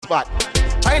spot.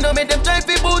 I know make them try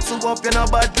fi boots and up, you know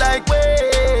bad like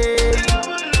way.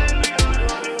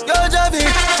 Yo Javi,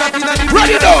 trapping on the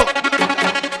ready now.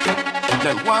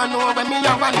 Them want know when me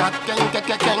have a knock,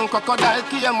 ken crocodile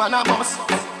came on a bus.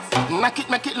 Make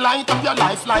it light up your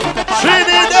life like pepper.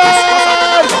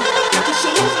 Trinidad!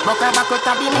 Broke a back out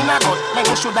a beam in a gut.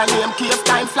 Men shoulda name cave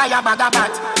time fly a bag of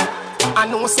bat. I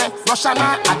know say Russia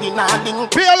na a dinner.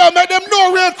 PLO, make them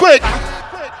know real quick.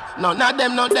 None of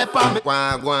them know they on me.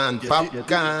 One,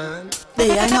 popcorn.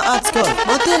 They are not hot stuff,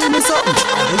 but tell me something.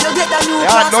 When you get that new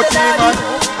class, the daddy.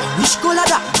 Which color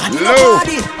that? And in a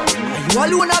party. You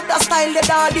alone have that style, the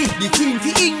daddy. The queen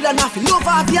for England, have to love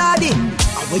half yardy.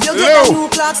 And when you get that new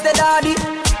class, the daddy.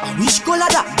 Which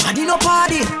color that? And in a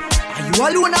party. You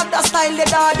alone have that style, the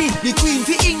daddy. The queen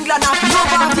for England, have to love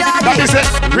half yardy. That is it.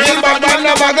 Real bad man,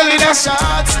 no bagel in a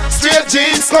shots. Straight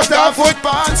jeans, cut off foot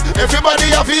pants. Everybody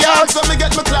have the arts when me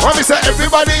get my clocks. What me say?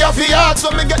 Everybody have the arts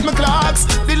when me get my clocks.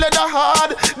 The leather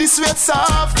hard, the sweat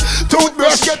soft.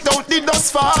 Toothbrush get out the dust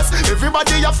fast.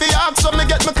 Everybody have the arts when me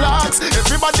get my clocks.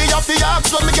 Everybody have the arts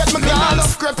when me get my clocks. I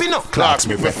love creeping up. Clocks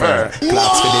me prefer.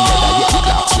 Clocks for the leather, yeah,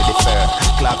 clocks for the fur.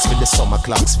 Clocks for the summer,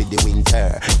 clocks for the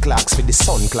winter. Clocks for the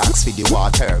sun, clocks for the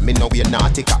water. Me know we're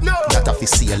nautica, that of the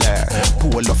sailor.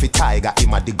 Pool of a tiger,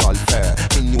 him a the golfer.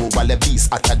 Me knew all the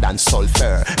beast hotter than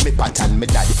sulfur. Me pattern me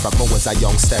daddy from I was a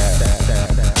youngster.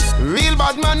 Real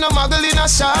bad man, no muggle in a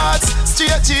shots.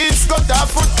 Straight jeans, cut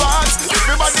off foot pants.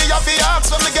 Everybody have the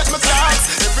arts when me get my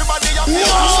clocks. Everybody have the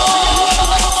arts when me get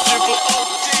my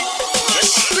clocks.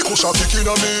 The cushion kicking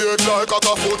on me head like a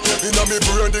foot. Inna me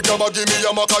brain, the gabba give me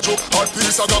a maca joke. Hot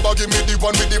piece of gabba give me the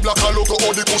one with the black and look.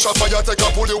 Oh, the cushion fire take a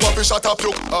pull you up, shut up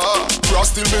you.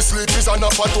 Brass still me sleep is an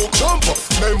apple talk. Jump,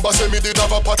 member say me did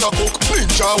have a pot of cook.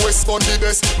 Ninja West Bun the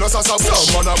best, no sasa bush.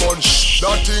 Some man a bunch,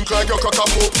 that think like you crack a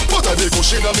pop. But I the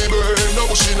cushion on me brain, no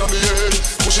cushion on me head.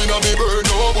 Cushion on me brain,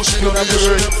 no cushion on me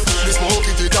head. Me smoke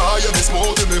it die, me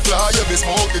smoke it, me fly, me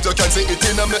smoke it, you can see it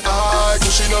in me eye.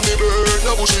 Cushion on me brain,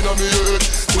 no cushion on me head.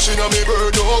 Pushing on me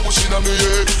bird, no pushing on me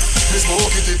head. Me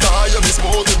smoke it, die, me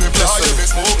smoke it, me fly, me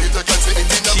smoke it, I can see it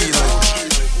in me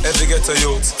eye. Every ghetto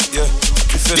youth, yeah.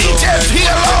 If you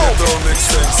don't make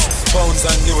sense. Pounds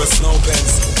and US, no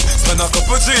pence. Spend a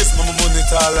couple G's, mama money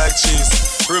tall like cheese.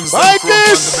 Rims and chrome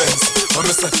on the Benz.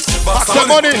 Mama say, box of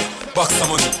money. Box of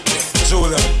money.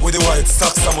 Julia, with the white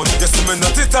stocks of money. You see me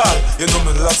not it all, you know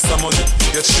me lots of money.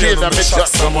 You chill me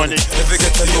shots of money. Every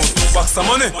ghetto youth, box of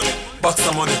money. Box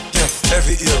of money, yeah,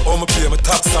 every year, all my pay, my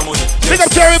tax of money. Big up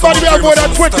to everybody, we have more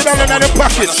than $20 in the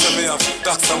pocket.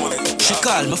 She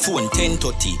call my phone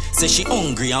 10:30, say she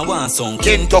hungry and want some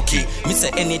Kentucky. Me say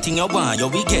anything you want, you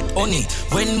we get honey.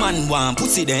 When man want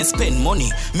pussy, then spend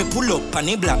money. Me pull up on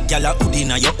the black gal a hood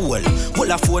inna your hole. Hold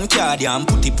a phone card and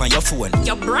put it on your phone.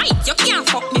 You're bright, you can't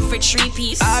fuck me for 3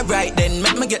 piece. Alright then,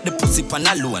 make me get the pussy pan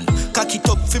alone. Cock it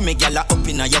up for me gal a up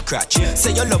inna your crotch.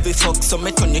 Say you love it fuck, so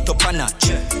me turn it up a notch.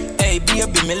 Hey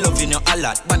baby, me loving you a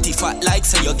lot. But if I like,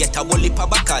 say you get a whole heap of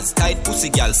backers. Tight pussy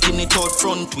girl, skin it out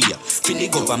front way. Feel the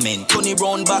government, turn it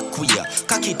round back way.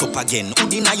 Cock it up again,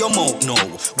 hood inna your mouth now.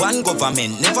 One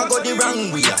government, never go the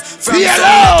wrong way. From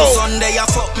Sunday to Sunday, you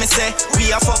fuck me say.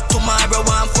 We a fuck tomorrow,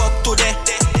 one fuck today.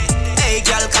 Hey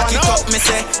girl, cock it up, me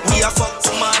say. We a fuck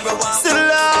tomorrow, one still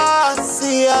lost,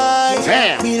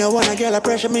 yeah. Me no wanna girl a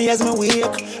pressure me as me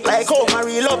wake. Like how my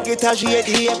real love get a shade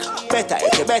ache. Better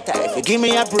if you give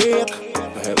me a break.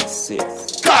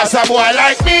 Cause a boy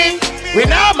like me, we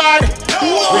not mad.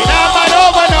 We not mad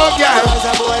over no girl. Cause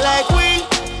a boy like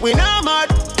we not mad.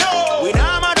 We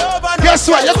not mad over no. Guess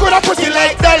what? You coulda put it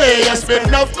like Dolly. You spend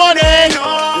enough money. No,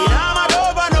 we not mad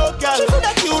over no girl. She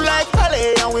coulda cute like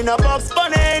Dolly and we no Bugs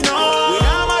Bunny. No, we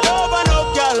not mad over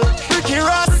no girl. Ricky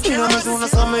Ross, you know me soon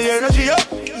as some energy up.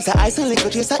 It's a ice and liquor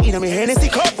chaser in me Hennessy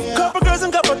cup. Couple girls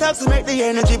and couple taps to make the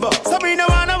energy buzz. Sabrina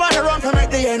wanna run to make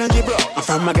the energy blow. And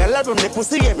from my gal from the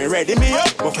pussy get me ready me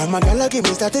up. But from my gal give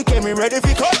me static get me ready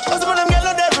for cut. Cause some of them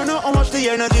gal never know how much the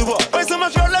energy was. Why so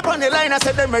much roll up on the line I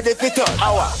said them ready for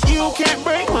touch. You can't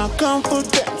break my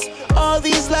confidence. All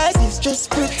these lies is just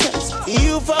pretense.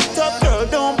 You fucked up girl,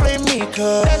 don't blame me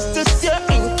cause that's just your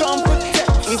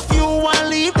incompetence. If you wanna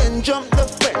leave then jump the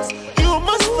fence. You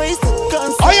must face the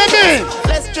consequences. Oh you mean?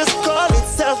 Let's just call it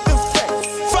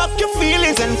self-defense. Fuck your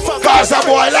feelings and fuck. Cause a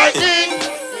boy like me.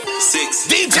 6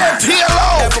 DJ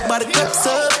PLO. Everybody cups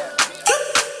up.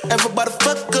 Everybody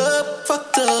fucked up.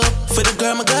 For the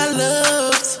girl my God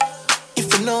loves.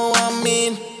 If you know what I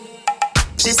mean.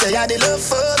 She say I did love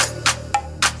fuck.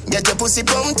 Get your pussy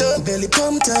pumped up, belly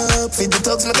pumped up. Feed the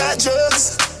thugs, my got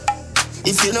drugs.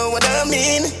 If you know what I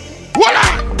mean.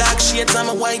 Voila! Dark shades on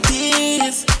my white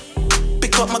tees.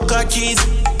 Pick up my car keys.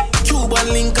 Cute one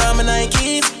link on my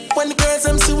Nike. When the girls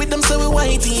I'm see with them, so we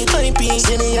whitey, hypey.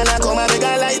 See me and I come and make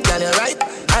a light, girl, you're right.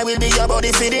 I will be your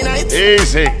body for the night.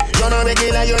 Easy. You're not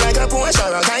regular, you're like a Porsche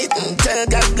or a kite. Tell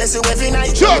God bless you every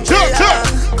night. Sure.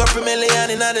 Couple million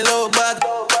in the low bag.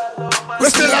 We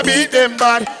still a beat them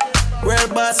bad. Real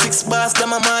boss, 6 bars,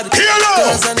 them a mad.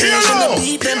 Kilo.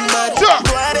 Beat them bad. Go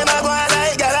on, them a go on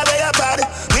like gala pay a pad.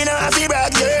 We know have to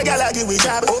brag, your gala give we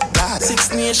job. Oh God,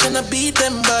 6 Nation a beat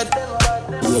them bad.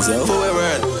 Yes, yo. For a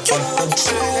word.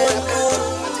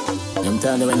 I'm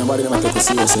telling you, when nobody them take you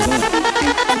serious, isn't it?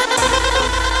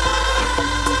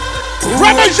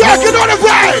 Rubber jacket on the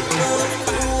vibe.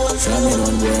 Show me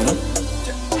one boy, no?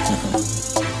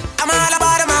 I'm all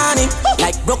about the money.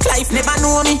 Like broke life never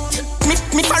know me.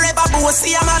 Me forever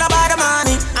bossy, I'm all about the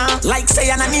money. Like say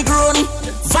I'm a Negroni.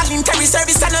 Voluntary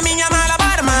service and I mean I'm all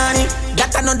about the money.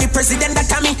 That I know the president,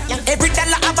 that I me. Every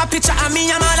dollar have a picture of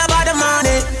me, I'm all about the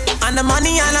money. And the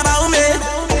money all about me.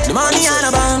 The money all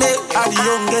about me. I'm the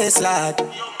youngest lad.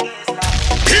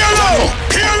 Kilo.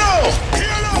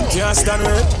 Can't stand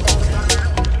with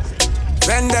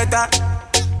vendetta.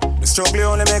 The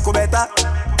struggle only make you better.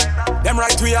 Them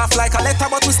right we off like a letter,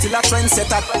 but we still a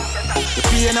trendsetter. The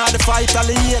pain of the fight, all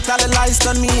the hate, all the lies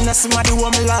done me. Now somebody who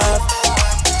me love.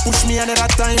 Push me another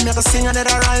time, make a sing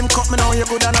another rhyme. Cut me now, you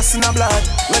good and I sin a blood.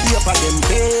 Ready up again,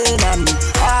 pain and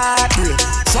heartbreak.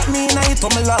 Shot me in it for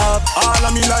me love. All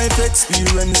of me life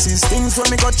experiences, things when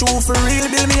me go through for real,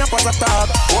 build me up as a top.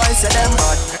 Why say them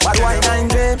bad? But why nine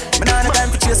game? Me nah no time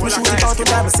for chase, me shoot it out to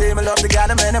them. Me say me love the girl,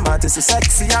 the man, them heart is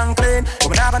sexy and clean. But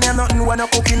me nah gonna name nothing when I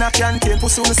cook in a canteen.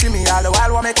 Pussy me see me all the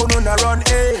while, what make you no run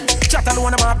in. Chat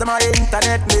alone about them my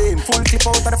internet name. Full tip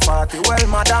out of the party, well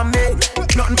madam me.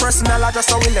 Nothing personal, I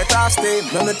just how we let us stay.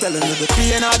 Let me tell you the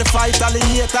pain of the fight, all the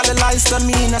hate, all the lies done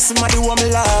me. Now somebody who me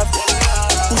love.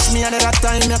 Push me another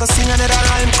time, make a sing another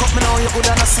rhyme. Cut me now, you could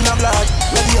have seen a blood.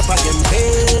 Ready up again,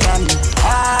 pain and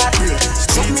heartbreak.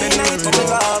 Shoot me night for me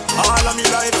love. All of me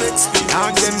life experience.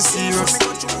 Now them serious.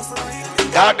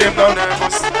 Got them down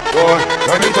nervous. Boy,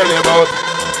 let me tell you about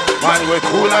man, we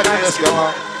cool and nice, come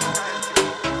on.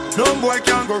 No boy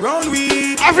can go round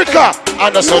with Africa,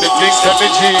 and that's how the things can be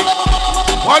G.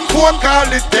 One phone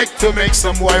call it take to make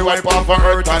some boy wipe off a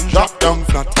earth and drop down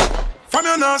flat. from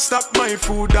you not stop my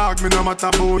food, dog. Me no matter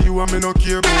about you and me no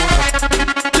care about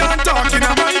that. Can't talk in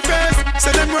my face.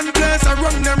 Say them run place, I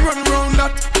run them run round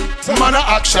that. Some man a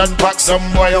action pack, some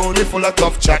boy only full of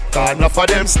tough chat. Enough of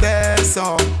them stairs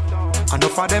up,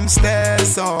 enough of them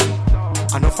stairs up,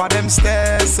 enough of them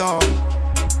stairs up.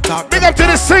 Big up to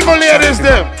the single ladies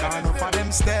them. Enough of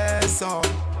them stairs up,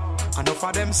 enough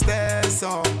of them stairs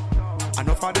up,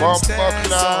 enough of them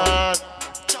stairs up.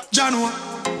 January,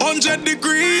 100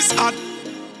 degrees hot,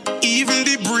 even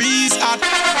the breeze hot.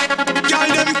 Girl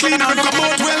them clean and come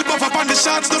out well, buff up on the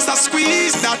shots, just a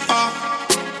squeeze that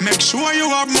Make sure you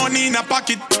have money in a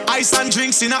pocket, ice and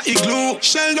drinks in a igloo.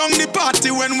 Shell down the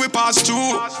party when we pass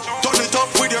through. Turn it up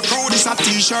with your crew, this a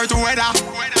t-shirt weather.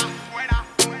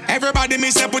 Everybody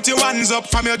me say put your hands up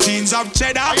from your jeans of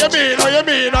cheddar. How you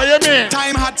mean?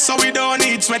 Time hot so we don't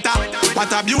need sweater.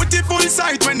 What a beautiful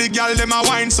sight when the girl them a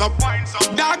winds up.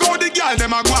 There go the girl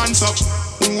them a guans up.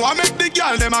 What make the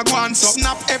girl them a guans up?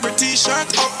 Snap every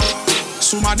t-shirt up.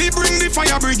 Somebody bring the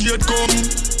fire brigade come.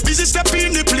 Busy step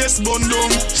in the place bun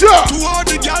down. Sure. To all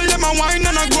the girl them a wine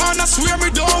and a go on. I swear me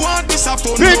don't want this a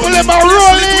fun. People them a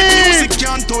rolling. Music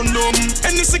can't turn them.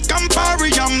 Any sick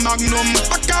Campari and Magnum.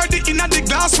 I carry in the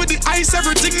glass with the ice.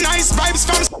 Everything nice. Vibes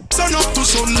from sun up to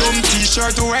sundown.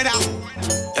 T-shirt weather.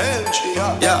 Hey,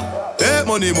 yeah. Hey,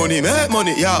 money, make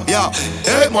money, yeah.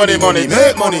 Hey, money,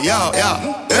 make money, yeah.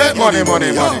 Hey, money. Hey, money,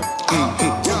 yeah.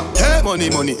 Hey, money,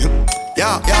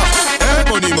 yeah.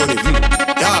 Hey,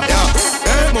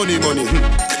 money.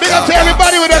 Big up to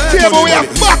everybody with a table, we are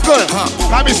buckle.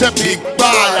 Let me say big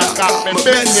baller, got me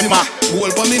Benzema.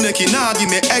 Gold for me neck, nah give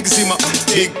me eczema.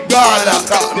 Big baller,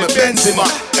 got me Benzema.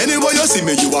 Anyway you see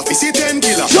me, you have to see 10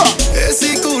 killer.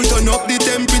 AC cool, turn up the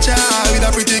temperature. With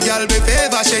a pretty girl, be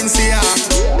favor Shensia.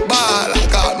 Baller,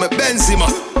 got me Benzema.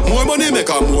 More money make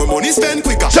her, more money spend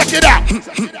quicker. Check it out.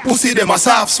 Pussy them a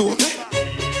soft so.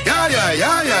 Yeah.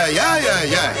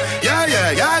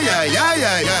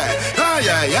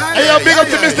 Hey, yo, big up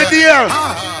to Mr. DL.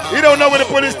 He don't know where to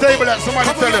put his table at. Somebody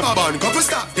tell him. Couple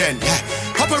stop then.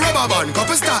 Couple rubber band,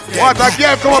 couple stop then. What a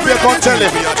girl come up here, come tell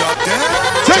him.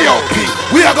 Tell you,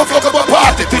 we are gonna fuck up a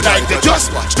party tonight. They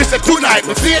just watch. Me say tonight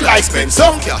we feel like spend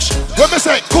some cash. When me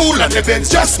say cool and the Benz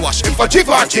just wash. If I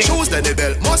Givenchy shoes then the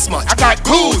belt must match. I got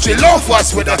Gucci love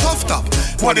was with a tough top.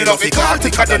 Put it up, it can't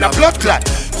thicker than a blood clot.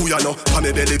 Who ya know? On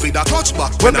me belly with a touch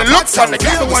back. When the looks on the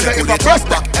game, the one that if I press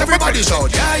back, everybody shout,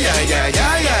 yeah, yeah, yeah,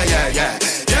 yeah, yeah, yeah, yeah.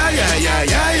 Yeah, yeah, yeah,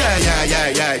 yeah, yeah, yeah, yeah,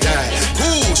 yeah, yeah.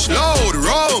 Push, load,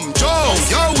 rum, Jones,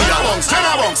 yo, we are bunks, 10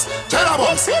 bunks, 10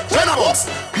 bunks, 10 bunks.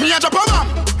 Me a drop a man,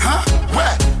 huh?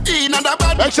 Where? In and the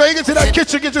bad. Make sure you get to that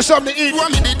kitchen, get you something to eat.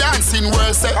 Want me the dancing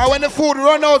world say. And when the food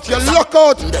run out, you lock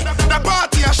out. The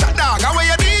party a shut down, how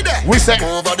you need it? We say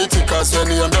over the tickers when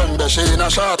you done the she in a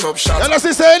shot up shot. And I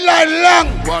see say line long.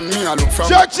 One me a look from.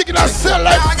 Jerk chicken and sell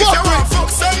like fuck. If you want fuck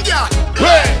some girl,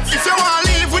 yeah. If you want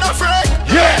live with a friend,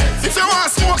 yeah. If you want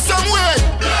smoke some way,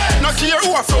 yeah. No care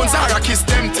who a phones are, I kiss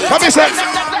them too. Come here, son.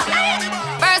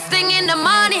 First thing in the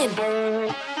morning,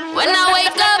 when I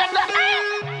wake up,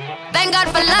 thank God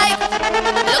for life.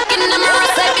 Look in the mirror,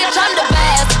 say bitch I'm the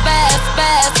best, best,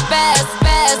 best, best,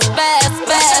 best, best,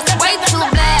 best. Way too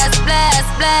blessed,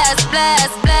 blessed, blessed,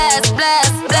 blessed, blessed,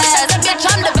 blessed, blessed. Bitch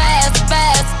I'm the best,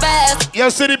 best, best. Yo,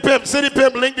 City Pimp,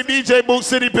 link the DJ booth,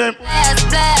 City Pimp. Blessed,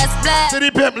 blessed, blessed.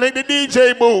 City Pimp, link the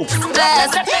DJ booth.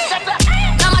 Blessed.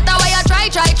 No matter where you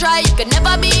try, you can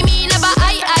never be me, never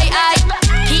I.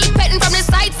 Keep petting from the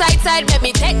side, make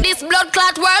me take this blood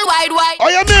clot worldwide, wide. Oh,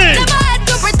 you mean? Never had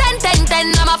to pretend,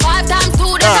 10. I'm a 5 times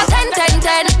 2, that's a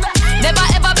 10. Never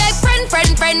ever beg friend.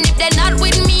 If they're not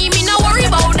with me no worry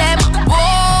about them.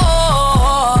 Whoa,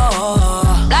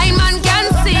 blind man can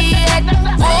see it.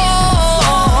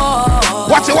 Whoa.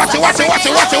 Watch it.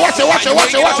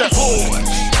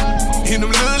 In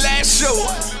them little ass show.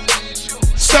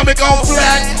 Stomach on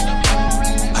flat.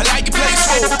 I like your place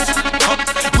for.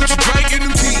 Put your drink in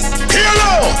them teeth.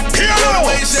 Piano.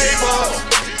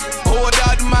 Oh,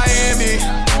 out in Miami.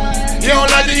 You don't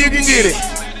like it, you can get it.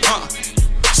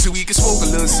 So we can smoke a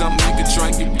little something, you can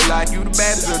drink if you like. You the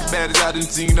baddest of the baddest I done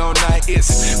seen all night.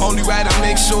 It's only right, I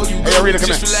make sure you go. Rita,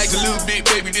 just relax a little bit,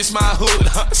 baby, this my hood.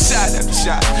 Shot after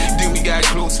shot, then we got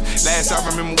close. Last I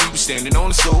remember we was standing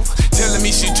on the sofa, telling me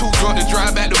she too drunk to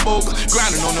drive back to Boca.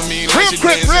 Grinding on the mean like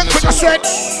Real quick, I said.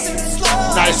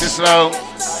 Nice and slow.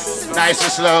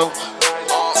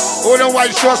 Oh, the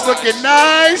white shorts looking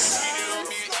nice.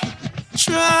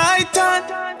 Try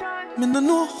that, me no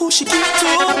know who she give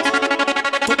to.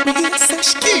 But me say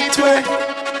she give to her.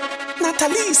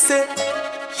 Natalie say,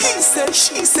 he say,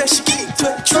 she say she give to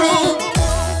her. True,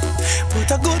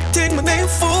 but a good thing my name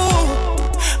for.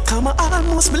 Come I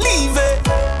almost believe it.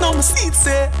 Now my seat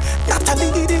say,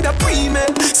 Natalie did a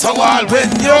pre-med. So all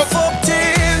when you're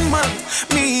 14, man,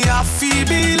 me I feel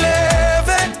believe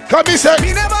it. Come here, sir.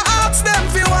 Me never ask them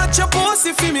if you want your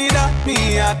pussy for me that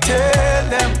me I tell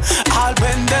them. All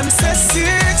when them say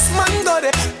 6 man got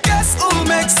it. Guess who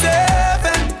makes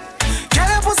 7?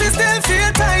 Your pussy still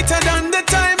feel tighter than the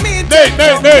time me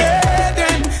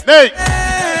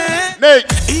Nate.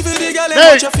 Even the girl ain't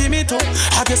want you feel me too.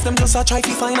 I guess them just a try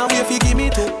to find a way to give me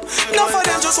too. None for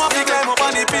them just want to climb up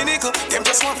on the pinnacle. Them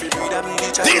just want to breathe at me.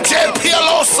 DJ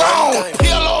PLO sound.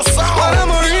 While I'm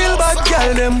a real bad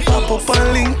girl, them pop up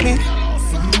and link me.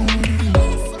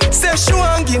 Say she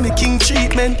want give me king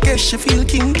treatment, guess she feel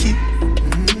kinky.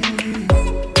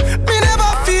 Me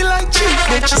never feel like cheap,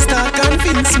 but she start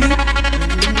convince me.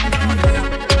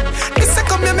 Me say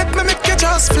come here, make you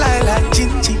just fly like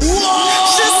Gingy.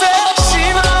 She said she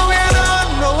know we're not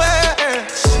nowhere.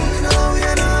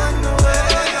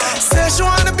 Say she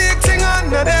want a big thing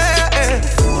under there.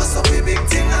 What's up a big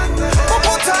thing under there?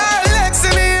 Put her legs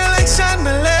in the election,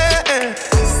 my leg.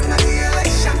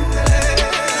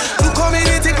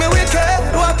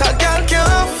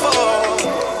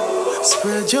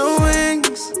 Spread your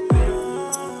wings.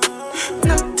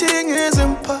 Nothing is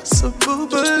impossible,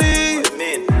 believe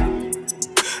me.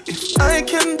 If I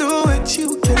can do it,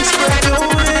 you can spread your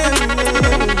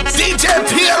wings. DJ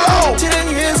PLO. Nothing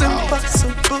is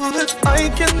impossible. If I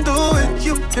can do it,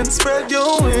 you can spread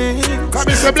your wings. Come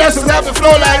and say blessings have to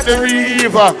flow like the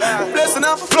river. Blessing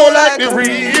have to Flow like the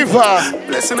river.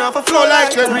 Blessing have to Flow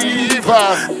like the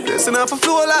river. Blessing have to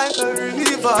flow like a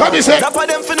river. Come and say. Dap of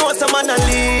them for know some man a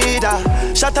leader.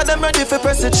 Shatter them ready for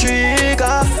press the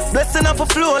trigger. Blessing have to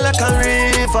flow like a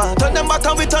river. Turn them back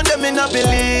and we turn them in a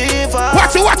believer.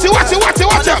 Watch it.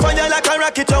 Fire like a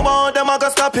rocket, you want them, I go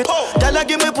stop it. Y'all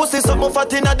give me pussy, something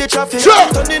fat in the traffic. Sure.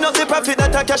 Turning up the profit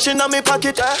that I cash in my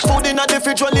pocket. Food in the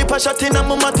fridge, only pass shot in my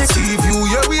matic. See you,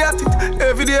 yeah, we at it.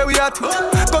 Every day we at it.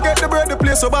 Go get the bread, the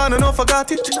place so bad, and don't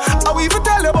forget it. I will even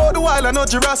tell you about the wild and not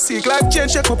Jurassic. Like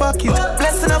change, check my pocket.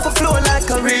 Blessing off a flow like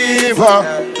a river.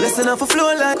 Blessing off a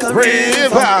flow like a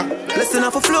river. Blessing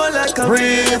off a flow like a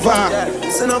river.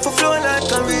 Blessing off a flow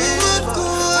like a river.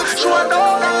 She want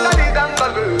all the big and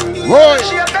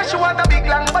She said she want a big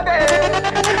long body.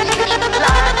 She would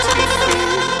like to be free.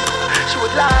 She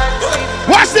would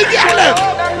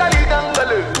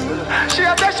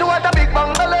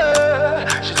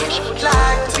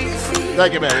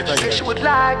Thank you, Mary. Thank you. She would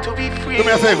like to be free. Do me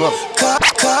a favor.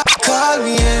 Call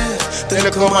me, yeah. Then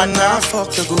you come and now fuck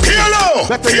the good. Hello.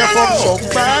 Better you fuck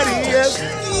somebody else.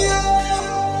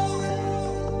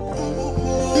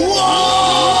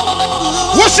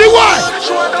 What she want?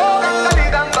 She want a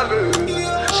gangali.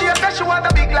 She said she want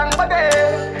a big long body.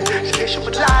 She said she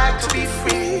would like to be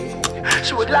free.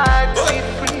 She would like to be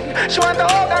free. She want a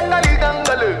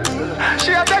gangali. She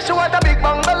said she want a big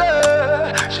bungalow.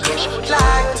 She said she would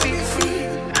like to be free.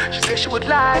 She said she would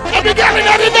like to be free. Every girl in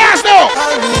the dance now.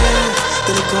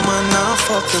 Then you come and now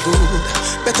fuck the good.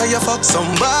 Better you fuck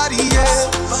somebody else.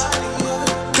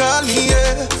 Call me,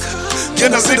 yeah. You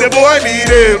know see the boy need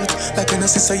him. Like when I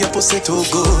say your pussy too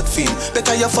good feel.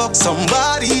 Better you fuck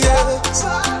somebody else.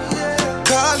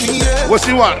 Call me, yeah. What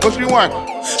she want? What she want?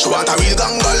 She want a real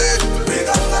gangali.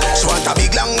 She want a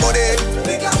big long body.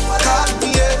 Call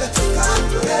me, yeah.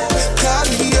 Call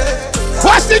me, yeah.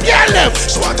 What's the girl them?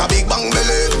 She want a big bang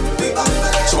belly.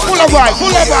 Full of vibe,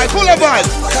 full of vibe, full of vibe.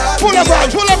 Full of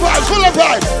vibe, full of vibe, full of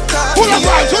vibe. Full of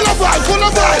vibe, full of vibe, full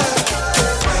of vibe.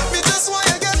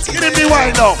 Give me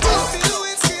wine now.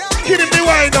 Give me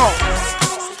wine now.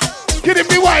 Give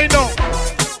me wine now.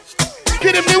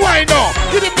 Give me wine now.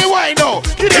 Give me wine now.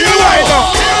 Give me wine now.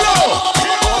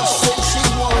 All she said she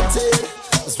wanted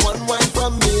was one wine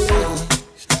from me.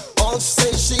 All she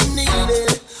said she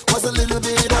needed was a little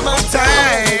bit of my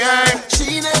time.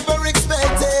 She never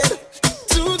expected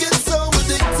to get so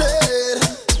addicted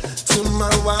to my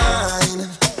wine.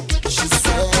 She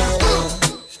said,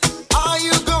 are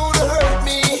you gonna hurt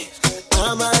me?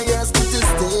 Am I a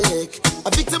statistic? A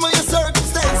victim of your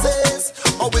circumstances?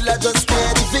 Or will I just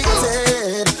get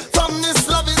evicted from this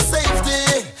loving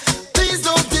safety? Please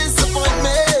don't disappoint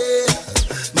me.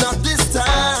 Not this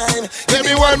time. Give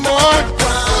me one more.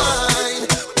 Wine,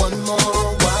 one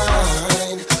more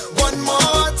wine, one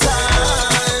more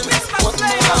time, one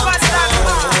more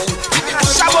time. Give me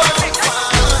one more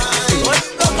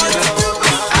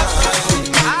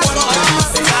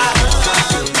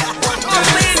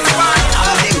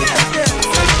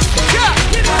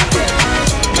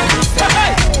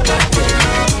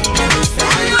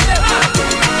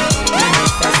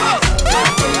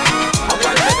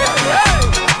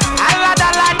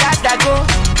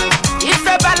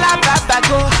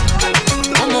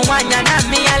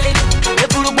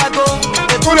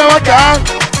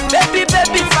Baby,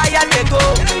 baby, fire they go.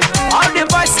 All the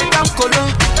boys sit down colo,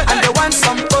 and they want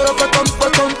some poro potom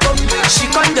potom tom. She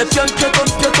con the pion pion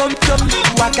pion pion.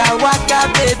 Waka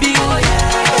waka baby, ooh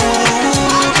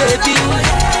baby,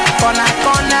 corner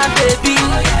corner baby.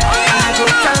 And I go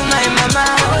tell my mama,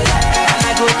 and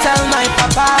I go tell my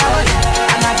papa,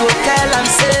 and I go tell them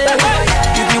say,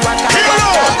 you be waka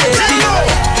waka baby,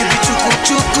 you be chuku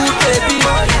chuku baby,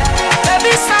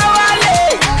 baby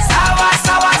sawale, sawa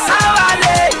sawa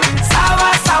sawale, sawa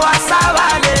sawa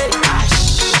sawale.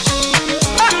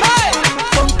 Hey,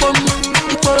 pom pom,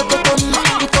 iporokotom,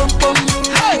 ipom pom,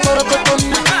 iporokotom,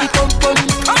 ipom pom,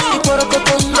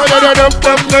 iporokotom.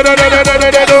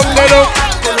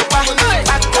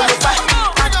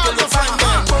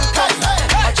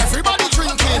 Everybody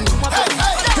drinking.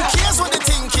 Who cares what they're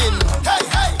thinking? Hey,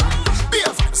 hey.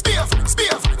 Spiff, spiff,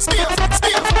 spiff, spiff,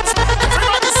 spiff.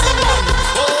 Everybody singing.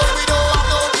 Oh, we don't have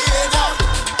no behavior.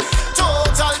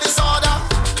 Total disorder.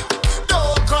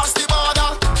 Don't cross the border.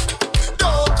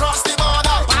 Don't cross the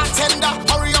border. Bartender,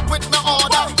 hurry up with my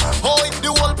order. Oh, the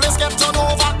whole place get turned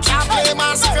over. Can't play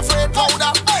mass if you're afraid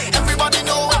powder. Everybody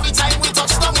know every time we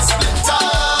touch them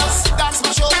splinters. That's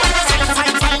my show.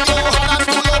 Fine, fine, go hard and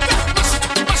pull up.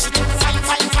 Mash it, fine,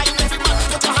 fine, fine. Every man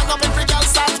put your hand up, every girl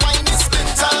start whining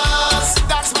splinters.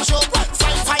 That's my show.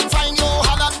 Fine, fine, fine, go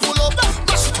hard and pull up.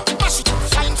 Mash it,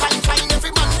 fine, fine, fine.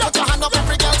 Every man put your hand up,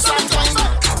 every girl start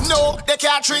whining. No, they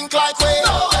can't drink like we.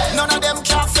 None of them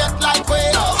can't fit like we.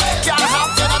 Can't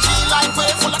have energy like we.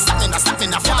 Full of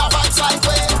stamina, full of vibes like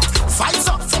we. Vibes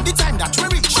up from the time that we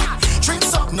reach.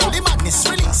 Drinks up, now the madness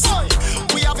release.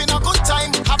 We having a good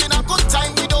time,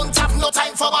 we don't have no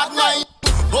time for bad night.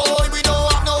 Boy, we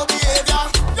don't have no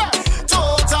behavior.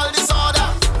 Total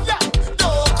disorder.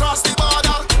 Don't cross the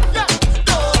border.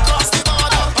 Don't cross the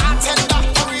border. Bartender,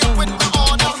 hurry up with my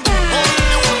order. Oh,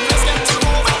 the whole place get turned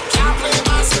over. Can't play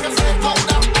mass if you're afraid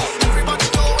powder. Everybody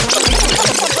know.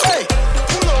 Hey,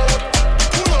 pull up.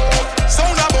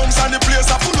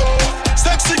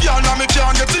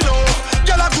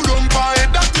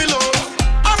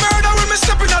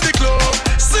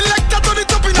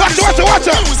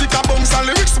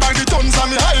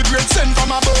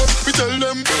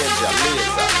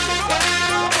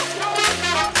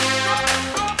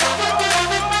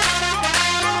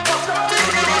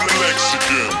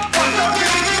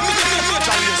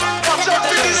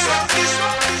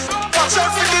 Watch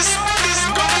out for this.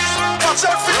 Watch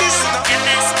out for this.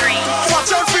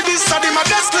 Watch out for this. I did my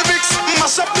best lyrics.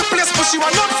 Mash up the place, but she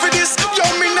want not for this. Yo,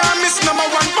 me nah miss number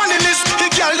one funny list. The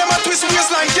girl them a twist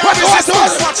waistline, can't resist.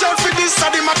 Watch out for this. I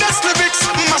did my best lyrics.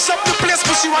 Mash up the place,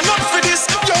 but she want not for this.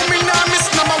 Yo, me nah miss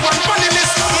number one funny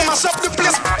list. Mash up the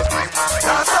place.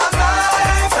 That's a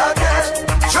night again.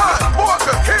 John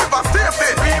Walker, Cave and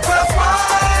Stephen. People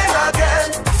smile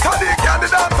again. Study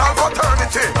candidate and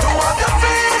fraternity. Do what you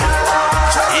feel like.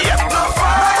 Yep. No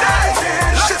Friday.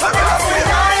 Shit, let me not feel.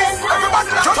 Everybody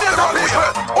just get up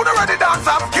people. Who the ready dance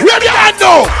up? Where the hand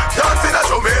now? Dancing at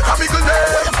Jamaica, Mickle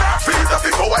name. Feel the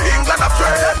people where England have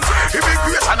trained.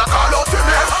 Immigration, I call out your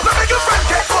name. Let me get friend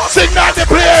get close. Signal the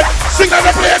plane. Signal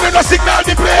the plane. They no signal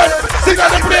the plane. Signal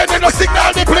the plane. They no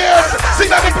signal the plane.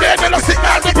 Signal the plane. They no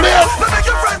signal the plane. Let me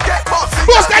get friend get close.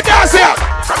 Who's that dance here?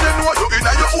 From you know you in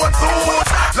your own suit.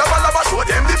 Lava lava show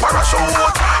them the parachute.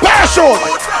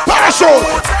 Parachute.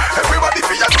 Parachute. Everybody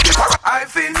feel the parachute. I've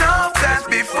seen enough dance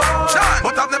before,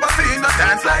 but I've never seen a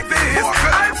dance like this.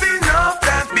 I've seen enough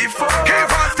dance before, but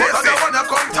I don't wanna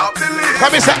come top the list.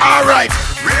 Come and say alright.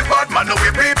 We bad man, no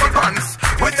we people pants.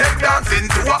 We take dancing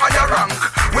to a higher rank.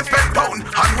 We spend pound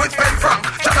and we spend franc.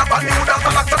 Jonathan New dance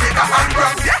and Jamaica and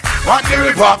Grand. Yeah. On the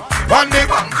river, on the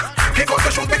bank. He got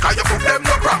to shoot because you put them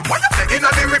no cramp. Why you say in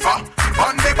the river,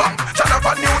 on the bank.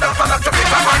 Jonathan New dance and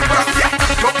Jamaica and Grand. Yeah.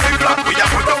 Down the flank, we a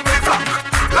go down the flank.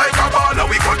 Like a baller,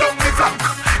 we go down the flank.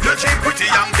 You cheap pretty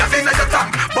young, just in your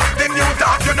tank. But the new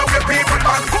dance, you know we people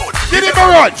man good. Give them a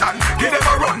run. Give them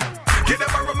a run. Give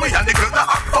them a run. We and the girls that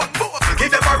act fun.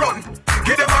 Give them a run.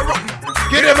 Give them a run.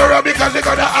 Give them a run because they're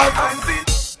gonna have.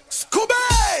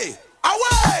 Scooby!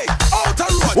 Away! Out the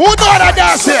road! Who know that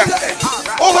dance here?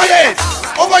 Over here!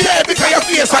 Over here because your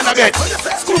face on the bed.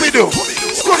 Scooby-Doo!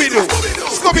 Scooby-Doo!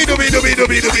 Scooby-Doo!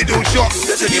 Sure!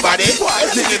 Jiggy body!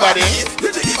 Jiggy body!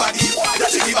 Jiggy body!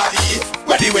 Jiggy body!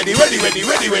 Ready!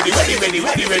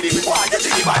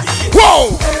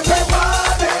 Whoa!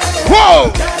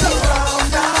 Whoa!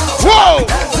 Whoa!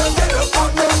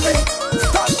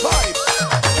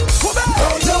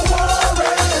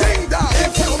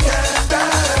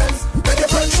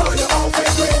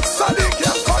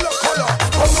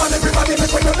 Everybody make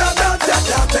when you dance,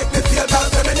 can't take this here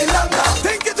dance any longer.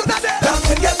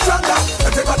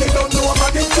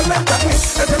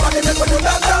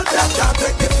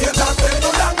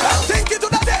 Take it to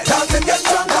the dead, dance and get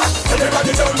stronger.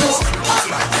 Everybody don't lose.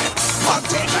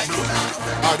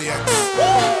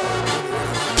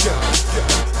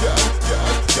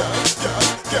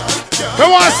 I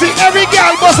want to see every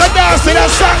girl bust a dance in a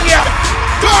song here.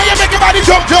 Come on, you make your body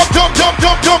jump.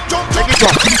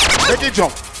 Make it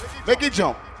jump. Make it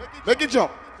jump. Make it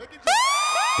jump.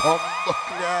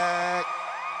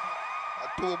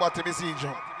 Two bottom is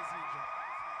jump.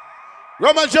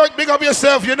 Roman Church, big up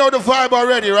yourself. You know the vibe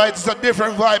already, right? It's a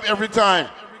different vibe every time.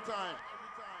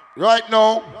 Right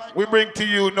now, we bring to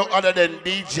you no other than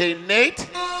DJ Nate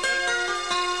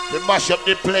to mash up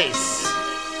the place.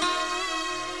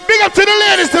 Big up to the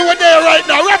ladies that were there right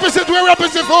now. Represent, we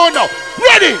represent for now.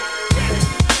 Ready?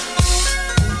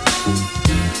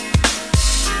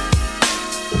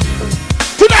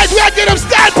 Tonight we are getting them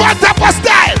style on top of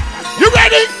style. You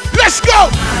ready? Let's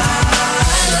go.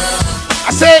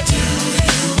 I said.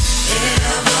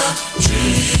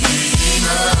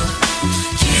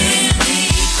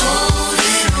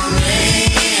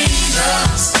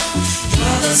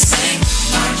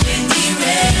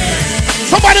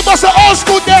 Somebody bust an old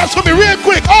school dance for me real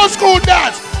quick. Old school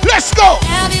dance. Let's go.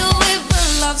 Have you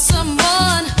ever loved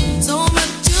someone so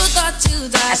much you thought you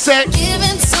died? I said,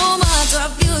 giving so much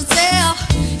of yourself.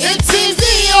 It seems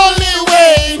the only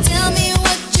way. Tell me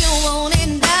what you want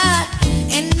and I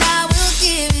will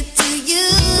give it to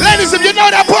you. Ladies, if you know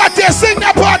that part here, sing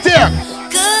that part here.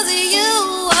 'Cause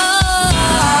you are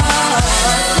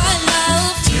my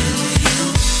love. Do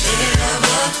you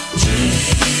ever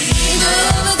dream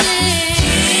of a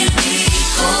day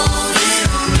cold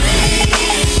and rain?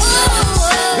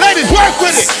 Ladies, work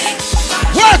with it.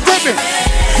 Work with me.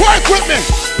 Work with me.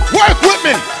 Work with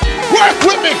me. Work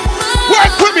with me.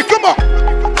 Work with me. Come on.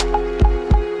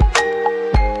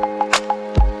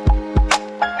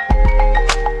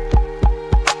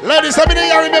 Ladies, how many of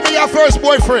y'all remember your first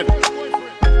boyfriend?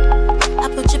 I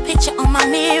put your picture on my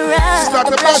mirror. Start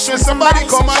to blush when somebody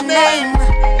call my name.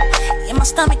 In my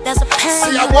stomach there's a pain.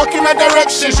 See, I walk in a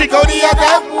direction, she go the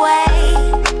other way.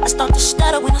 I start to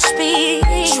stutter when I speak.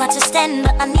 Try to stand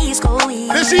but my knees go weak.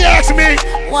 Then she asks me,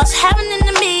 what's happening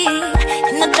to me?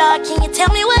 In the dark, can you tell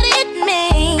me what it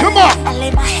means? Come on. I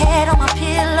lay my head on my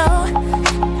pillow,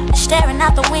 staring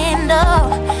out the window,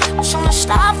 wishing on a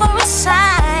star for a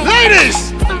sign.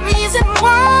 Ladies, the reason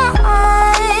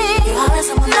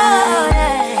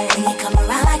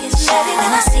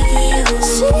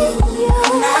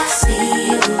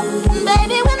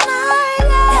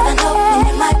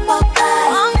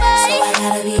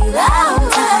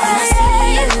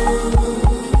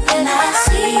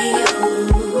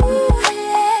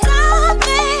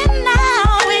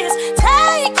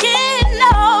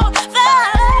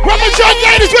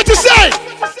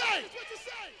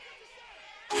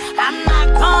I'm not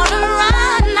gonna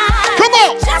run now. Come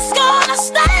on. Just gonna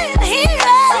stand here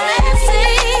and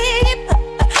sleep.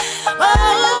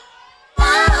 Oh,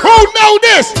 who know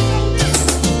this?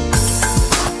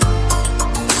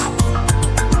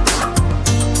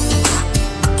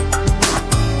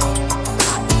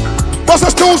 What's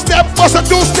a two-step? What's a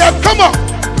two-step? Come on.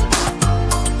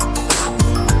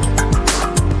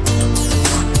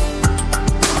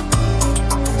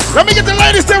 Let me get the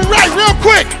ladies to right real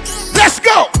quick. Let's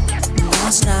go.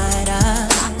 Last night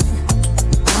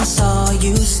I saw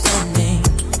you standing,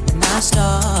 and I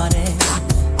started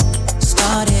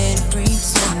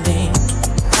pretending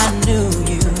I knew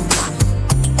you,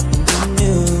 and you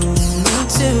knew me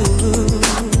too.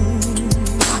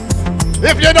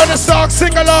 If you know the song,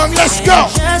 sing along. Let's go.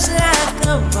 Just like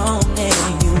a moment,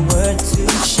 you were too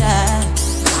shy,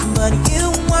 but you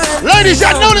weren't. Ladies,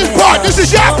 y'all know this part. This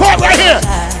is your part right here.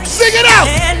 Sing it out.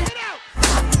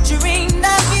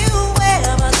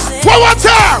 One more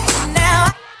time.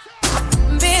 Now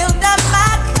build up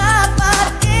my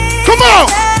confidence. Come on.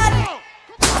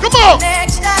 Come on.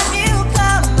 Next time you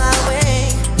come my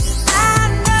way, I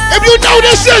know. If you know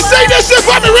this shit, sing this shit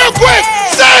for me real quick.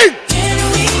 Sing.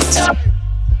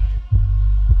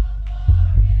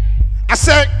 I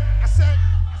said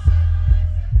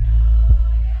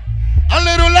a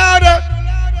little louder.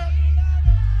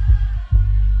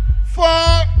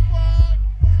 For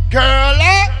girl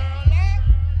up.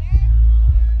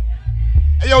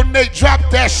 Hey, yo, Nate, drop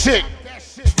that shit.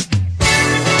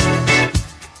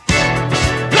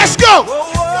 Let's go.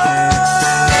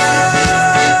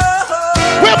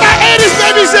 Where my 80s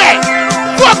babies at?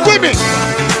 Fuck with me.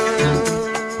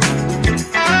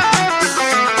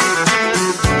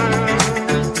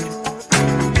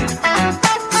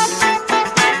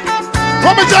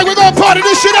 Robert Jack, we're gonna party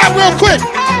this shit out real quick.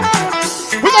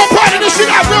 We're gonna party this shit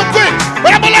out real quick.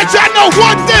 But I'm gonna let y'all know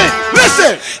one thing.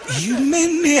 Listen. You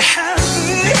made me happy.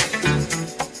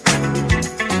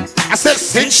 I said,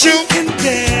 since you can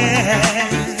dance.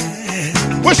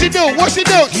 What she do? What she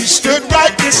do? You stood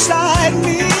right beside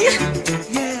me.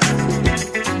 Yeah.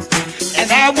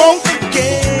 And I won't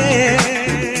forget.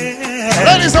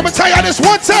 Ladies, I'm gonna tell y'all this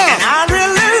one time. And I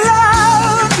really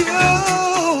love you.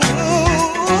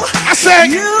 I said,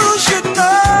 you should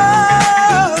know.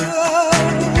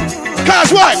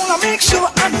 Cause what? I wanna make sure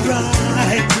I'm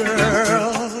right,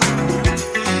 girl.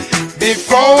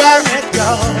 Before I let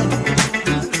go.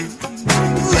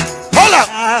 Hold up.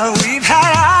 We've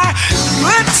had a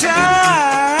good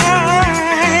time.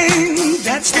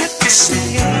 That's not to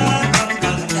say.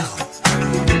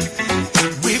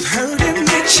 We've hurt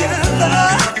each other.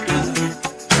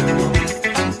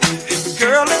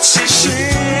 Girl, it's a shame.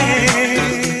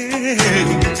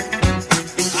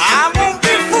 I won't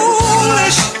be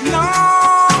foolish, no.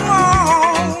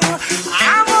 I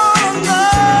wanna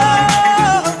know.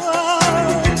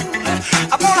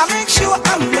 I wanna make sure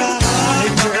I'm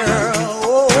right,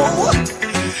 girl.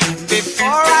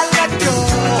 Before I let go,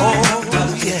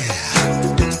 yeah.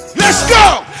 Let's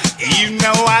go. You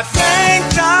know I thank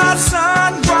the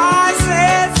sun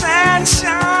rises and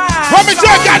shines. Robert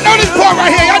Jack, y'all know this part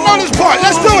right here. Y'all know this part.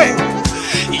 Let's do it.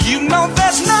 You know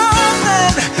there's nothing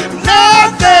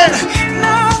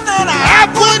I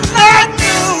would not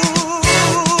do.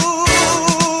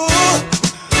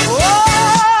 Oh,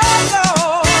 no.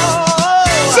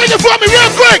 Sing it for me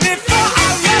real quick. Before I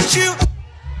let you.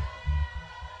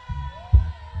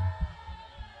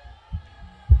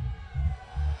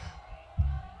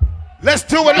 Let's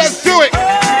do it. Let's do it.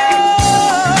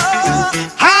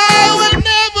 I would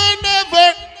never.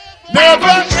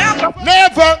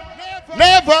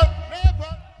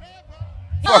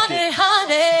 Honey,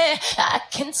 honey, I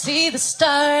can see the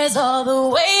stars all the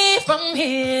way from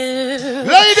here.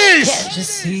 Ladies! Can't you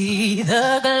see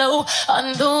the glow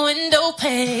on the window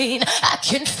pane? I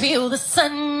can feel the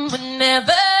sun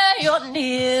whenever you're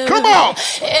near. Come on!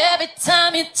 Every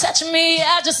time you touch me,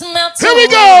 I just melt. Here we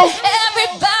go!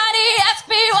 Everybody asks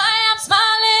me why I'm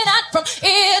smiling out from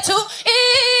ear to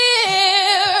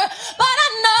ear. But I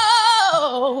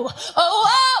know,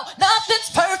 nothing's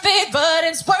perfect, but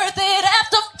it's worth it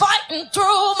after fighting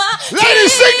through my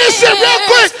Ladies, tears. sing this shit real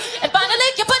quick. And finally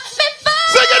you put me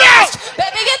first. Sing it out.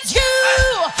 Baby, it's you.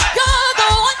 You're the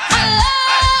one I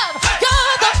love.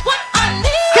 You're the one I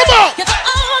need. Come on. You're the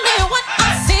only one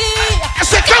I see. I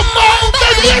said, come on,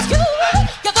 baby. It's you.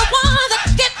 You're the one that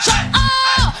gets your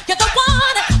all. You're the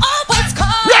one that always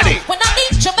calls. Ready. When I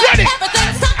need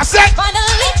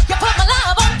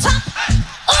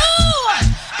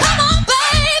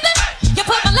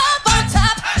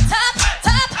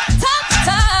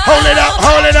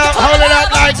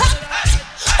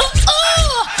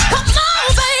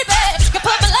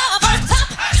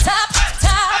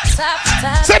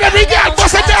Said every girl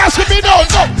must a dance with me now.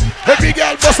 No. Every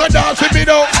girl must a dance with me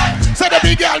now. Said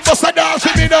every girl must a dance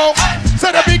with me now.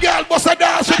 Said every girl must a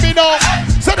dance with me now.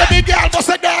 Said every girl must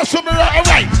a dance with me now.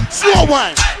 Alright, slow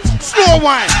wine, slow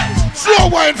wine, slow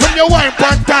wine from your wine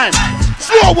pan time.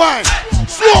 Slow wine,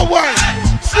 slow wine,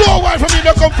 slow wine from you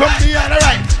to come from the end.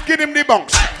 Alright, give him the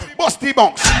bounce, bust the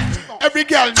bounce. Every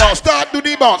girl now start do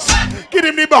the bounce. Give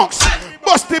him the bounce,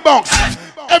 bust the bounce.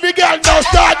 Every girl now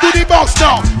start do the bounce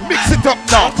now. Mix it up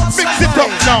now, mix it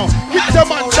up now. Hit the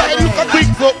man, try look a quick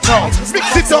foot now.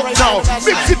 Mix it up now,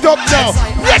 mix it up now.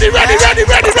 Ready, ready, ready,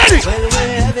 ready, ready. Well,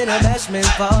 we're having a bashment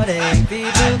party.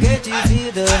 People get to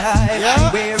feel the hype.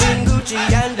 Yeah. Wearing Gucci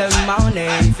and the money.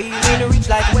 Feeling rich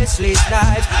like Wesley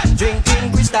Snipes.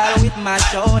 Drinking crystal with my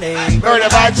shorty. Burn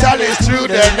about chalice through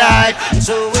the night.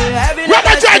 So we're having a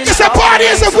bashment party.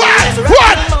 Is a 1,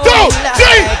 2,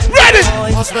 3, ready.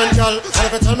 Husband, girl,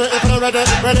 if you tell me if you're ready,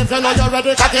 ready if you know you're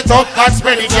ready, cock it up and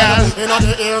spread it, girl. In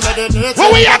the ear, meditate.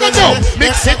 What we are gonna do?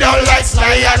 Mix it down like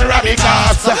Sly and Robbie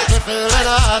Cast. If you feeling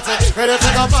hot, ready to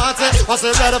go party. What's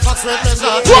the red fox with me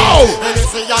shot? Whoa!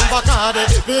 Hennessy and Bacardi,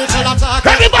 people attack.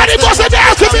 Everybody goes to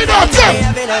dance to me now, too. We're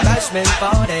having a bashment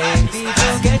party.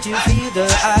 People get you feel the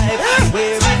hype.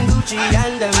 Wearing Gucci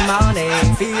and the money.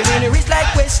 Feeling rich like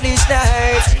Wesley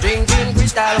Snipes. Drinking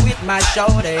crystal with my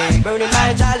shorty. Burning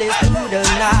my chalice through the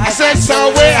night. I said so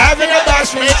we're having a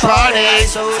bashment party.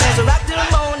 So let's rock till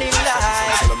morning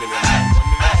light.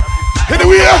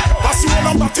 Anyway,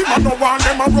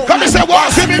 come and say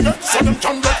what to me. So them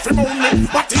can get from only.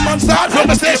 But the man start from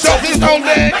the station, please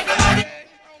only.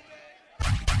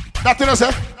 Nothing else,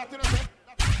 sir.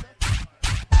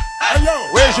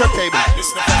 Where's your table? This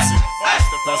is the fancy.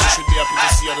 You should be happy to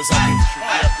see others happy.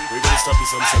 We're gonna stop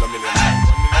this and sell $1 million.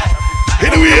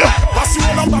 Anyway,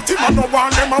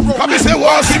 come and say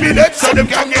what to me next, so them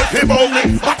can get him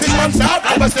only. But the man start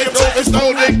from the station, please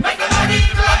only.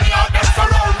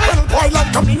 Boy,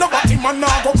 like come in, nobody man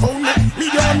now go call me. Me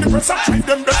on the press, I try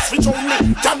them best switch on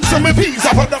me. Cancel me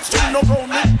visa for that thing no roll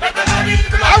me.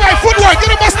 Alright, footwork,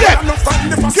 get him a step.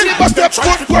 Get him a step,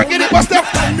 footwork, get him a step.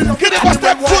 Get him a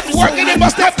step, footwork, get him a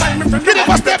step. Get him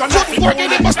a step, footwork,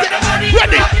 get him a step.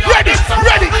 Ready, ready,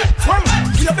 ready.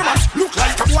 Look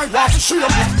like a boy want to shoot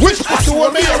him. Which supposed to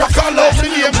hold me or I call over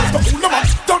the name?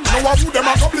 Don't know who them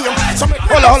are to blame.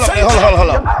 Hold on.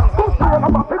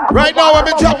 Right now, when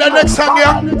we drop the next song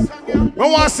here, we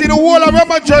want to see the whole of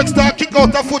Roman Church start kick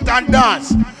out the foot and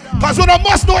dance. Because we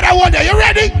must know that one there. You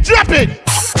ready? Drop it.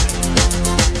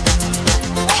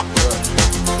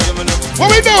 What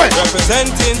we doing?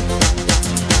 Representing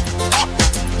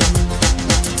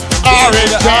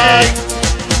Orange.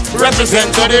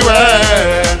 Represent to the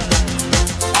world.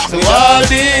 So all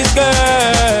these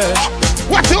girls.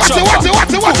 What's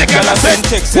it? Girl, I send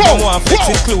text, I don't want flex,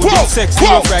 including sex.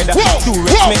 Rough rider, do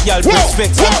rex, make y'all press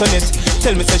vex. Antoinette,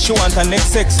 tell me say she want her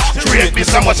next sex. She rate me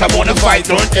so much I wanna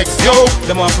fight, don't text yo.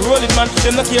 Them want to roll it, man,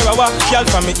 them not care about. Y'all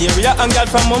from me area and y'all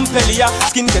from Montpellier.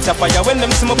 Skin catch a fire when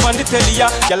them see me on the telly. Y'all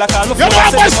I call me for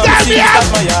myself.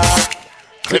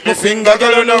 Clip my finger,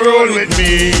 girl, on the roll with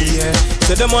me. Yeah.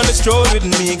 Say them on the stroll with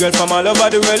me, girl from all over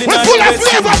the world. We're full of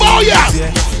flavor, boy, yeah.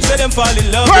 Say them fall in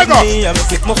love with me. I'm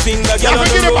click my finger, girl, on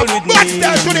the roll with me.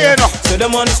 Say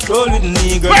them on the stroll with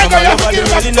me, girl from all over the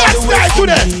world. In the West.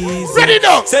 Ready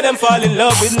now. Say them fall in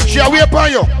love with me. She a wait for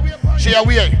you. She a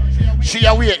wait.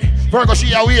 Virgo,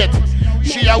 she a wait.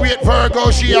 She a wait,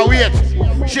 Virgo, she a wait.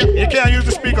 You can't use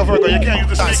the speaker, Virgo. You can't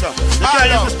use the speaker. You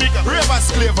can't use the speaker. Ravens,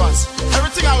 clavers,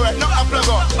 everything I wear, nothing I plug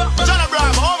up. John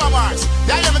Abraham, over Mars.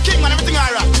 Yeah, I'm a king, man, everything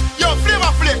I rock. Yo, flavor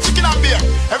flake, chicken and beer,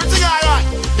 everything I rock.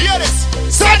 Hear this?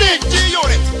 Send it!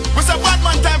 G-Unit. We say bad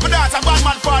man time for dance, a bad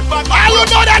man forward, bad man. I don't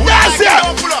know that dance here.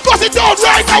 Bust it down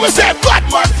right now. We say bad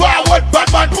man forward, bad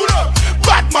man pull up.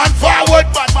 Bad man forward,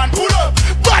 bad man pull up.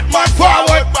 Bad man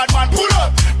forward, bad man pull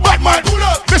up. Bad man pull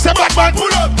up. We say bad man pull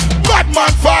up. Bad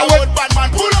man forward, bad man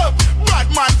pull up. Bad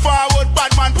man forward, bad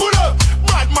man pull up.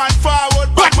 Bad man forward,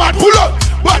 bad man pull up.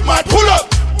 Bad man pull up.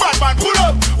 Bad man pull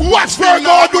up. Watch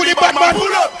Virgo do the bad man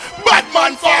pull up. Bad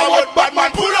man forward, bad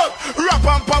man pull up. Rap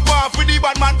and pop off with the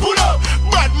bad man pull up.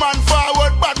 Bad man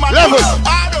forward, bad man pull up.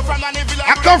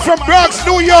 I come from Bronx,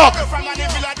 New York,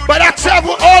 but I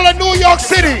travel all of New York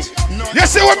City. You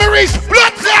see when we reach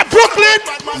Blood Clot, Brooklyn.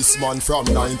 This man from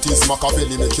 90s,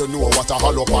 Machiavelli make you know what a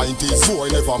hollow pint is. Boy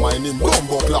never mind him,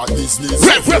 bumbo clock business.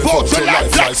 Rev out to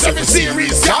life like 7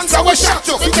 series. Gangsta was shot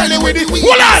to tell you with it.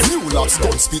 Hold on. New lads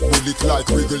don't spit bullet like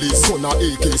Wrigley's. Gonna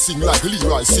AK sing like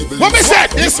Leroy Sibley. What me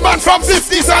said? This man from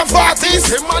 50s and 40s.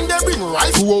 Them man they bring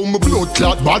right to home, blood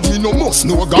clot bad me no must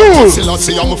know God.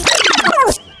 Say I'm a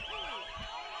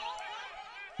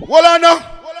Hold on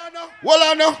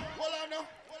now.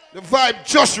 The vibe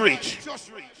just reached.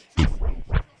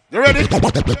 You ready?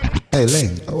 Hey,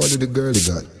 Lane, how old the girl you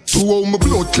got? To all my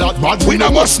blood clot bad. We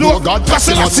no must know God.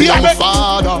 Passing up to your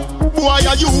father. Boy,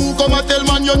 are you come and tell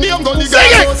man your name? Gonna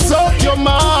suck your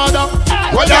mother.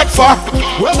 What that for?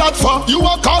 Where that for? You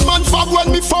a call man fuck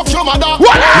when me fuck your mother.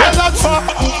 What? Where that for?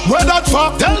 Where that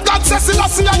for? Tell God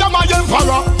Cecilia I am my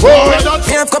emperor. Where that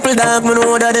for? Me have couple dog, me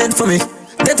know that dead for me.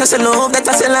 That I say love, that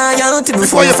I say loyalty.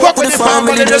 Before you fuck with the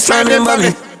family, just try and remember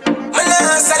me. My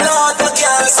last I know the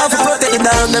girls have to protect the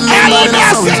dog, them men man and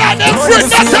sound. You know the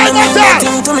feeling mean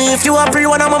nothing to me. If you are free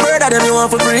one, I'm a brother, then you want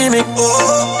to free me. 1, 2,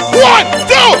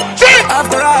 3.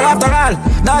 After all,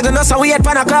 dog and us a wait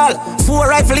pan a call. 4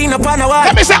 rifle in upon a wall.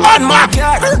 Let me say on mark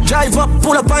yard. Drive up,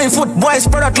 pull up on foot, boys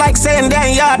spread out like saying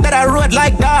damn yard. That I road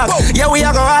like dog. Yeah, we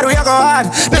a go hard, we a go hard.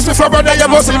 This is for brother,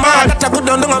 you must be mad. That I put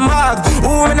down a mag.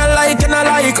 Who me not like and I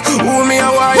like. Who me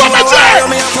a war, you a war.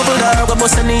 Me a couple dog, I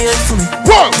bust any head for me.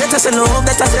 That I say love,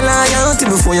 that I say loyalty.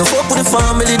 Before you fuck with the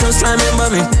family, just try remember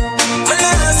me.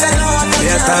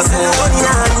 Yeah, talk about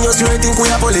just you think we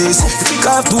are police. Kick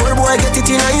off door, boy, get it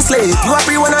in a slave. You are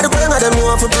free one of the bang of them, you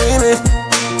want to pray me.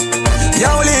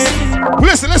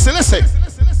 Listen.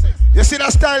 You see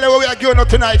that style that we are going on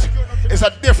tonight? It's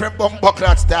a different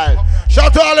buckler style.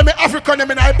 Shout to all of me African them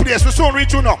in high place. We soon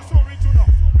reach you now.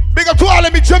 Big up to all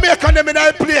of me Jamaican them in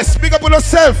high place. Big up on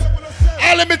yourself.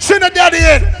 All of me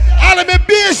Trinidadian. All of me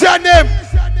Bayesian them.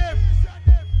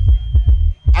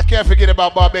 I can't forget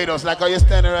about Barbados. Like how you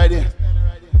standing right here.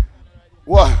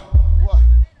 What?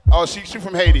 Oh, she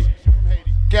from Haiti.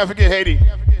 Can't forget Haiti.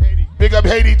 Big up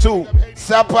Haiti too.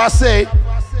 Sapasse.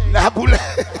 Nabule.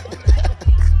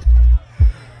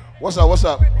 What's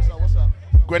up?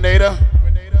 Grenada.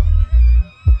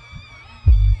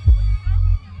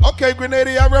 Okay,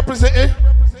 Grenada, y'all representing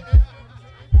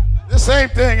the same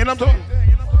thing, you know what I'm talking?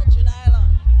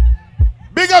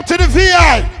 Big up to the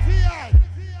VI.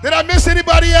 Did I miss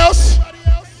anybody else?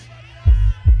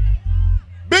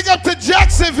 Big up to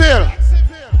Jacksonville.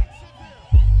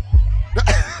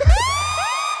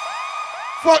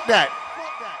 Fuck that.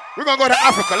 We're gonna go to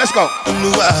Africa. Let's go.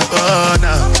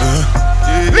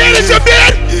 Ladies and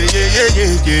men,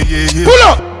 pull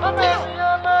up.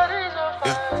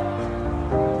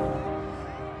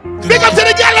 Big up to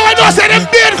the girl who I know say them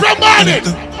beard from morning.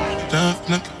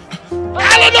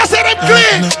 I don't know say them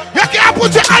clean. You can't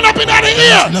put your hand up in the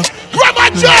ear. Grab my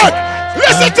jug.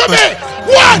 Listen to me.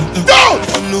 1, 2.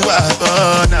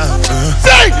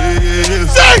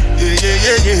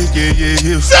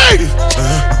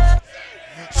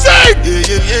 Sing.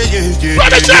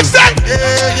 Brother Jackson.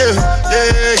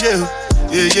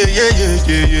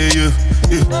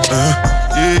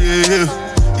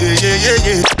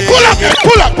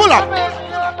 Pull up.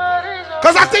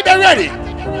 Cause I think they're ready.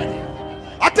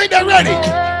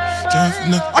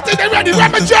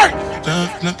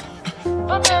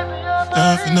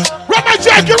 Run my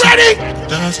jerk. You ready?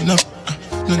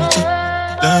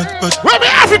 Where me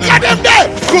Africa them there?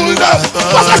 Cool up.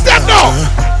 What's the step now?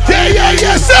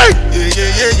 Yeah, sing.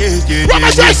 Run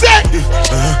my jerk, sing.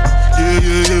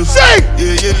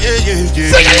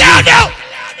 Sing it loud now.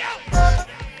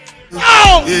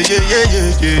 Oh!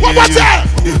 One more time!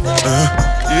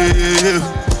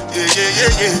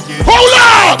 Hold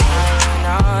on!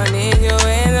 I need you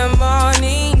in the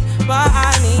morning, but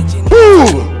I need you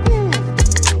now.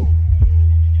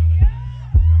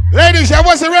 Ladies, I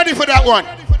wasn't ready for that one.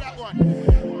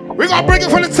 We're gonna bring it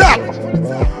from the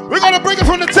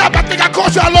top. I think I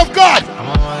caught you. I love God.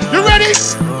 You ready?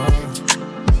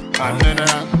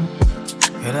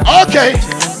 Okay.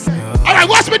 All right,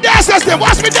 watch me dance as them.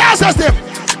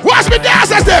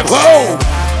 Whoa.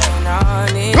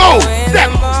 Go.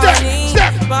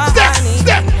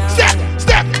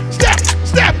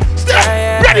 Step.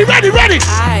 Ready.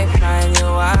 I find you,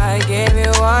 I give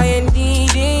you all you need.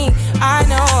 I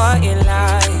know what you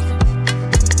like.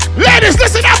 Ladies,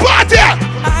 listen up out there.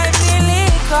 I feel it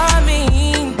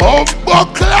coming.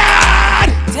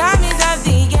 Clad. Time is of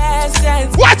the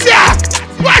essence. Watch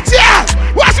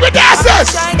me dancers.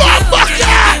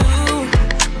 Clad.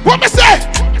 What me say?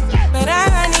 But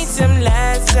I need some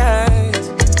lessons.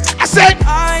 I said,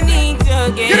 I need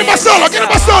to get in my solo. Yo.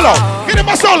 Get in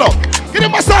my solo. Get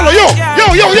in my solo.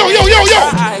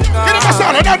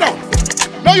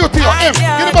 No, you Theo.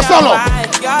 Get in my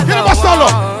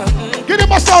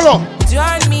solo.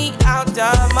 Join me out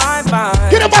of my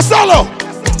mind. Get in my solo.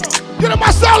 You don't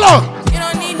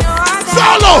need no other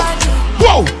solo.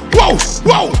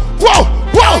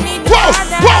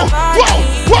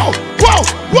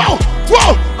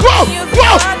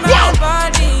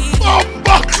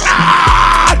 body.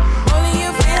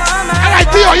 All right,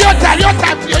 Theo, your time.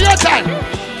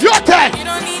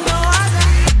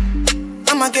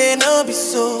 day no be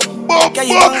so. Watch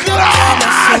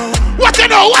it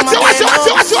now, watch it.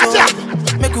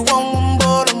 Make we one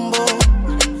bolombo.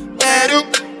 Peru,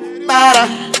 para.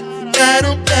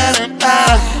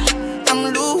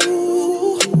 I'm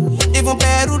loose. Even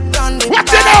Peru done me.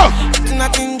 Watch it now.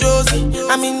 Nothing Josie,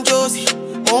 I'm in Josie.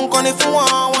 Won't call if you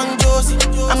want Josie.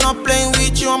 I'm not playing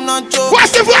with you, I'm not joking.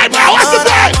 What's the vibe now? What's the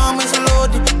vibe? Mom is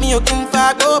loaded. Me you can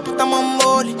fag up, but I'm on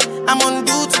molly. I'm on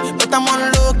duty, but I'm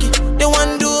on low-key. They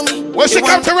want do me. When she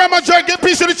come to Rama Joint, get a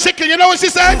piece of the chicken, you know what she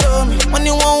said? When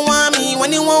you won't want me,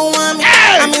 when you won't want me.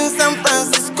 Hey! I'm in San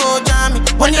Francisco, Jammy.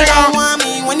 When you don't want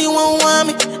me, when you won't want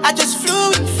me. I just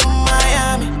flew in from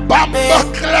Miami.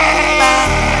 Bombocla!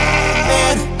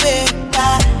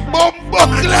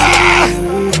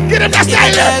 Get him that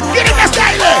style! Get him that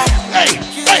style! Hey!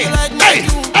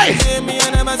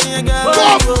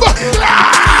 Bombocla!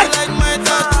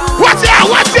 Watch out!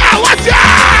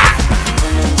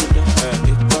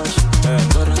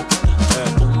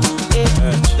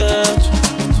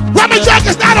 Rama Joint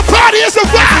is not a party, it's a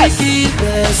vibe!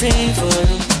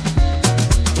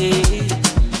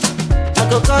 I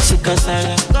go cause you cause I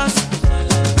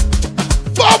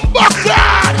Bombocla!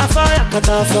 I fire cut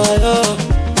off for you.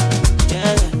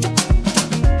 Yeah.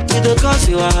 You do cause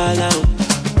you are hollow.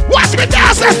 Watch me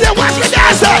dancers there, watch me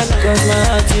dancers! Cause my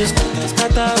heart is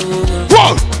scatter.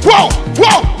 Whoa!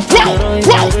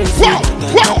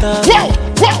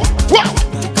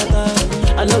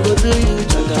 I no go do you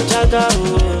jaga.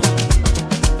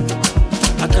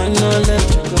 I cannot let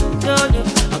you go.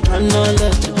 I cannot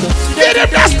let you go. Get him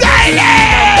that style!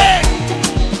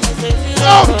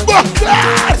 Bombocla!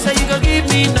 Say you go give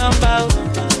me number.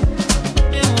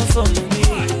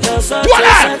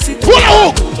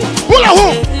 Hula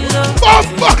hoop!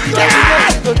 Bombocla!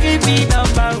 Go give me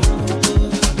number.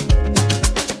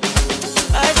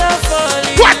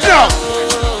 What now?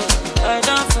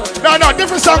 No,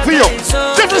 different song for you.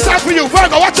 Different song for you.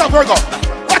 Virgo, watch out, Virgo.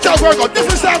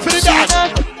 Different song for the dance.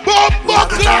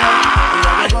 Bombocla!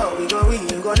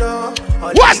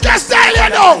 What's that style you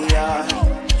know?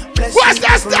 What's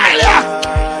that style you?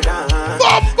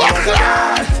 Bombocla!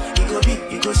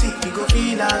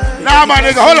 Nah, my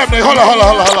nigga, hold up.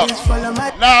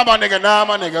 Nah, my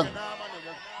nigga.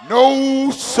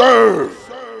 No,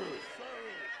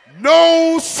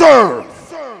 sir.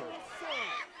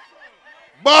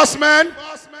 Boss man,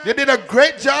 you did a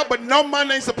great job, but no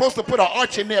man ain't supposed to put an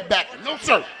arch in their back. No,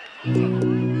 sir.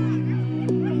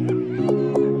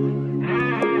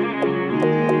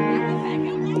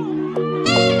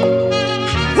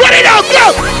 Ready now,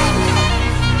 go!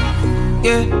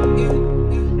 Yeah.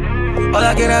 All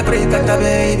I get a break at the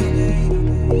baby.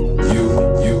 You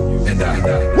and I.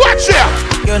 Watch out!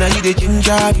 You know you the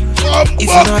ginger. If you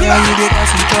know that you the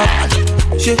gas and top.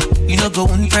 Shit, you know go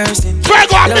in person.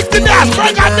 Virgo, I mix the dance.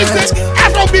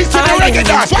 Afrobeats with the reggae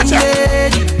dance. Watch out.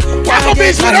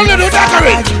 Afrobeats with a little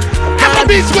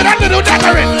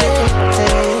daggering.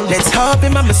 Let's hop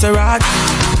in my Maserati.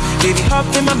 Baby, hop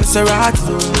in my Maserati.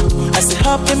 I said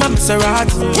hop in my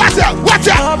Maserati. Watch out.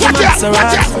 Girl,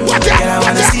 I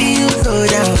wanna see you go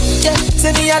down. Yeah,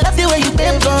 say me I love the way you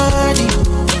bend body.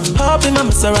 Hop in my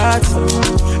Maserati.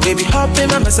 Baby, hop in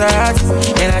my Maserati.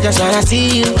 And I just wanna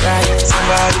see you ride.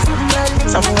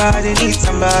 Somebody needs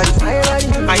somebody.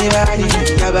 My body,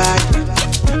 your body.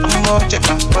 I'm more check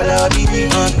my quality.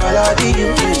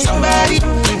 Somebody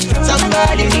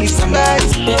needs somebody.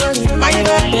 My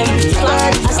body, your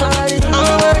body. I'm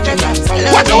more check my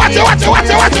quality.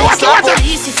 Watch out.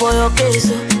 Easy for your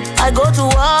case. I go to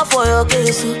war for your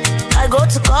case. I go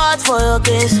to court for your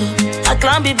case. I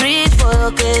climb the bridge for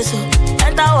your case.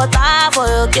 Enter water for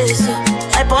your case.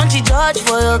 I punch the judge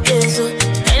for your case.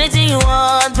 Anything you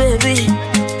want, baby,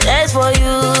 that's for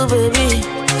you, baby.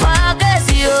 For your case,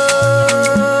 yo.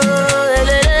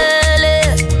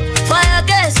 For your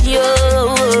case, yo.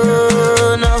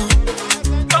 No.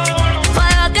 For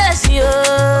your case, yo.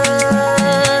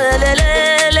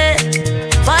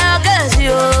 For your case,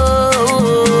 yo.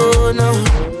 No.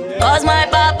 'Cause my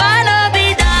papa no be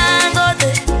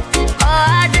Dangote or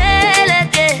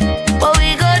Adeleke, but we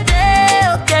go there,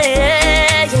 okay,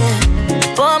 yeah.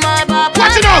 For my papa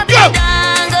no be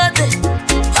Dangote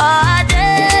or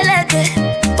Adeleke,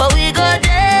 but we go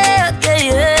there, okay,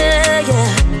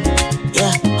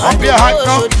 yeah. Up your hand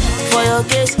now. For your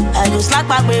case, I go slack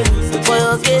back, baby. For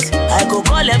your case, I go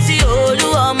call MC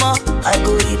Oluomo. I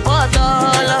go report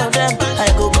all of them. I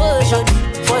go show.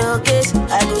 For your case,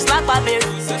 I go slack back, baby.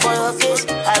 For your case,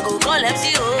 I go call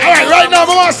MC Oluomo. Alright, right now, I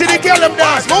want to see the girl them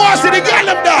dance.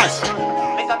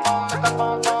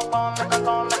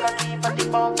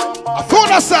 I phone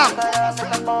another song.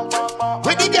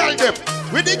 With the girl them.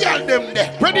 With the girl them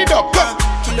there. Ready up. Go.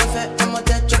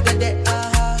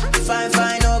 Fine,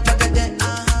 fine, oh, back at that.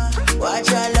 Watch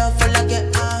your love for like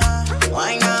it.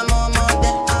 Why not more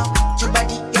there?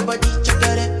 Your body, check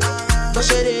it.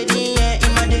 Push it in, yeah,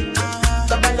 in my day.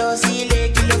 Kabalo, see,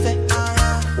 leg, kilo fe.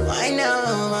 Why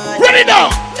now? Ready now.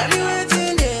 Tell me what's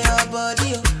in there,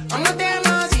 body. I'm not there,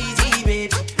 my easy,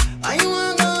 baby. Why you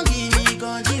want to give me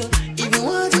control? If you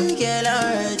want to get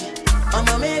already,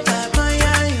 I'ma make up my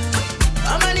eye.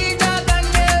 I'ma need that and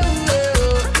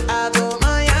I go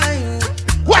my eye.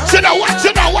 Watch it now, watch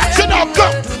it now, watch it now, go!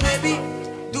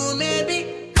 Do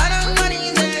maybe, I don't want it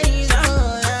easy,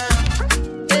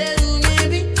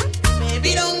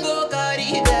 maybe don't go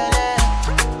carry that.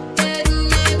 Do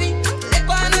maybe, let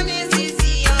go of me see,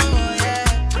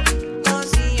 come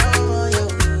see,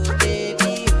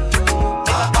 baby.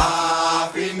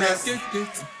 Fitness.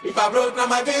 If I broke now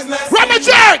my business, Run it,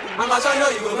 Jack! I'ma show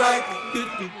you go right.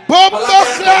 Boom,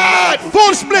 clad!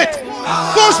 Full split!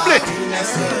 Full split!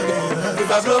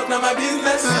 If I broke now my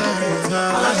business,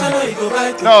 I'ma show you go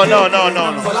right. No.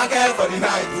 For like hell for the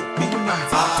night.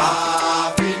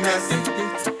 Fitness.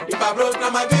 If I broke now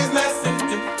my business,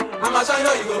 I'ma show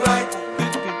you go right.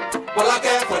 For like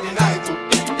hell for the night.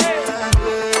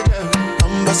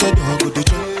 Ambassador go the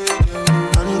job,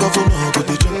 and governor go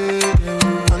the job,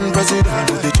 and president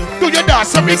go the job. Do your dance,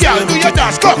 somebody girl, do your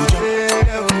dance, come!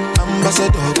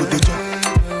 Ambassador go the job,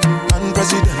 and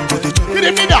president go the job. Get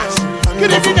him the dance,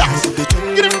 get him the dance,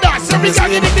 get him the dance, somebody girl,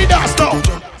 get him the dance now.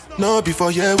 No,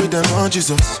 before here with them on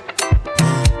Jesus.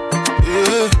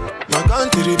 Yeah, my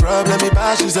country problem, it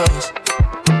passes us.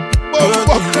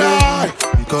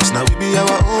 Because now we be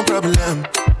our own problem.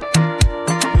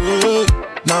 Yeah,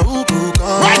 now who could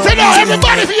come? Right now,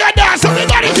 everybody for your dance,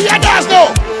 everybody for your dance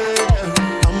now.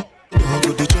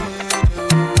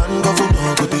 And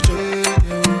governor go the job,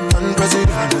 and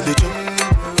president go the job.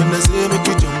 When they say make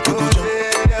you jump, you go jump.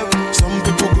 Some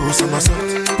people go somersault,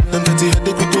 them dirty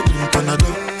headache we go drink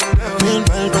Panadol.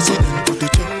 Meanwhile, president go the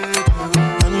job,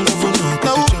 and governor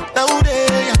go the job. Now they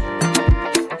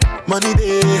money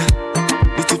there,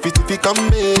 the tiffy come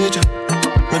major.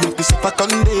 When it is a fuck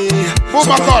on day. Oh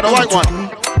my God, the white one.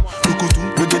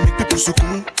 When they make people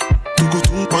sukun.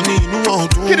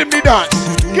 Get him the dance,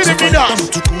 get him the dance,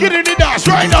 get him the dance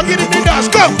right now, get him the dance,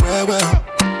 come!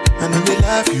 And then they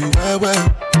laugh you well,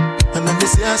 and then they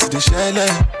say I see the shell.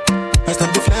 I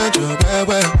stand the flange you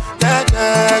well,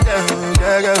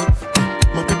 yeah.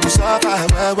 My people suffer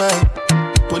well,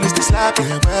 police they slap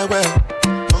them well.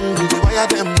 Hungry they wire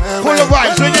them well. Full of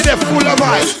vibes, when you're there, full of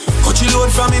vibes. Coachy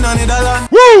load from in Netherlands.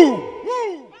 Woo!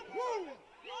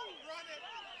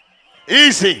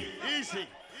 Easy.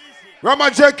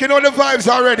 Rama Jack, you know the vibes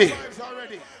already.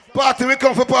 Party, we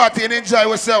come for party and enjoy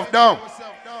ourselves now.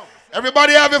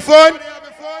 Everybody having fun?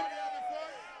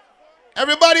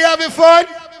 Everybody having fun?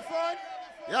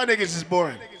 Y'all niggas is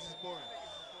boring.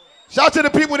 Shout to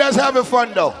the people that's having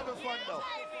fun though.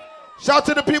 Shout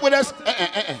to the people that's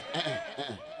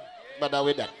But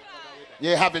with that,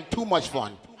 you're having too much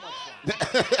fun.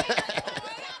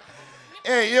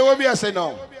 Hey, you want me to say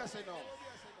no?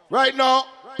 Right now,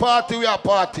 party, we are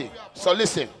party. So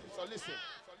listen.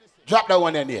 Drop that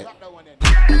one in here.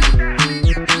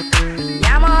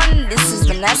 Yeah, man, this is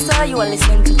Vanessa. You are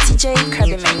listening to TJ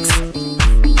Kirby Mix.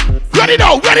 Ready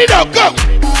now, go!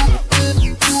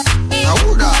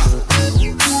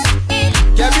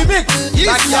 Kirby Mix,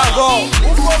 back here, go.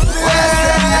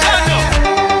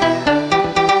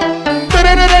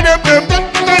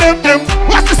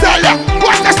 What's the style here?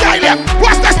 What's the style here?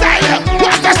 What's the style here?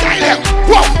 What's the style here?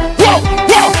 Whoa!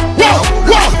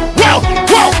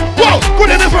 Good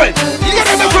on the friend!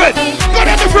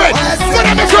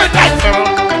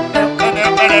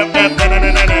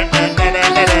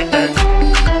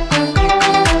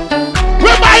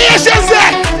 Where my Asians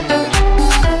at?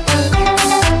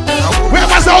 Where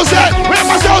my souls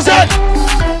at?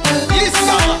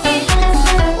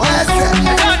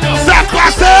 Ça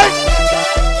passe!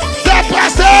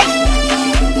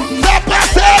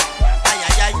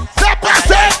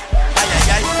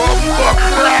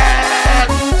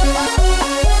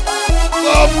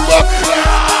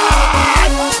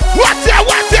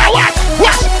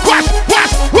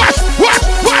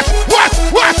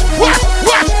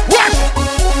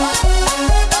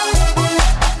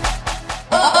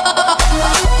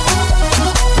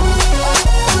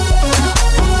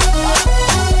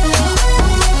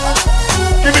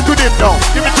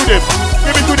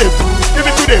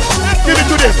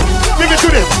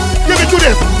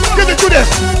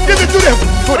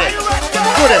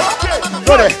 Go there.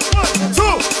 1, 2,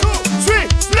 3,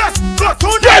 let's go to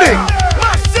Get it.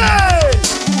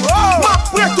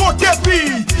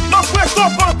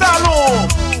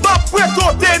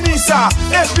 ça,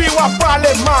 et puis on va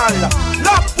parler mal.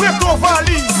 La preto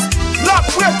valise, la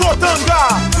preto tanga,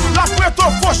 la preto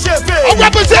faux cheveux. I'm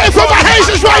representing for my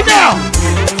Haitians right now.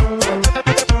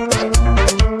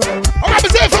 I'm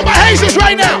representing for my Haitians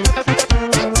right now.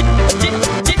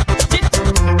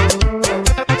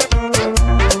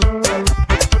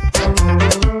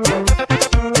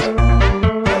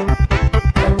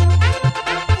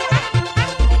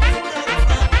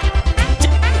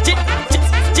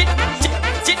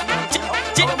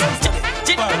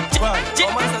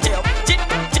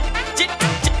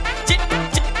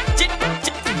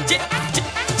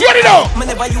 I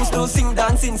never used to sing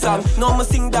dancing song. No, I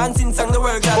sing dancing song. The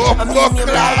word girl. I mean,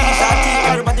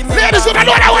 everybody make ladies, you know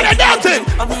what I want to dance.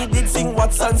 I mean, did sing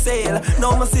what's on sale.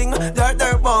 No, I sing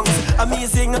dirt bongs. I mean,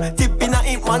 sing tip in a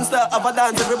imp monster of a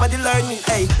dance. Everybody learn me.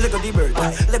 Hey, Lego the bird,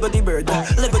 Lego the bird,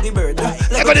 Lego the bird,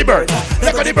 Lego the bird,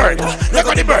 Lego the bird,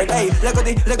 Lego the bird. Hey, Lego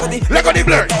the bird, Lego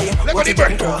the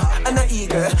bird. And a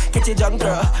eager, catch a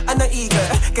junker. And a eager,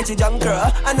 catch a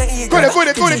junker. And a eager.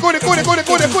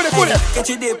 Catch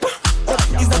a dip.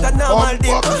 Is that a normal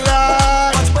dip?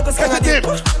 Catch the dip,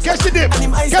 catch the dip,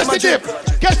 catch the dip,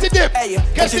 catch the dip,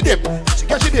 catch the dip,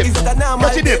 catch the dip,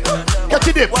 catch the dip, catch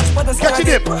the dip, catch the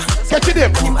dip, catch the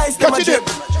dip, catch the dip,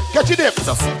 catch the dip.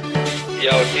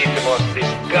 Yo, this must be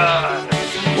gone.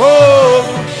 Whoa.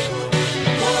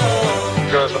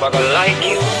 Girls are gonna like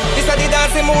you. This is the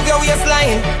dancing move your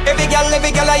waistline. Every girl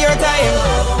of your time.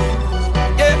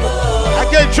 I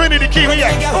get Trinity Key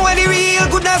here. When the real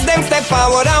goodness them step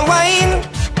forward and whine.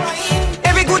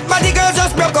 Every good body girl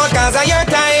just broke out cause of your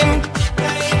time.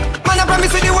 Man, I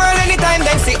promise you the world anytime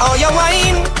them see all your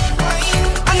wine.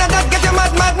 And that get you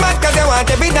mad cause you want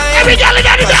every time. Every girl in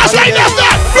the dance right now.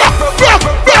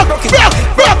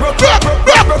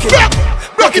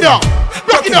 Rock it down,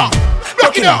 rock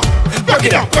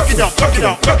it down, rock it down, rock it down,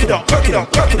 rock it down, rock it down,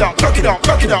 rock it down, rock it down, rock it down, rock it down,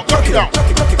 rock it down, rock it down.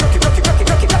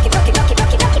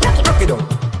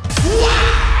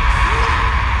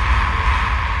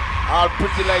 All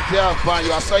pretty like that, man.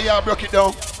 You saw y'all broke it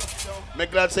down. I'm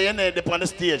glad say your name up on the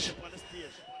stage.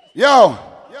 Yo,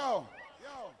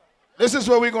 this is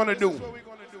what we're gonna do.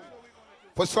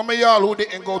 For some of y'all who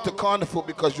didn't go to Carnival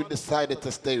because you decided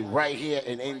to stay right here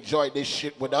and enjoy this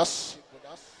shit with us,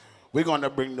 we're gonna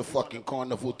bring the fucking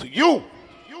Carnival to you.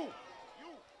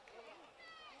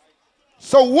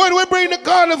 So when we bring the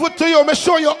Carnival to you, I'm gonna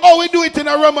show you how we do it in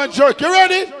a rum and jerk. You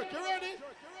ready?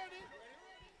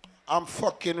 I'm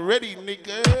fucking ready,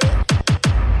 nigga.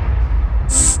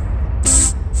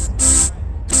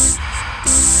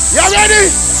 Y'all ready?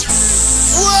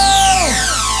 Whoa!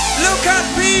 Look at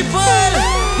people!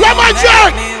 Rum and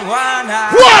jerk! 1,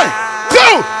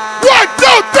 2, 1,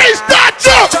 2, 3, start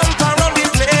jump! Jump around the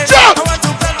place. Jump! I want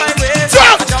to bend my waist.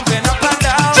 Jump! Jumping up and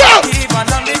down. Jump! Even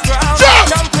on the ground.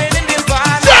 Jump! Jumping in the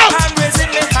van. Jump! And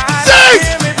raising the hand. Sing!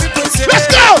 Hear me people say.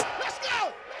 Let's go!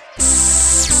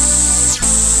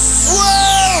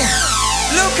 Whoa!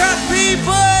 Look at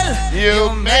people.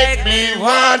 You make me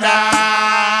wanna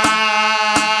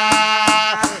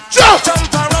jump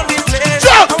around the place.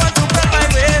 Jump! I want to bend my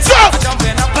waist. Jump!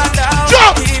 Jumping up and down.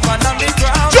 Jump! Even on the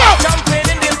ground. Jump! Jumping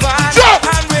in the van. Jump!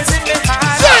 And raising the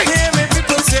hand. Sing! Hear me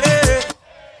people say.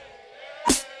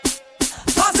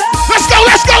 Let's go,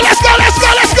 let's go, let's go, let's go,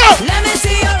 let's go! Let me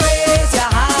see you raise your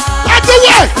hand. Out the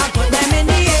way! And put them in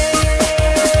the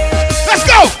air. Let's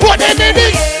go! Put them in the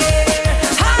air!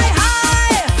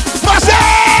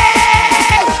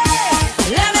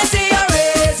 Let me see you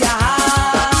raise your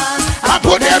hand. And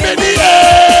put them in the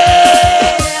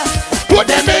air! Put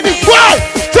them in the 1,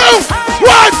 2,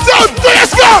 1, 2, 3,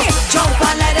 let's go! Jump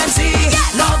and let them see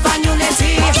love and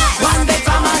unity. One big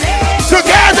family.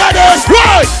 Together there's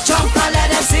right! Jump and let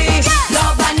them see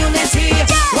love and unity.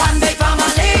 One big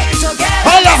family. Together.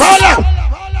 Hold up.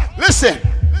 Listen.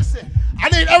 I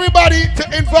need everybody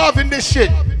to involve in this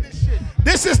shit.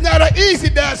 This is not an easy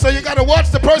dance, so you gotta watch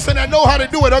the person that know how to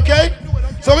do it, okay?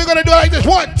 So we're gonna do it like this.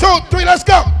 1, 2, 3, let's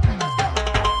go.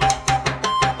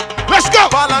 Let's go.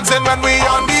 Balancing when we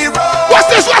on the road. What's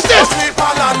this? What's this?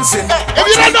 Balancing. If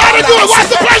you don't know how to do it, watch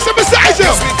the person beside you.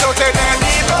 1, 2,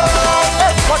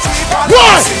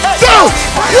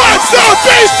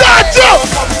 3, start, jump.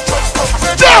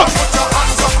 Jump.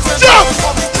 Jump.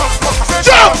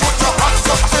 Jump.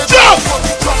 Jump.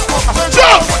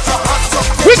 Jump.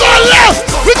 We're going left.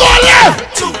 We're going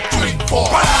left. 2, 3, 4.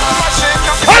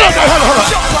 Hold on.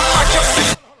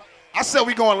 I said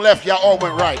we going left. Y'all all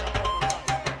went right.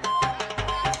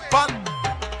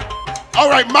 All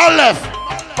right, my left.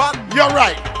 You're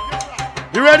right.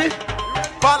 You ready?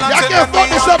 Y'all can't fuck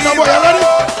this up no more. You ready?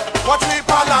 Watch me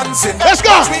balancing. Let's go.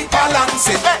 Watch me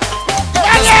balancing.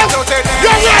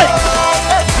 You're right.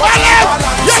 My left,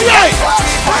 you're right.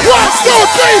 1, 2,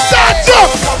 3, start, jump.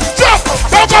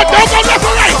 Don't go left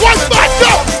or right. One spot,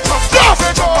 jump.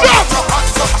 Left.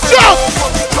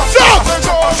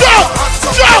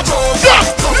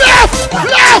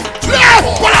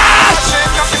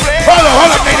 Hold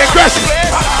on, make it aggressive.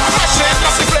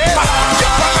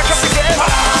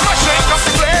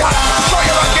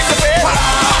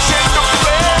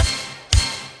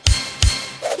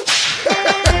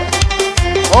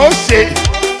 Oh shit.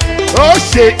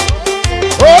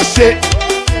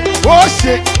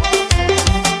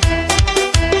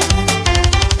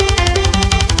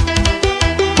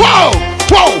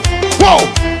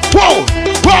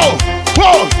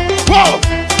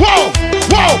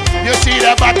 Whoa. You see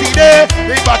that body there?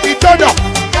 The body turn up.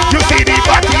 You see the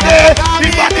body there? The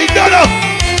body turn up.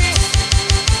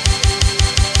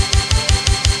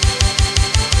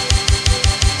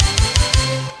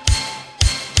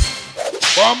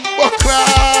 Bumbleclad.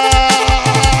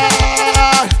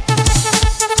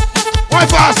 Why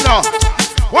fast now?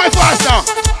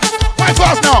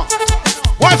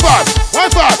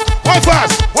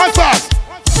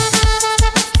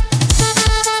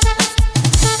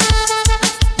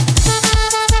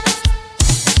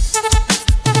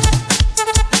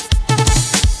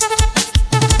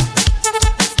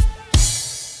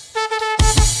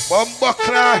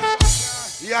 Bumbleclad.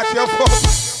 You at your phone.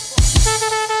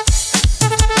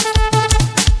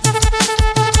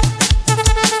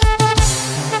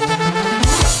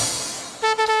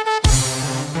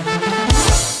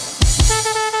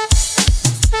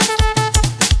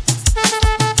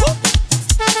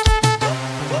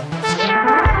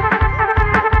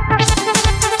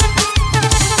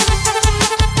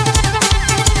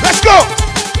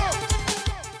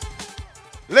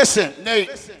 Listen, Nate,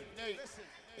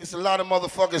 there's a lot of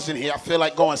motherfuckers in here. I feel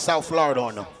like going South Florida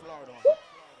on them.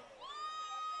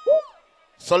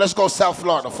 So let's go South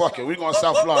Florida. Fuck it, we going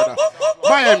South Florida.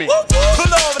 Miami. Pull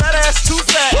over, that ass too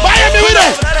fat. Miami with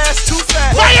it. That ass too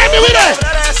fat. Miami with it.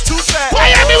 That ass too fat.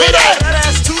 Miami with it. That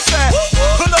ass too fat.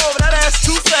 Pull over, that ass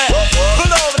too fat.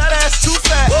 Pull over, that ass too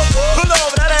fat. Pull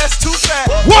over, that ass too fat.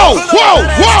 Whoa.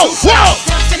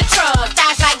 Jumps in the truck,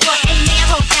 thighs like what? Ain't man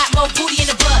hope got more booty in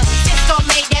the butt. Cisco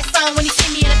made that song when he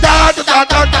see me in the thong. You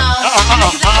like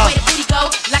the way the booty go,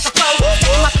 like a pro.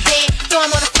 Take him off the bed, throw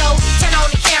him on the floor. Turn on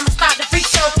the camera, start the freak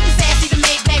show. His ass even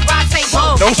made back Rod say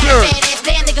whoa. No sir.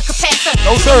 That nigga could pass up.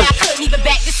 No sir. I couldn't even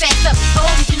back this ass up. Oh,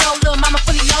 did you know, little mama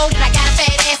fully know that I got a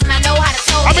fat ass and I know how to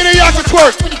tow. How many of y'all can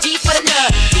twerk? 20 G's for the nut.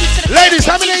 Ladies,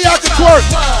 how many of y'all can twerk?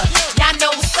 Y'all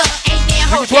know what's up. Ain't damn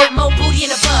hoe got more booty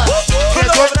in the butt. Pull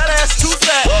over, that ass too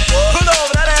fat. Pull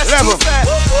over, that ass too fat.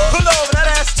 Pull over, that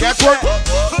ass too fat.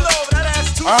 Pull over, that ass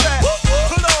too fat. Pull over, that ass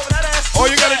too fat. All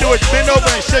you gotta do is bend over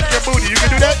and shake your booty. You can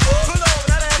do that?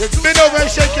 Just bend over and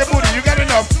shake your booty. You got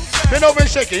enough. Bend over and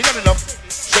shake it. You got enough.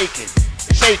 Shake it.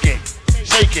 Shake it.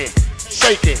 Shake it.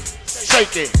 Shake it.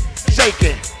 Shake it. Shake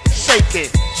it. Shake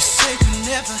it. You said you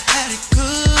never had it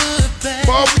good, babe.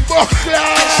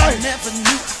 Bumbleclad. You never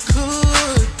knew I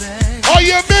could, babe. All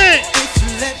you mean? If you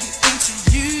let me into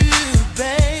you,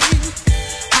 babe,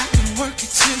 I can work it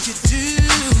till you do,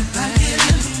 babe.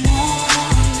 In the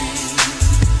morning,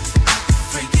 I can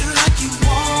freak it like you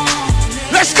want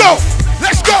it. Let's go.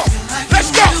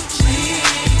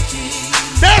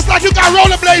 Dance like you got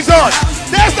rollerblades on.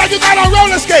 Dance like you got on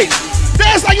roller skates.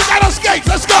 Dance like you got on skates.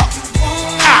 Let's go.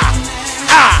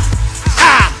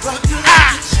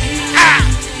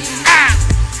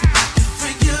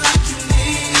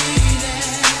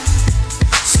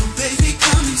 So baby,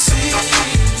 come and see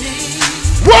me.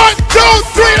 1, 2,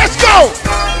 3, let's go.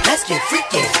 Let's get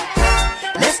freaky.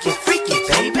 Let's get freaky,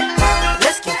 baby.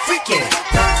 Let's get freaky.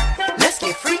 Let's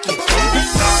get freaky, baby.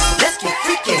 Let's get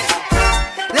freaky.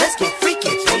 Let's get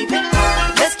freaky, baby.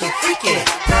 Let's get freaky.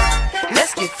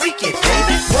 Let's get freaky,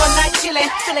 baby. One night chillin',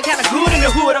 feeling kinda good in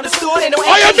the hood. On the store, ain't no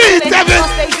All you need, Devin.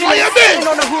 All you need.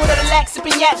 on the hood of the lax,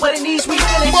 sipping yak, but it needs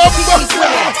refilling.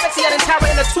 Bumbleclad. Sexy and Tara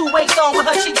in a two-way thong with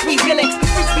her cheeks be willing.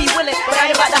 Freaks be willing, but I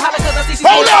ain't about to holler 'cause I see she's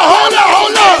Hold on.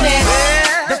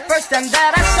 The first time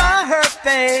that I saw her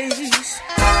face,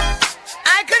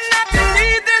 I could not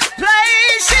believe this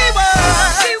place. She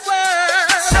was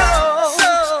so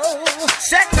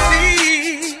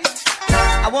sexy.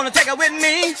 I wanna take her with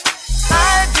me.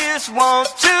 I just want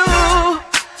to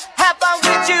have fun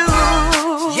with you.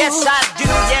 Yes,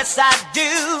 I do,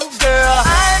 girl.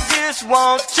 I just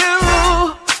want to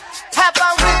have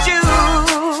fun with you.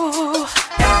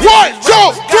 1,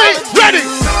 2, 3, ready.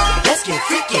 Let's get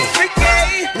freaky.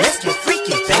 Freaky. Let's get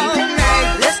freaky, baby.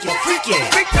 Let's get freaky.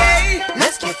 Freaky.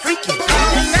 Let's get freaky,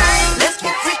 baby. Let's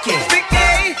get freaky.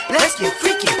 Freaky. Let's get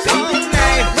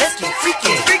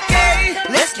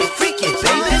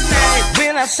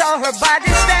her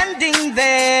body standing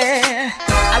there.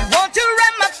 I want to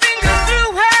run my fingers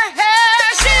through her hair.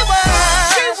 She was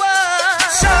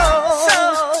so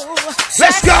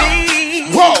let's go.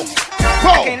 sexy. Whoa.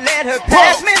 I can't let her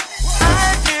pass me.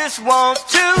 I just want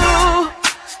to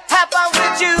have fun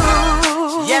with you.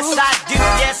 Yes, I do.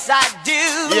 Yes, I do.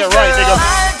 Yeah, right, nigga.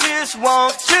 I just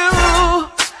want to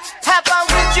have fun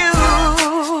with you.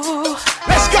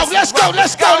 Let's go, let's go,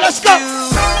 let's go, let's go.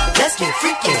 Let's get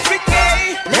freaky,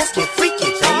 freaky. Let's get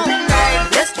freaky, baby.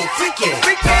 Let's get freaky,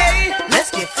 freaky.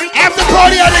 Let's get freaky. After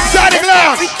party at Exotic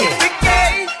Lounge.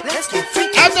 Let's get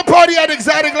freaky. After party at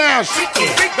Exotic Lounge.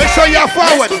 Make sure y'all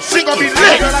forward. Shit gonna be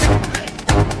lit.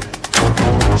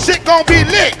 Shit gonna be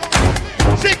lit.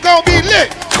 Shit gonna be lit.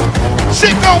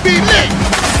 Shit gonna be lit.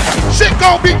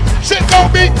 Shit gonna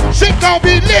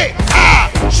be lit. Ah,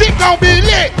 shit gonna be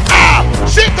lit. Ah,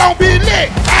 shit gonna be lit.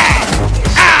 Ah,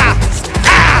 ah,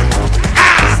 ah,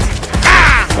 ah,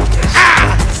 ah,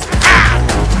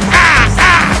 ah,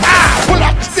 ah. Pull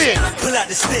out the stick. Pull out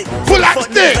the stick. Pull out the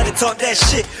stick. Better talk that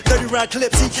shit. 30 round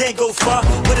clips, he can't go far.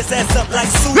 Put his ass up like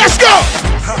Sue. Let's go.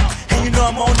 And you know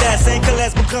I'm on that. Same color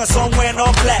as Bukan, so I'm wearing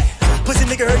all black. Pussy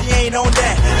nigga heard he ain't on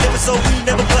that. Never so we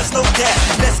never bust no cap.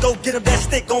 Let's go get him, that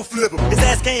stick gon' flip him. His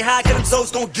ass can't hide, get him,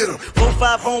 so's gon' get him.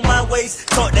 4-5 on my waist,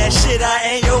 talk that shit,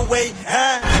 I ain't your way,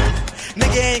 huh?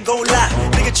 Nigga ain't gon' lie,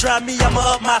 nigga try me, I'ma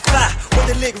up my fly. When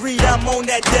the lick read, I'm on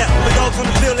that death. The dogs on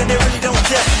the field and they really don't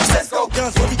care. Let's go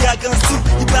guns, but we got guns too.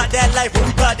 You bout that life, but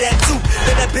we bout that too.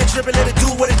 Let that bitch rip and let it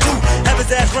do what it do. Have his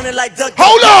ass running like Duck.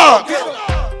 Hold on!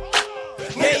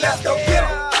 Nigga, let's go get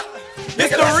him.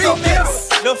 It's the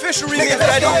remix. The official remix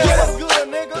right here.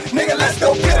 Nigga, let's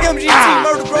go get him. MGT,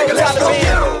 Murder Bro, Taliban.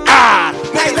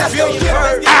 Nigga, let's go get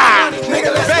him.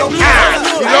 Nigga, let's go get him.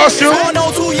 You lost you? Going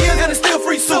on 2 years and it's still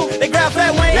free suit. They grab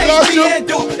Fat Wayne, HB and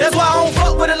Duke. That's why I don't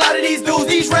fuck with a lot of these dudes.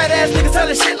 These red ass niggas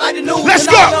telling shit like the news. Let's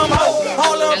go.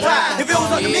 All of them pie. If it was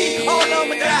up to me, all of them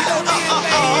would die. I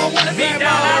don't wanna be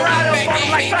down. I ride up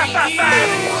like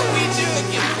 555.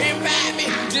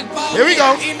 Here we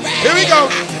go. Here we go.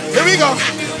 Here we go.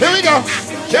 Here we go.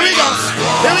 Here we go.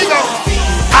 Here we go.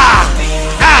 Ah,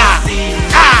 ah, ah,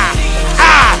 ah,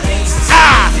 ah,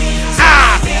 ah,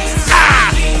 ah,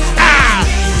 ah,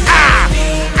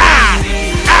 ah,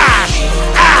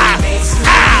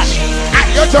 ah.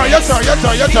 Your turn, your turn, your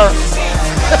turn, your turn.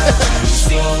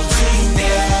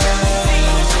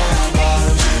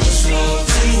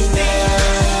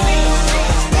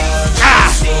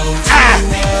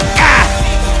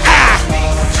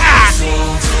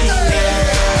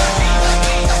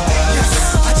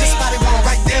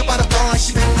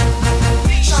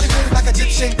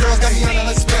 Girls got me under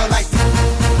her spell like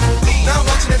now I'm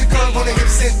watching every curve on the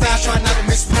hips and thighs, trying not to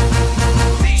miss me.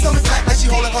 Stomach flat like she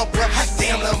holding her breath. Hot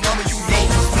damn, little mama, you know.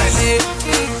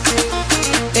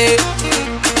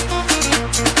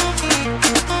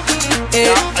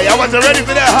 Y'all wasn't ready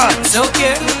for that, huh? It's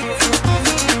okay.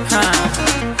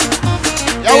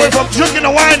 Y'all went from juking to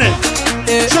whining.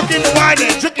 Juking to whining.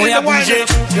 Juking to whining.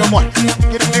 Yo, man,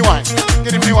 get him the wine.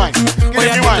 Get him the wine. Get him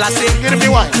the wine. Get him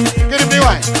the wine. Get him the wine. Get him the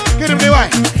wine. Get him the wine.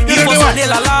 Il faut sonner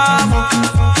l'alarme.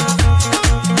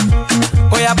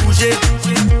 Oh, y'a bougé.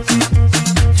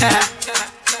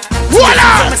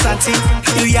 Voilà!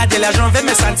 Il y a de l'argent, vais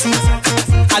me sentir.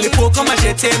 À l'époque, comment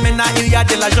j'étais, maintenant il y a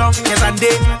de l'argent, 15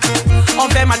 années. On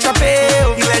veut m'attraper.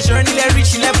 Il est jeune, il est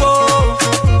riche, il est beau.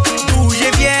 D'où je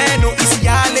viens, nous ici à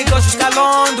Lagos jusqu'à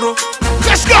Londres.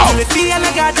 Let's go! Tous les filles,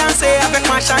 elles gars danser avec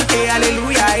moi chanter,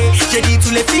 alléluia. J'ai dit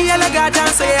tous les filles, elles gars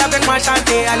danser avec moi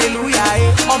chanter, alléluia.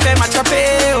 On veut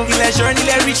m'attraper. Il est jeune, il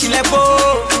est riche, il est beau.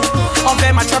 On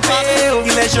veut m'attraper.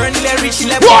 Il est jeune, il est riche,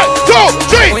 il est beau. 1, 2,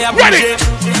 3, ready!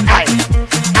 Aïe,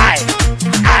 aïe,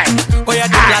 aïe. Oh, y'a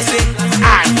déplacé.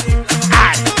 Aïe,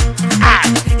 aïe,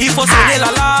 aïe. Il faut sonner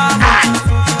l'alarme.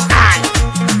 Aïe,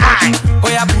 aïe. Oh,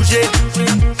 y'a bougé.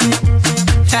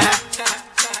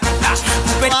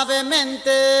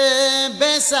 Suavemente,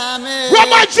 bésame.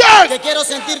 Ramajan. Que quiero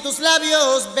sentir tus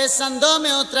labios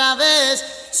besándome otra vez.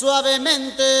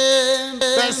 Suavemente,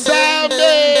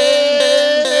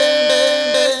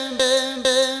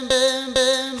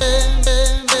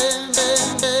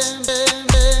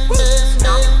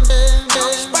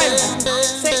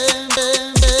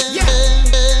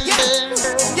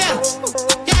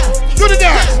 Do the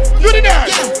dance. Do the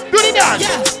dance. Do the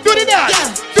dance. Do the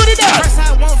dance. Do the dance. First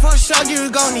I want for sure you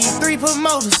gon' need 3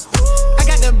 promoters. I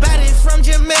got the body from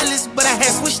Jim Ellis, but I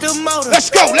had switched the motor. Let's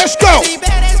go, let's go. See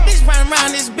badass bitch running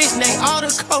around this bitch named all the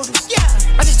coders. Yeah,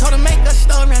 I just told her make a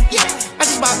story. Yeah, I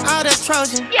just bought all the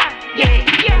Trojan. Yeah.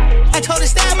 I told her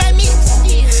style by me.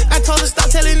 Yeah.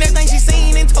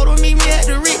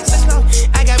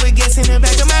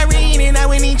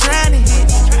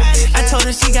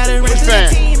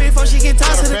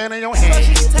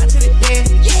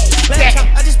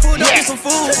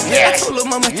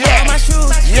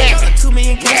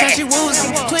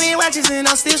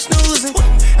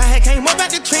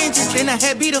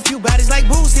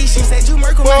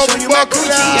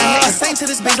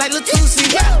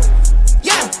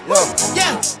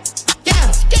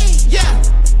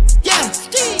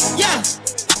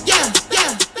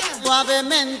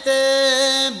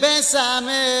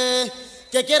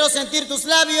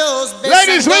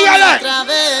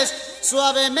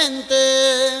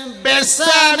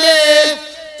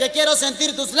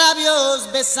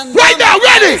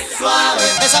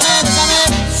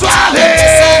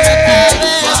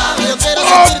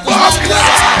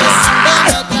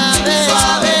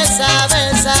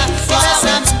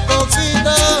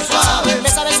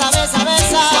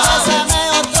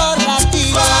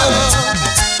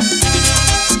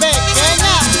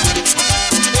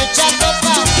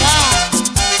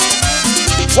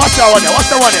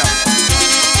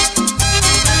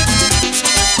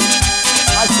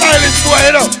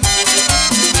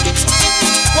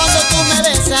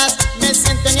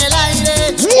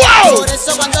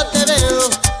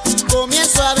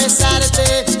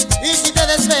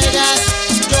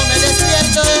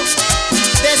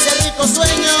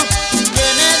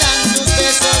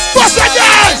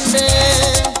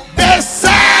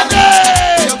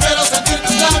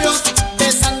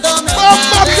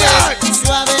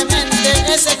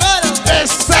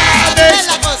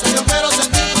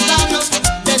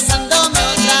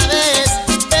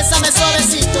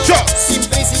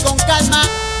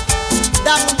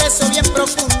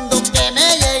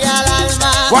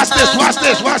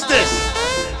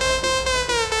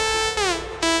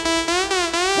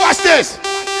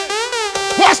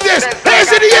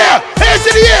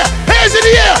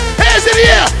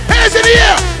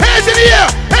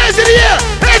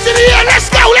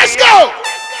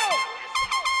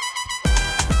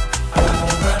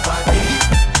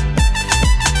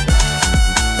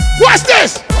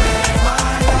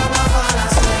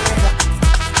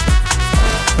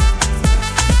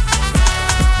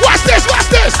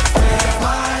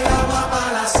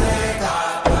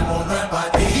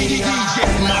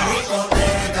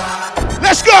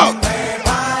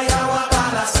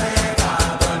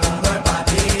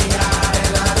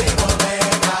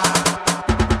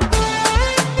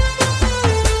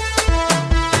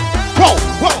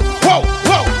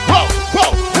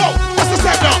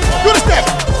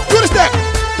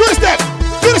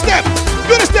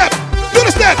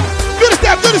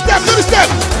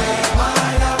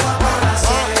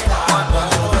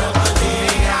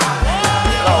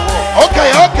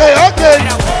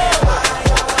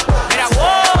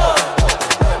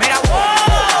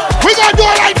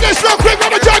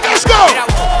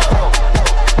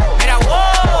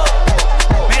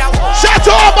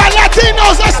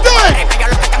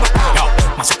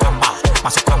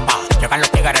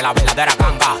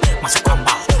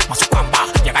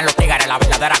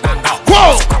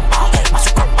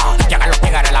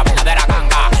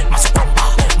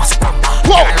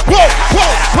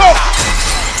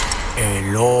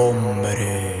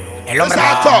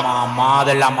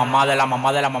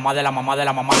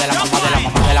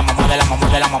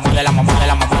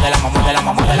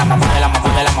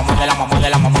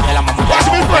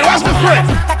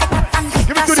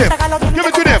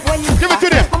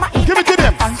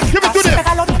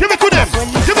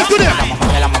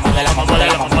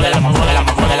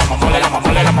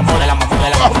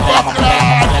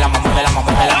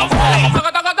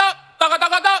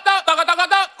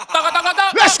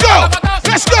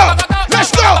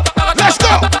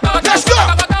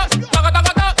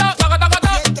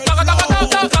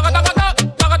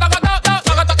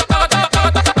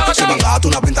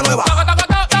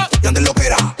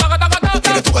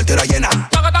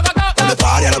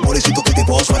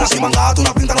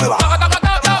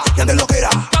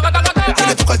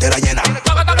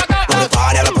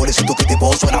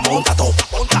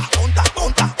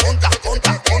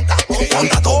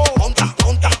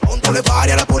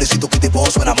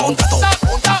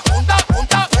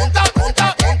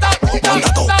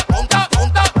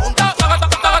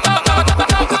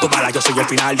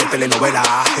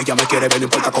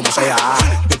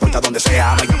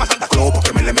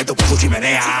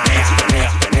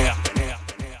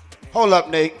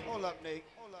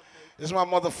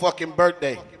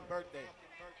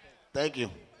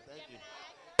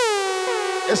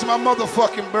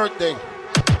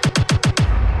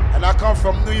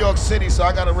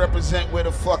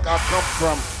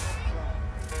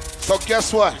 So guess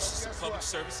what? This is a public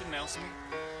service announcement.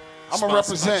 I'm gonna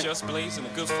represent. Just Blaze and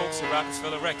the good folks at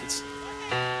Rockefeller Records.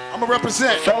 I'm gonna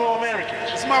represent. Fellow Americans.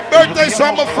 It's my birthday, so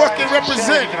I'm gonna fucking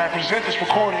represent. I present this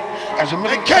recording as a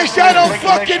in case y'all don't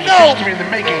fucking know,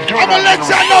 I'm gonna let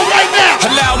y'all know right now.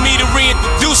 Allow me to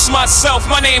reintroduce myself.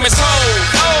 My name is Ho.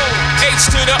 H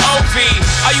to the OV.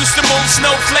 I used to move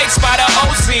snowflakes by the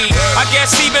OZ. I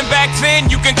guess even back then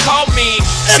you can call me.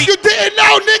 If you didn't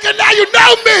know, nigga, now you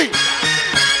know me.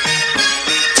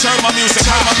 Turn my music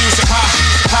high,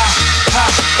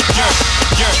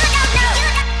 yeah.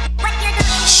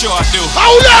 Sure I do.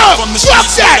 Hold up! From the Fuck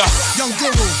that! Young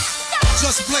Guru,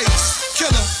 Just Blaze,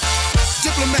 Killer,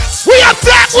 Diplomats. We up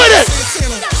top with it!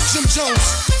 Jim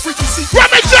Jones, Frequency.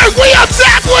 Remington, we up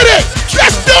top with it!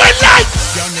 Let's do it like!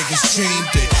 Y'all niggas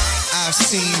dreamed it. I've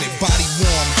seen it. Body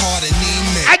warm, heart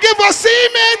anemic. I give a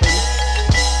semen!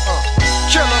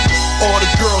 Killer. All the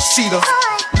girls see the.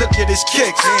 Look at his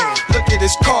kicks. Look at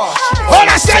his car. All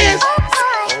I say is.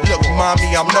 Look,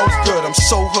 mommy, I'm no good. I'm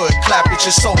so hood. Clap at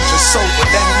your soldiers sober.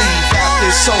 Then leave after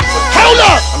it's over. Hold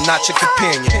up! I'm not your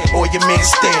companion or your man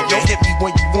stand. Don't hit me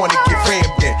when you wanna get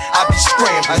rammed in. I be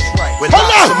scrambling with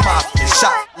lots of mafia,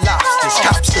 shot lobsters,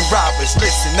 cops and robbers.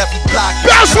 Listen, every block.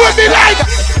 Bounce with me like.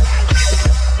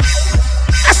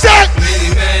 I said. Many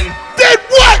men did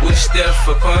what? Wish death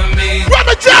upon me.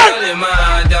 Remington! In my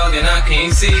eye, dog, and I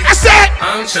can't see. I said.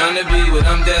 I'm trying to be what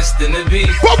I'm destined to be.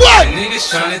 But what? And niggas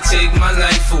trying to take my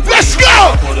life away. Let's go!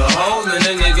 I put a hole in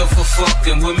a nigga for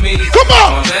fucking with me. Come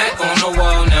on! I'm back on the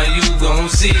wall, now you gon'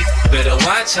 see. Better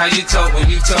watch how you talk when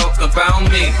you talk about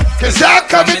me. Cause I'll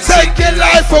come and take your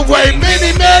life away.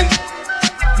 Many men.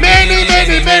 Many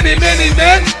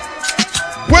men.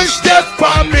 Wish death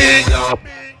upon me.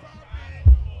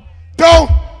 Don't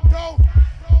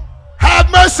have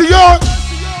mercy on.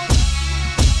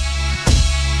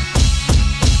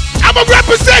 I'ma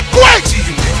represent quick.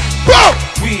 Bro.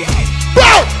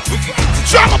 Bro.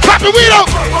 Drama poppin' weed up.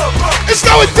 It's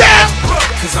going down.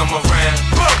 Cause I'm around.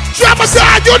 Drama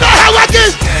side, you know how I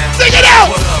get. Sing it out.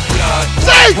 What up, blood?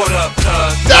 Sing. What up,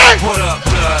 blood? Sing. What up,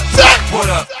 blood? Sing. What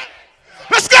up?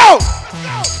 Let's go.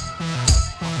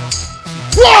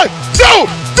 1, 2,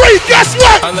 3, guess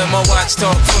what? I let my watch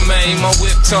talk for me, my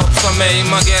whip talk for me,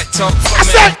 my gat talk for me. I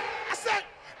said,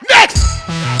 next.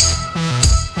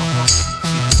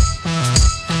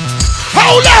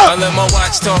 Hold up. I let my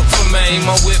watch talk for me,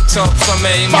 my whip talk for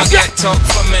me, my gat talk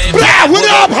for me. Blah, what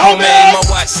up, homie? My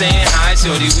watch saying hi,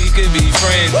 shorty, we could be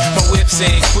friends. My whip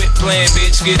saying quit playing,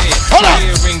 bitch, get in. Hold up. My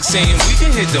earring saying we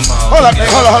can hit them all. Hold up,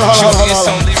 hold on. It's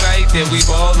only right that we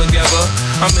ball together.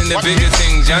 I'm in the bigger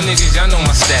things, y'all niggas, y'all know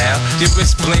my style. Your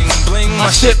wrist bling bling, my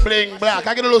shit bling bling. Can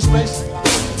I get a little space?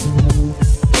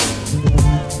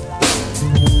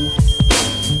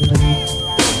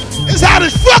 It's hot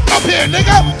as fuck up here,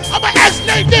 nigga. I'ma ask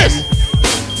Nate this.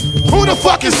 Who the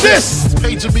fuck is this?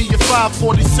 Paging me at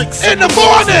 5:46 in the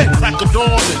morning. Crack of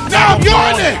dawning. Now I'm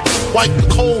yawning. Wipe the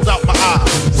cold out my eye.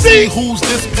 See who's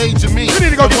this paging me? You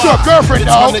need to go get you a girlfriend,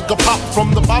 it's dog. My nigga Pop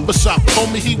from the barber shop.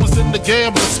 Told me he was in the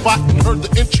gambling spot and heard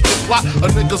the intricate plot. A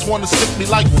niggas wanna stick me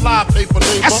like fly paper,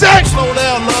 neighbor. I said, slow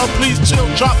down, love, please chill,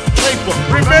 drop the paper.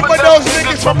 Remember those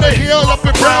niggas from the hill up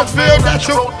in Brownfield? That's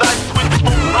your.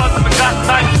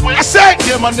 I said,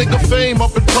 yeah, my nigga Fame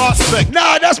up in Prospect.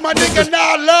 Nah, that's my nigga.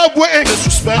 Nah, Love with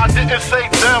disrespect. I didn't say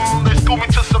them. They schooled me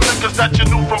to some niggas that you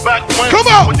knew from back when. Come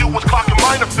on. When you was clocking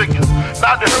minor figures.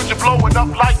 Now they heard you blowing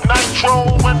up like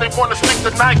nitro. When they wanna stick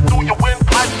the knife through your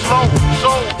windpipe slow.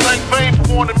 So thank Fame for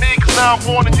warning me, cause now I'm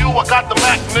warning you. I got the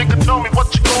Mac, nigga. Tell me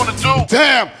what you gonna do.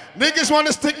 Damn. Niggas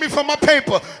wanna stick me for my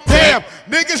paper. Damn,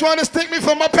 niggas wanna stick me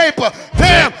for my paper.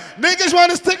 Damn, niggas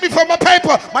wanna stick me for my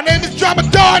paper. My name is Drama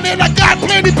Dawn and I got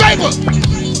plenty paper.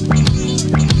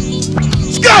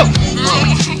 Let's go.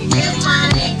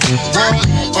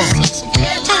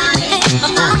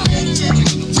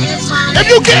 If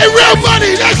you getting real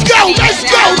money, let's go, let's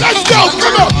go, let's go.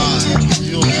 Come on.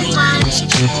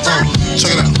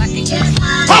 Check it out.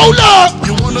 Hold up!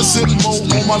 You wanna sit more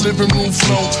on my living room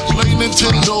floor? Play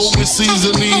Nintendo with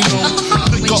Seasonino.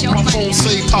 Pick up my phone,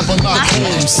 say Papa not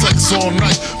home. Sex all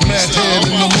night, mad head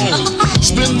in the moon.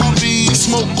 Spin my beat,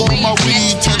 smoke on my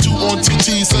weed. Tattoo on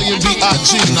TT saying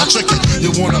B.I.G. Now check it.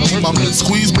 You wanna be my mid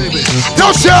squeeze, baby?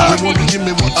 Don't shut. You wanna give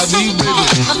me what I need, baby?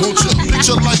 Won't you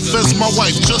picture life as my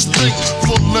wife? Just think,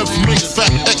 full left, make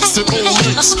fat X and all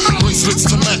links. Bracelets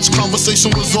to match,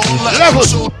 conversation was all that.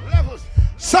 Levels.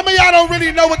 Some of y'all don't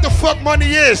really know what the fuck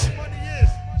money is.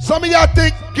 Some of y'all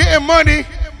think getting money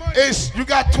is you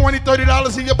got $20,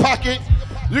 $30 in your pocket.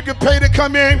 You can pay to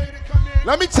come in.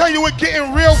 Let me tell you what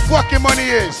getting real fucking money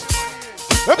is.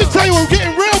 Let me tell you what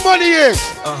getting real money is.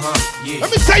 Yeah. Let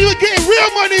me tell you what getting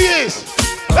real money is.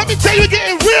 Let me tell you what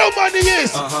getting real money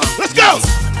is. Let's go.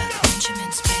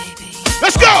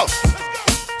 Let's go.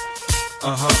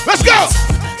 Let's go.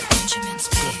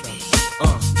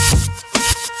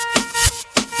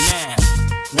 Now,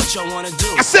 what y'all wanna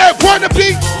do? I said, wanna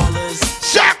be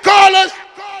shot callers.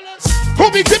 Who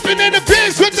be dipping in the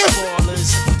bins with the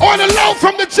on the low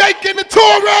from the Jake and the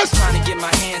Taurus. Trying to get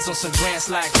my hands on some grants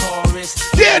like Horace.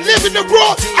 Yeah, living the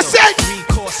raw. I said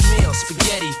 3-course meal,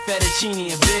 spaghetti,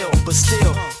 fettuccine, and veal, but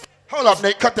still. Hold up,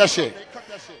 Nate, cut that shit.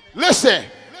 Listen,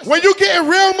 when you getting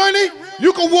real money,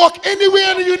 you can walk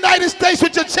anywhere in the United States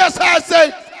with your chest high and say,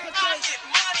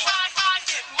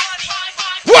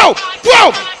 whoa,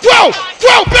 whoa, whoa,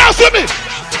 whoa, bounce with me,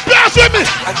 bounce with me,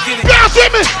 bounce with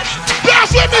me,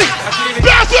 bounce with me,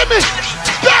 bounce with me,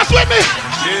 bounce with me,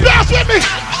 bounce with me,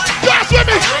 bounce with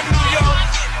me.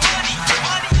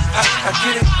 I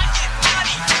get it.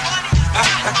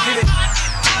 I get it.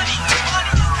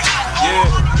 Yeah.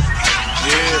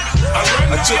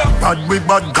 Bad we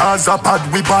bad, Gaza bad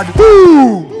we bad.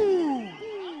 Woo!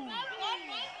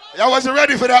 Y'all wasn't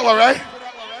ready for that one, right?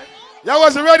 Y'all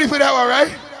wasn't ready for that one,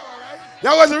 right?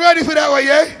 Y'all wasn't ready for that one,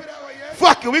 yeah?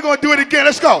 Fuck it, we gonna do it again.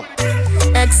 Let's go.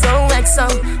 XOXO,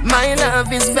 my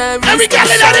love is very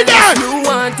special. If you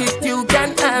want it, you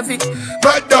can have it.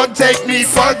 But don't take me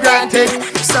for granted.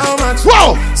 So much,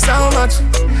 whoa, so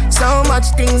much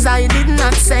things I did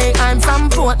not say. I'm from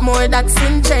Portmore, that's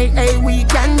in JA. We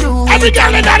can do it. Every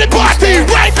girl in the party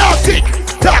right now. Tick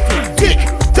tock, tick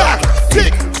tock,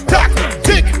 tick tock,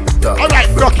 tick. All right,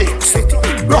 Rocky,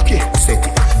 Rocky,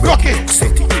 Rocky.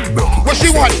 What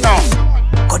she want now?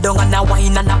 Go down and a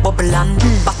wine and a bubble and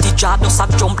Batty jar does a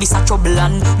jump, this a trouble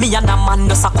and me and a man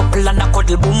does a couple and a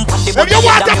cuddle boom. If you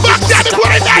want to fuck that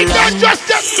before the night, just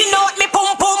see out me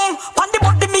pum pum. Pan the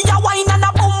body me a wine and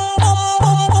a boom boom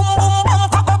boom boom boom boom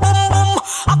cock boom boom.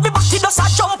 Have me batty does a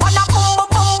jump and a boom boom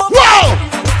boom boom. Whoa!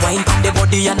 Wine pan the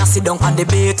body and a sit down on the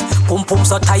bait. Pum pum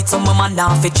so tight so my man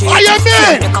now fit cheat. I am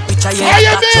in. Take a picture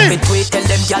I am in. Tell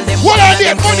them gyal them what are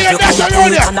they? Money and dash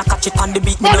around here. And a catch it on the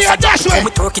beat. Money and dash way.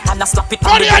 Me twerk it and a slap it.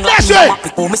 Money and dash way.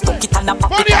 Oh, me stuck it and a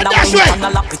pop it and a wine it and a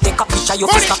lap it. Take a picture, you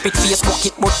snap it, Facebook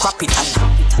it, but crap it.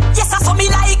 Yes, I saw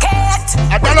me like it.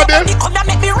 $1 bill. Come and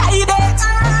make me ride it.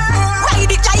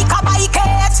 Ride it like a bike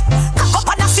it. Cock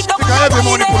up and a sit down and a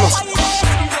ride it.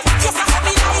 Yes, I saw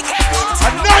me like it.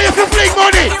 I know you can fling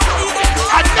money.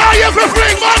 I know you can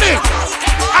fling money.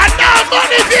 I know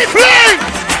money can fling.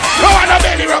 No one no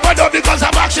belly rubber dub because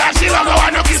of action. She don't go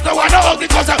and no kiss, no one no hug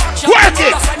because of work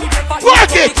it.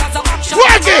 Work it.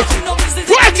 Work it.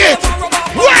 Work it.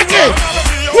 Work it.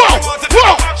 Whoa.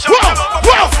 Whoa. Whoa.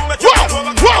 Whoa. Whoa.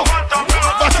 Whoa.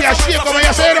 But you shake over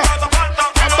your say no.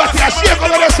 But you shake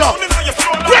over the so.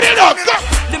 Ready now. Go.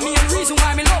 The main reason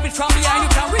why me love it from behind you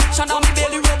can reach and on me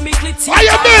belly rub me clit. I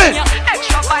am me.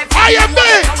 I am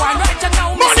me.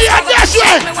 Money and dash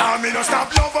way. Me no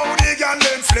stop love how the girl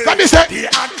them slay. Let me say. The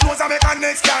hot clothes I make a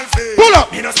next girl fade. Pull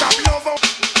up. Me no stop love how.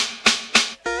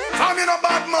 I'm in a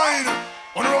bad mind.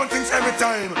 On the run things every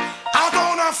time. I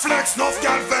don't have flex, no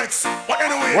girl vex. But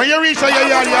anyway. When you reach out your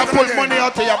yard, you pull money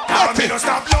out of your pocket. Me no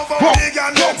stop love how the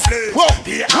girl them slay.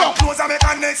 The hot clothes I make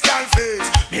a next girl fade.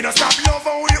 Me no stop love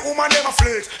how the woman never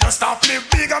flakes. No stop live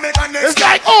big I make a next. It's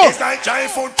like oh. It's like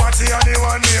giant food party and the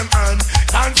one name and.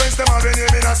 Conference them have a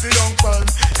name in a sit down pan.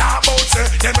 Talk about say,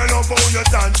 them a love how you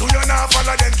dance. You not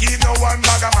follow them, keep no one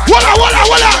bag of man. Walla, walla,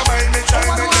 walla.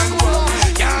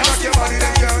 Can't rock your body,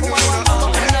 them can't do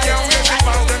no. Them can't wait to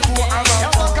pass them to a man.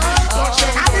 Touch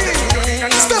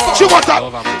them, she want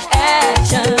up.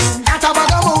 Action. Got a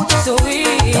bag of mood. So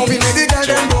we. Don't be many girl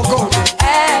them broke out.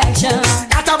 Action.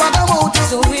 Got a bag of mood.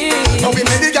 So we. Don't be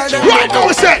many girl them right now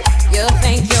we say. You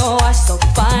think you are so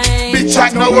fine. Bitch,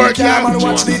 I no work, yeah.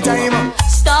 Watch the time.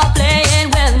 Stop playing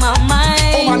with my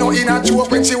mind. Oh, I know in a joke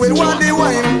when she will want the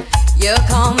wine. You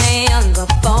call me on the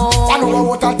phone. I know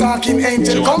what a talking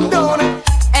angel come down.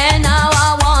 And now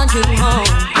I want you home.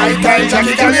 I tell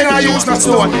Jackie, girl, you not use no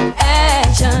stone.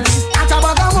 Action. At a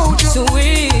bag of mood.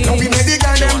 Sweet. Don't be made the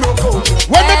girl them broke out.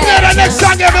 When we play the next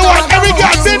song, everyone, every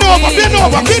girl, bend over, bend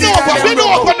over, bend over, bend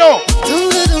over now.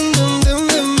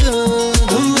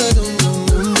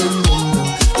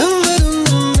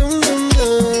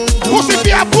 Pussy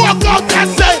be a poor girl and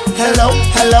say hello,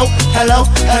 hello, hello,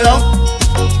 hello.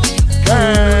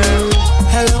 Girl.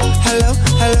 Hello, hello,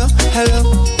 hello, hello.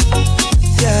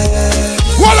 Yeah, yeah, yeah.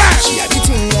 Voila! She had the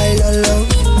thing I love.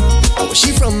 Where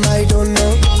she from, I don't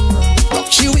know. Rock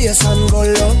she waist and go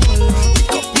low.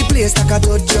 Pick up the place like a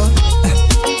dojo.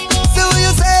 So what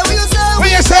you say, what you say? What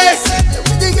you say?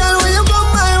 With the girl when you come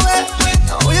my way.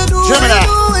 How you do,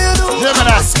 Gemini.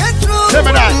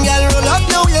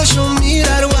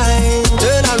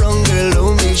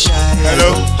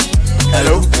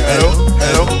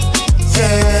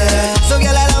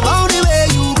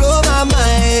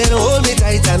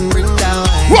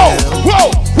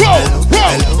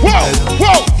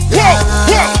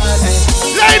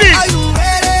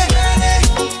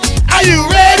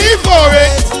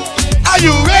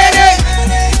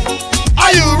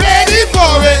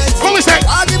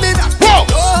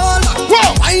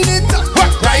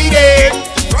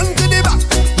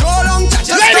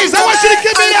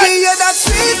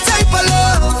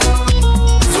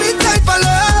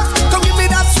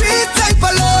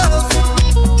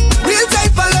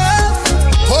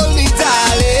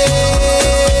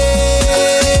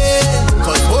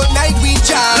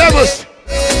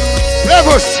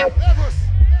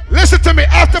 Listen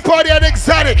me, after party at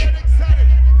Exotic.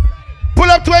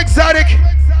 Pull up to Exotic.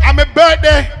 On my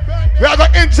birthday. We are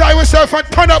going to enjoy ourselves and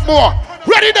turn up more.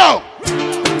 Ready now.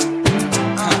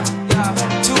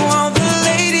 To all the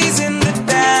ladies in the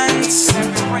dance. 1, 2,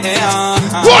 3,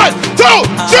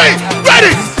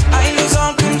 ready. I lose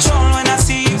all control when I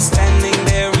see you standing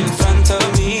there in front of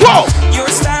me. Whoa. Your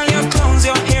style, your clothes,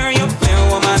 your hair, your fair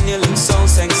woman, you look so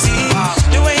sexy.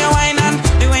 The way you whine and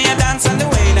the way you dance and the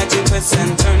way that you twist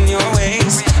and turn your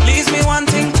waist leaves me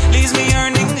wanting, leaves me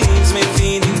yearning, leaves me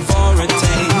feeling for a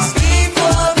taste.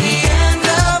 Before the end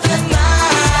of the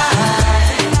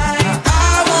night,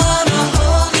 I wanna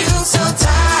hold you so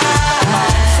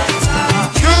tight.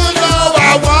 You know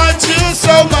I want you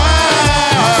so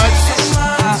much.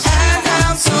 And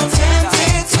I'm so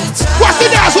tempted to touch. What's the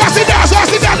dance? What's the dance?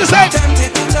 What's the dance?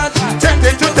 Tempted to touch.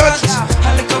 Tempted to touch.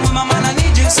 A little woman, man, I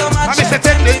need you so much. I said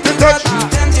tempted to touch.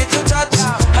 Tempted to touch.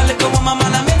 A little woman,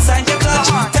 man, I'm inside your clutch.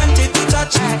 Tempted to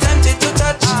touch. Tempted to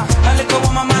touch. A little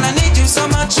woman, man, I need you so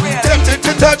much. Tempted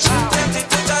to touch. Tempted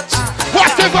to touch.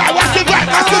 What's the vibe? What's the vibe?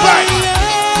 What's the vibe?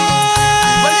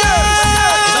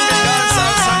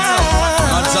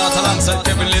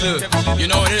 You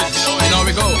know it is. You know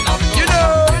we go. You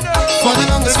know. For the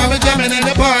longest time we're jamming in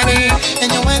the party,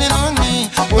 and you're waiting on me,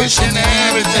 pushing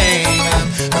everything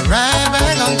right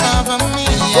back on top of me.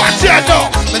 Watch it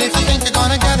now. But if you think you're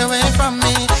gonna get away from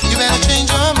me, you better change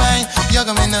your mind. You're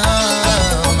going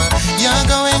home. You're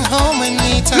going home with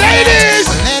me tonight. Ladies,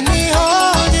 let me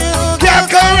hold you. Can't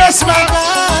caress my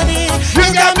body.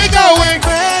 You got me going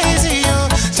crazy. You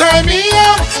turn me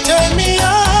on, turn me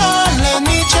on. Let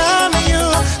me charm you.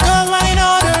 Go right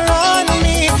on around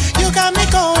me. You got me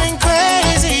going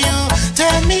crazy. You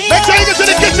turn me on. Make sure you get to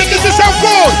the kitchen. This is some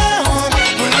food.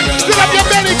 Fill up your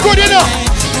belly good, you know.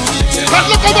 But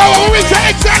look about when we reach the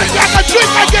Exotic, like a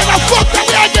drink again, a fuck that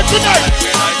we are getting tonight.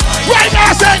 Right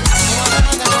now, I said.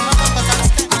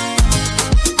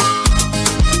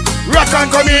 Rock and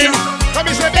come in. Come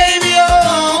and say, baby,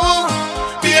 oh.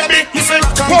 Baby, you say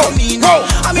rock and come in.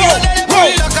 I mean, let it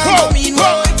rock and come in.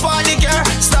 Party girl,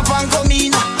 stop and come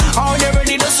in. How you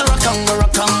ready to rock and go,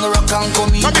 rock and go, rock and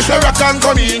come in. Come and say rock and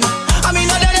come in. I mean,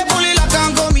 let it pull it lock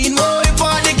and come in.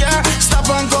 Party girl,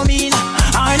 stop and come in.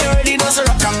 How you ready to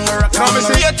rock and go, rock and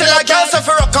go. You tell a girl say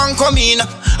for rock and come in.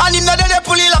 And him not they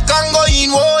pull it lock and go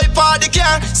in. Whoa, party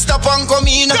girl, stop and come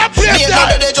in. Me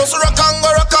not they just rock and go,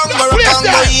 rock and go, rock and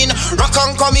go in. Rock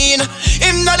and come in.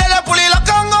 Him not they pull it lock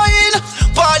and go in.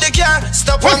 Party girl,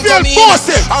 stop and come in.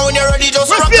 And when you ready,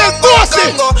 just rock and go, rock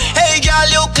and go. Hey girl,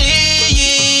 you clean.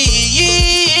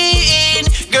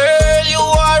 Girl, you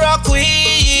are a queen.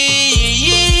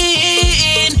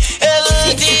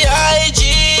 LDIG.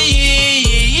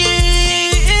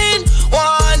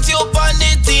 Want you on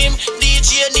the team.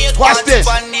 DJ Nate, watch this.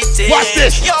 Watch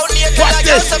this. Yo, Nate, watch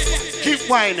this. Keep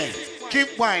whining.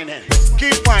 Keep whining.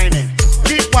 Keep whining.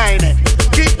 Keep whining.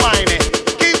 Keep whining.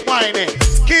 Keep whining.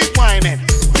 Keep whining.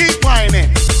 Keep whining.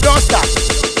 Don't stop.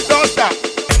 Don't stop.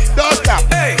 Don't stop.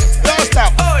 Hey. Don't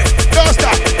stop. Oi. Don't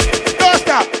stop. Don't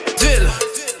stop. Jill.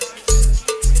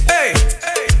 Hey.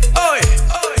 Oi.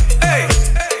 Hey.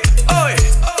 Oi.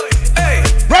 Hey.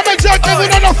 Rubber Jack,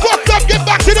 everyone on the fucked up. Get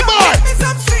back to the bar.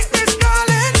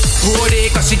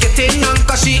 Cause she getting on,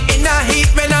 cause she in a heat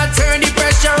when I turn the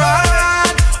pressure on.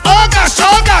 Oh gosh,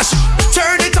 oh gosh.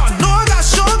 Turn it on, no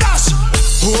gosh, oh gosh.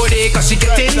 Cause she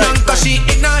getting on, cause she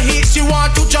in a heat, she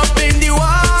want to jump in the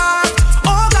water.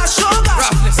 Oh gosh,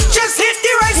 just hit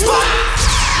the right spot.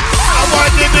 I want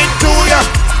to give it to ya.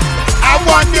 I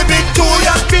want to give it to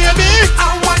ya, baby.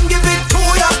 I want to give it to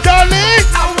ya, darling.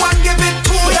 I want to give it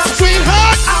to ya,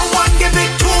 sweetheart. I want to give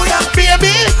it to ya,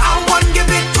 baby. I want to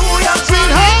give it to ya,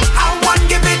 sweetheart. I want to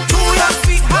give it to ya,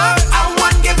 sweetheart. I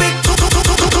want to give it to.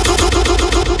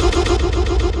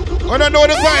 I don't know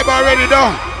the vibe already,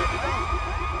 though.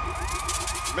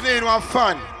 I need one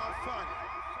fun.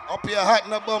 Up your hat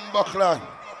in a bum buckler.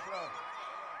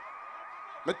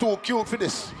 Me too cute for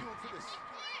this.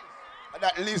 And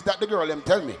at least that the girl them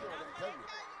tell me.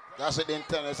 That's what they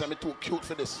tell me. They say me too cute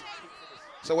for this.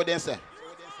 So what they say?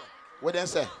 What they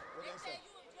say?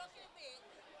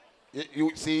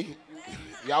 You see?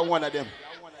 You're one of them.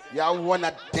 You're one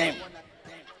of them.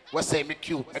 What say me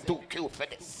cute? Me too cute for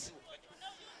this.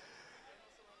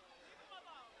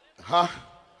 Huh?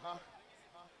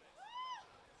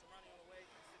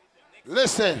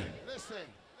 Listen.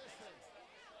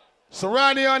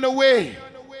 Serani on the way.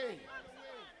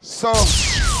 So,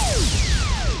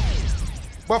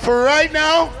 but for right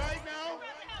now,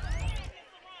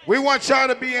 we want y'all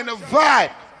to be in the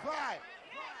vibe.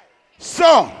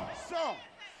 So,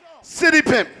 City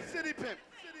Pimp.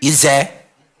 Is there?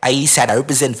 I said I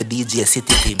represent for DJ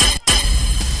City Team.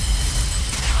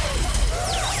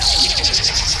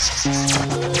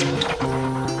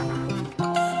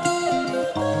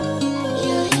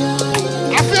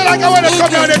 I feel like I want to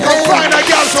come down and come find a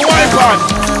girl to wife on.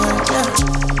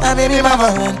 My baby, my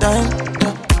Valentine.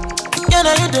 You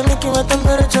know you do make you a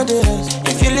temperature rise.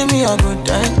 If you leave me a good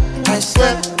time, I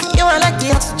swear you are like the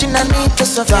oxygen I need to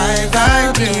survive.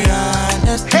 I'll be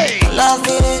honest. Hey, love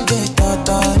it in the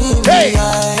totally. Hey,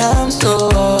 I am so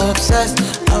obsessed.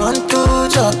 I want to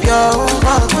chop your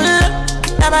heart.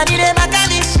 Never did it back at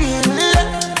this feel.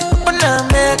 But now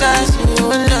make us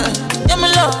feel.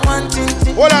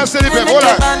 Hold on, City Pep, hold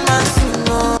on.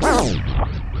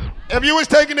 If you was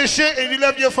taking this shit and you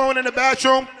left your phone in the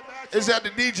bathroom, it's at the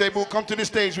DJ booth. Come to the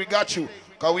stage, we got you.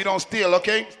 Cause we don't steal,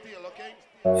 okay?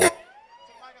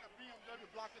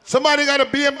 Somebody got a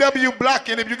BMW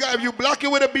blocking. If you block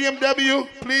it with a BMW,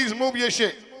 please move your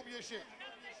shit.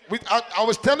 I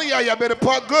was telling y'all better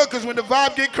park good, cause when the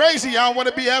vibe get crazy, y'all don't want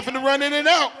to be having to run in and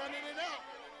out.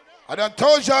 I done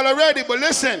told y'all already, but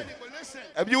listen.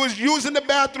 If you was using the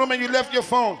bathroom and you left your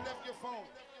phone,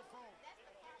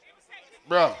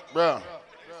 bruh,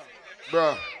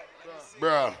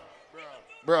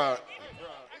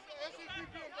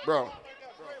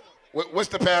 what's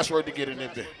the password to get in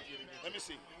there? Let me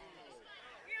see.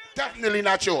 Definitely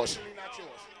not yours.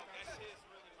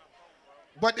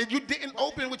 But you didn't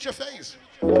open with your face.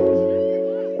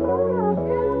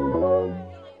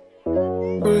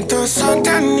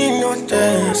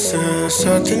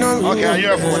 Okay, I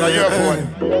hear for it.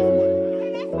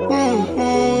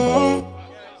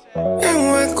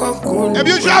 If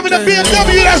you're driving a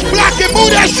BMW that's black and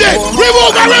move that shit,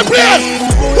 remove and replace.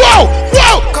 Whoa.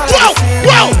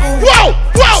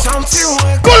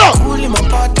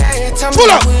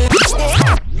 Pull up.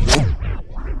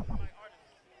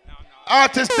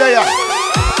 Artist there.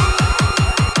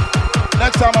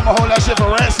 Next time I'ma hold that shit for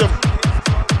ransom.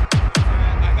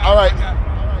 All right,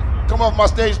 come off my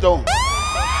stage though.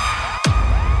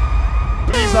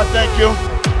 Please, I thank you.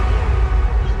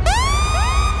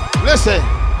 Listen,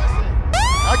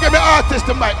 I give me artist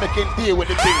the mic, make him deal with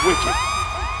the big wicked.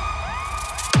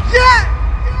 Yeah!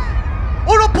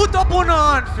 Wanna put up on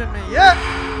hand for me, yeah?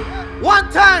 One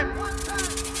time.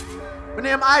 My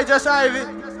name I Just Ivy.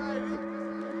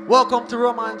 Welcome to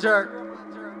RUM and Jerk.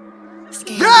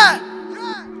 Yeah!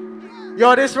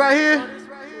 Yo, this right here.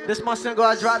 This my single,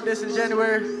 I dropped this in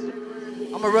January.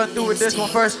 I'ma run through with this one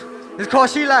first. It's called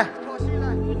She Like.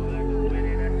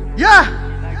 Yeah!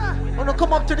 Wanna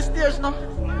come up to the stairs now?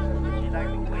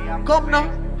 Come now.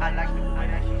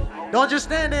 Don't just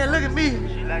stand there and look at me.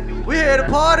 We here to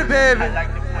party, baby.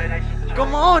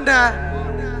 Come on now.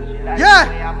 Yeah!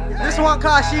 This one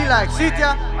called She Like. See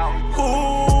ya?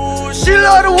 Ooh, she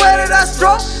love the way that I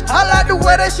stroke. I like the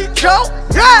way that she choke.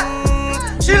 Yeah!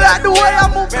 She like the way I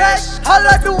move back. I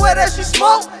like the way that she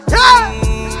smoke. Yeah.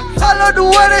 I love the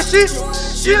way that she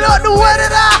love the way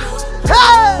that I.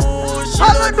 Hey.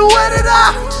 I love the way that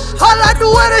I like the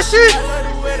way that she.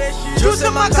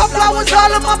 Using my cup flowers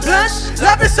all in my blunts.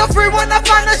 Love is so free when I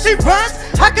find that she runs.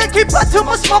 I can keep her too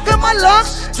much smoke in my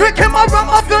lungs. Drinking my rum,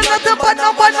 I feel nothing but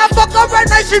no. When I fuck her right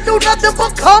now, she do nothing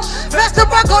but come. Faster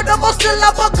I go, the most still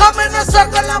I become. In a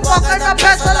circle, I'm walking, I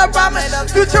pass all around me.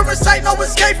 Future is sight, no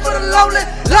escape for the lonely.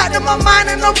 Locked in my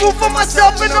mind, in the room for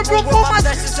myself, in the room for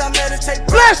myself.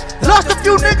 Blessed, lost a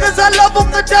few niggas, I love them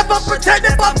to death. I'm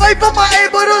protected by faith, am I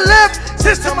able to live?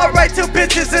 System, I write two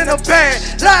bitches in a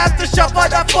band. Live to shuffle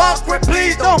that fuck with,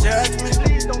 please don't judge me.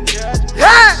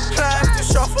 Yeah!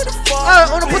 I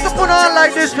wanna put the phone on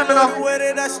like this, you know.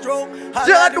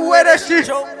 She like the way that she.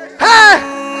 Hey!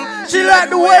 She like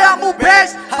the way I move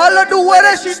back. I love the way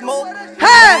that she smoke.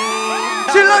 Hey!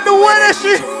 She love the way that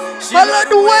she. I love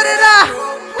the way that I.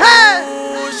 Hey!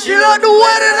 She love the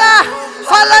way that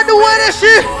I like the way that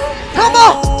she. Come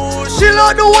on! She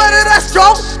love the way that I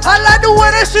stroke. I like the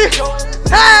way that she.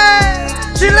 Hey!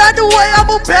 She like the way I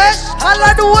move back. I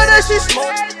like the way that she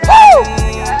smoke. Woo!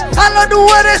 I love the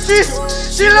way that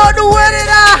she love the way that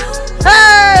I.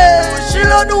 Hey! She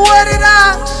love the way that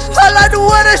I like the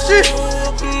way that she.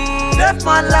 Left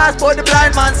man last, but the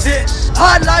blind man sit.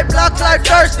 Hard like block like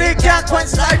thirsty, can't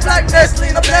quench life like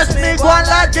Nestle. The bless me, go on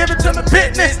like give it to me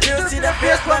business. Still see the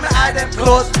face when my eye them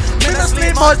close. Me no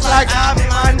sleep much like army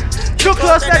man. Too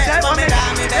close that time when me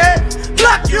hey.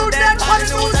 Block you then on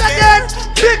the news again.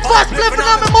 Big boss flipping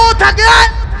on my mouth again.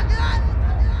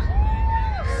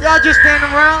 Y'all just standing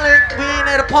around like we ain't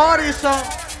at a party or something.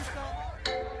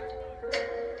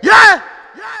 Yeah!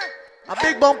 A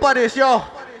big bump of this, yo.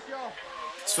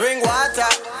 Swing water.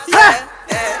 Yeah.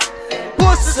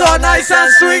 Pussy so nice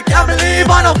and sweet, can't believe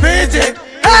I don't fit it.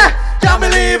 Hey, can't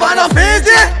believe I'm not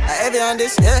Fiji. Heavy on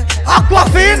this, yeah.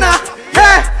 Aquafina.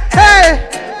 Hey, hey.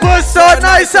 Was so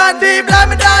nice and deep. Let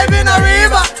me dive in a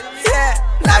river. Yeah.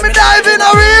 Let me dive in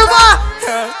a river.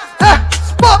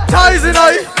 Baptizing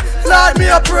I. Lord, me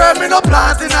a prayer, me no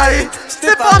planting I.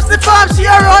 Step up, she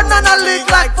a run and a leak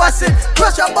like fussy.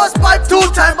 Pressure bus pipe 2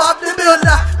 times off the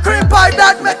builder. Cream pipe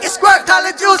that make it squirt,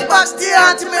 college juice box, the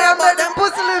anti-mirror, but them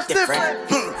pussy lips different.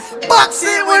 Box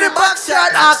it with the box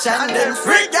shot action. Them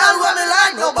freak girl when me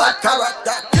like no bad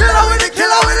character. Killer with it,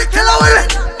 killer with it, killer with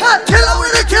it. Killer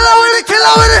with it, killer with it,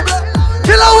 killer with it.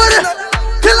 Killer with it,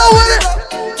 killer with it.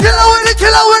 Killer with it,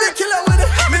 killer with it, killer with it.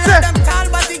 Me say them tall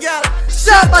body girl,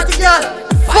 short body girl,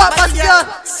 fat body girl,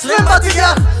 slim body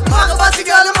girl, maga body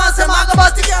girl. The man say maga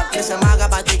body girl. Me say maga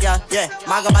body girl, yeah,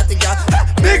 maga body girl.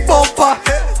 Big bumper,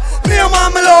 me and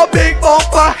mama low big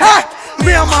bumper. Hey,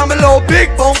 me and mama low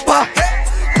big bumper.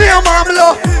 Me and mama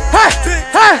low, hey,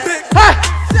 hey, hey.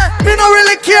 Me no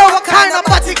really care what kind of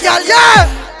body girl, yeah.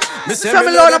 Me say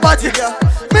me low the body girl.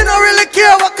 Me no really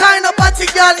care what kind of body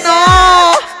girl,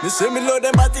 no. Me say me love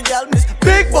them body girl, miss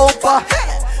big bumper.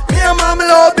 Me and mama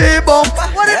love big bumper.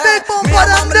 What a big bumper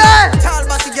them there. Tall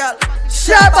body girl,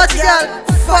 short body girl,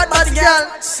 fat body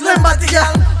girl, slim body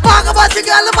girl, maga body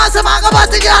girl. The man say maga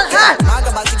body girl. Hey,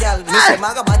 maga body girl, me say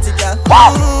maga body girl.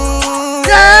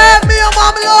 Yeah, me and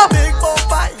mama love big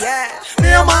bumper, yeah. Me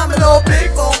and mama love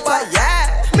big bumper,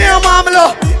 yeah. Me and mama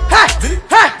love, hey,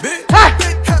 hey, hey.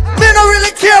 Me no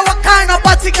really care what kind of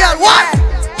body girl. What?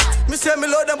 Me say me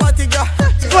love them body girl.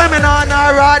 Swimming on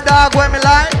a raw dog when me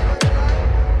like.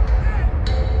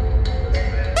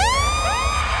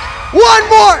 One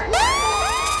more.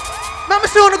 Let me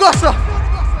see on the go, sir.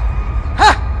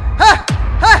 Ha, ha,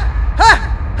 ha, ha,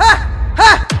 ha, ha.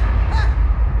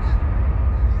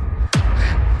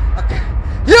 Okay.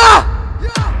 Yeah.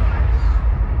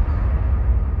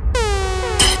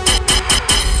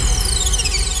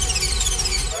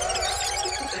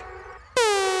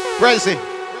 Brazy,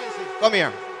 come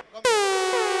here.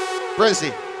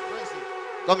 Brazy,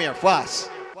 come here, fast.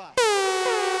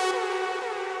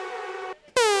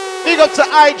 Big up to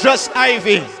I Just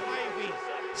Ivy.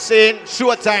 Saying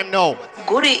showtime now.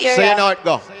 Goody area. So you know it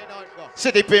go.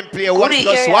 City Pimp play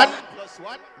 1+1.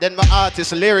 Then my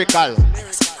artist Lyrical.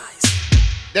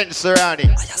 Then Serani.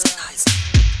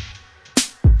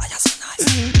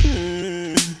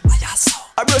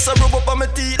 I brush a rub up on my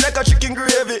teeth like a chicken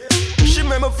gravy. She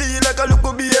make me feel like a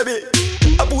little baby.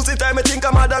 A pussy time I think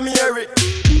I'm Madam Mary.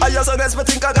 I also guess me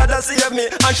think I gotta save me.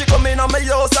 And she come in on my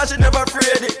house and she never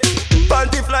afraid it.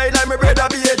 Panty fly like my brother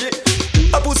baby.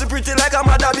 A pussy pretty like a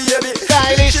mother baby.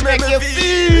 Stylish make you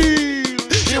feel.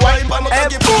 She wine pa my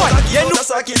cocky, put my cocky on the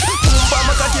socket. Boom pa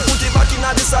my cocky, put it back in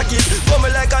the socket. Come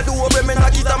like I do, when me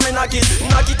knock it and me knock it.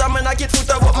 Knock it and me knock it, put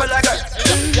her up me like a.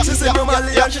 She say me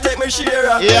Mali and she take me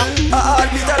share. Yeah. I heart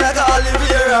beat her like a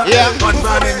Oliveira. Yeah. One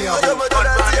man in your home. One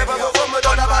man in your home.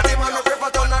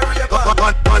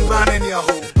 One man in your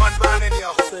home. One man in your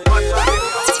home.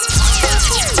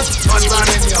 One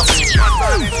man in your home.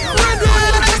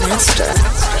 Master.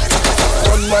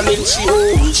 Gunman in she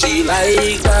hole, she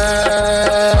like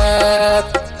that.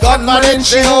 Gunman in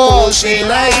she hole, she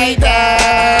like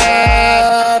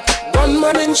that.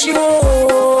 Gunman in she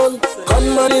hole,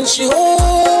 gunman in she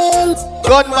hole.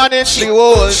 Gunman in she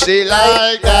hole, she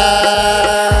like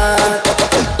that.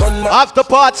 After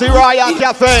party Royal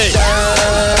Cafe.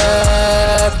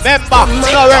 Member,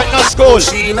 no work, no school.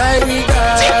 She like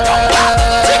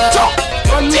that.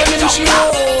 Gunman in she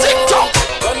hole.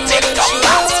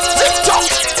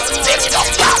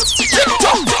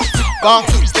 Bang,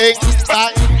 ding,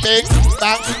 bang, ding,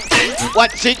 bang.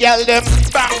 What she yell them?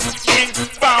 Bang, ding,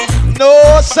 bang.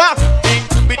 No, sir. Ding,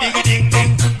 ding, ding,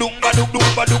 ding. Dum ba dum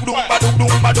ba dum ba dum ba dum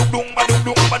ba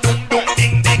dum ba dum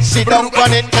ding ding. Sit down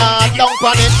on it now, down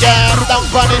on it, yeah, down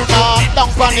on it now, down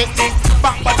on it.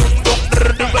 Bang ba dum dum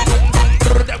ba dum.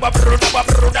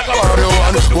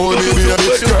 Oh, baby, girl,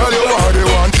 you are the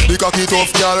one. The cocky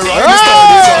tough girl, right?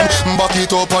 Hey! Back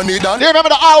it up on the dance. Do you remember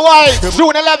the RY,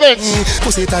 June 11th?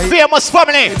 Pussy tight. Famous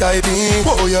family. Tighty.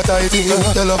 Oh, you're tighty. You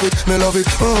love it, me love it.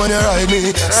 When you ride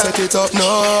me, set it up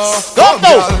now. Go,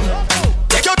 go.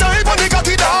 Take your time on the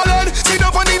cocky, darling. Sit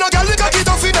up on the girl, the cocky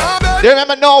tough in her bed. Do you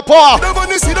remember No Paw?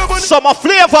 Summer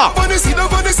flavor.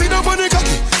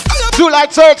 July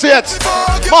 30th.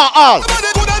 Ma all.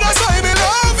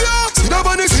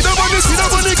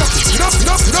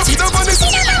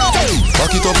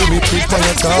 Back it up with me quick by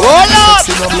your top. Hold on!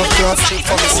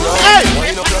 Hey!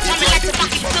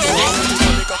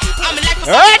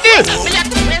 Ready?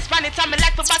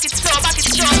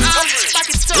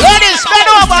 Ladies, bend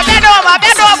over, bend over,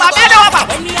 bend over, bend over.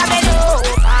 When me a bend over,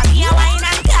 me a wine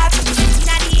and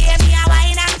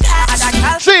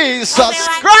Jesus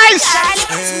Christ!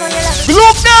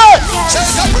 Look there!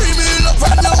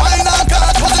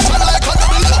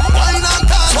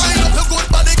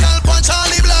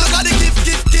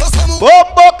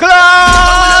 Bumbo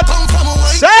Clan!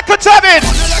 Second of it!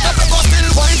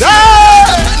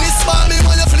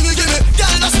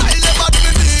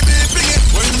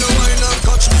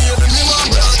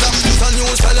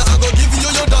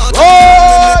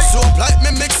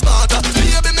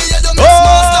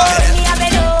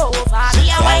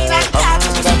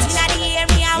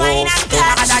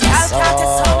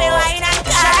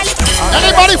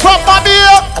 Anybody from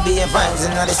Mobile?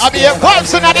 I be a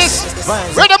vibes in this.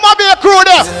 Where the Mobile crew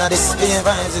there?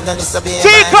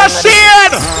 Tika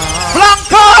Sheehan,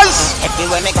 Blancas.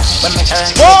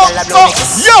 Yo.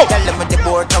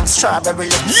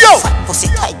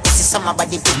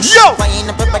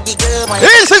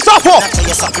 Easy Suffer.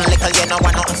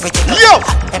 Yo.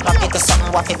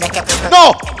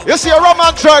 No, you see a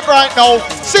Roman jerk right now.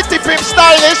 City Pimp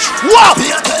stylish. Wow.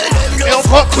 You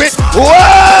fuck with.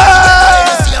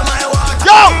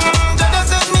 Yo.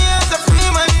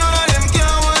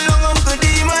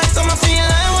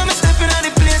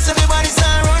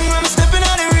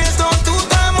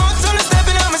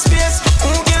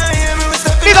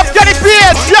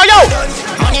 Yo,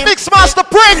 Mixmaster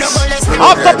Prince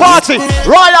after party,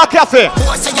 Royal Cafe.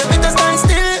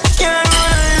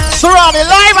 Serani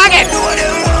live again.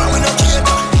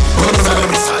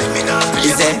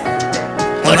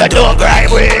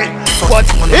 But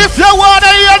if you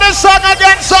wanna hear the song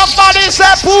again, somebody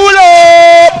say pull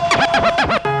up.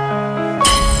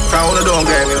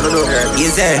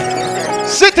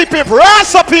 City Pimp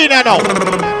Rasapina now.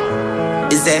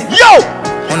 Yo.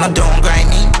 Don't grind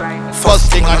me.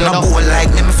 First thing I don't know. Like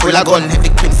me full of gun, heavy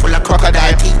clip full of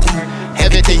crocodile teeth.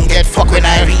 Everything get fucked when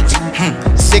I reach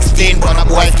 16 gun a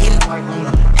boy kill.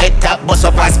 Head tap bust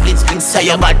up and split. Say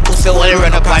your bad pussy will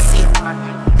run up and see.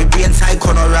 Me brain side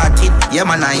corner rotted. Yeah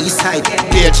man on east side.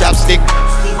 Play a chopstick.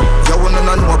 You wanna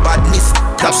know no badness.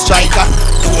 Top striker.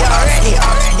 Do already.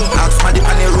 Ask for the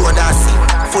on the road I see.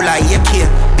 Full of AK.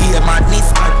 Be a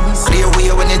madness. Clear way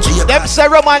when you G. Them say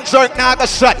Roman jerk now go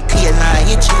shot.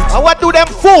 I want to do them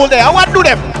fool there. I want to do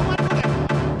them.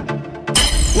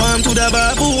 One to the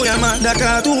babu, yeah man. The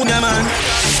cartoon, yeah man.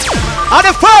 On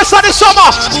the first of the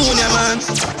summer.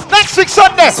 Next week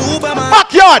Sunday.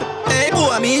 Backyard. Hey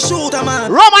boy, me shoot a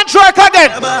man. Roman jerk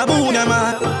again. Babu, yeah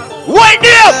man. Wait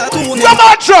there.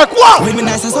 Roman jerk. What? When me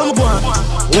nice and some one.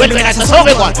 When nice and some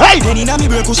one. Hey. Hey.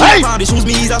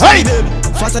 Hey.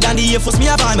 Faster than the air force me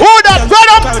a van. Who that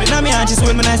venom? Crowd inna me hand, she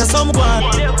swim me nice and some one.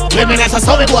 When me nice and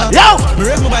some one. Yo. Me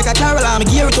raise my bike a Carol, me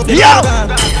gear it up. Yo.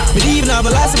 Me leave now,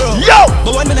 but last bro. Yo.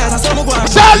 But when me nice and some one.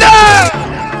 Charlie.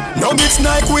 No mix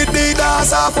Nike with the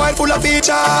dance, half white full of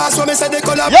features. So me say they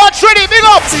collab. Yo, Trini, big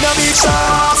up. See the beach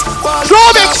shots. Show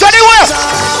mix anywhere.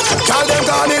 Call them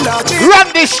Garnilla.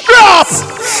 Run the strap.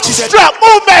 Strap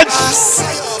movements.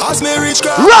 As me reach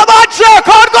girl. Roman jerk,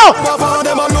 how go?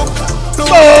 Them a look.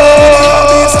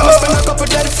 Oh. Spend a couple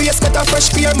dead face, get a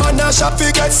fresh fear. Man, a shop fi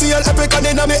get seal. Epic and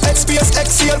inna me XPS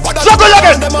XL. Juggle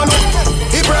again. Them a look.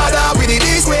 He brother with it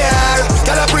this square.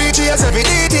 Got a preach yes every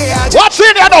detail. What's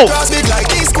in there now? Cross big like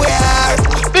this square.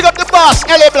 Big up the boss,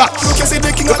 LA Black. Look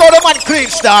how the man clean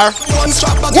star. One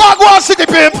City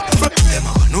Pimp.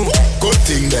 No, good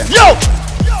thing then. Yo.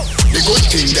 The good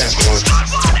thing then.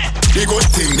 The good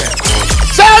thing then.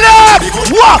 Tell them.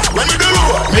 What? When you do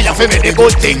me have to make the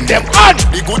good thing them. And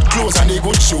the good clothes and the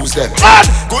good shoes them. And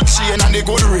good chain and the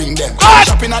good ring them. And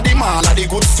shopping at the mall and the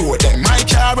good store them. My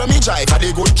car when me drive and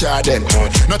the good car them.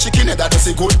 No chicken head that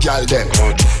does a good gal them.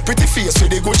 Pretty face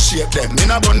with the good shape them. Me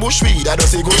na bun bush weed that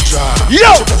does a good draw.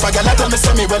 Yo. If a gal tell me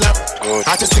say me well up.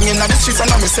 Artist singing on the streets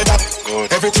and I me say that.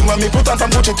 Everything when me put on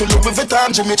from Gucci to Louis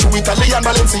Vuitton, Jimmy Choo, Italian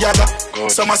Balenciaga.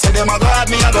 Some say them a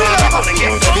god, me a god.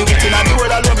 Every week in the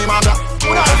world I love me mother.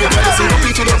 Everybody say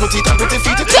repeat it, put it and put it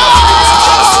feet it.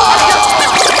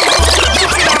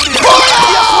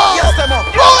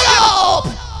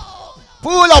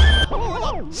 Pull up.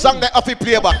 Song that have to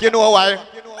play back. You know why?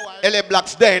 LA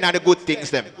Blacks there and the good things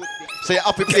them. So you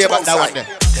have to play back that one there.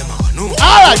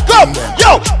 Alright, go.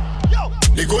 Yo.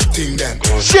 The good thing then.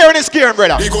 Sharing is caring,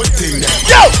 brother. The good thing then.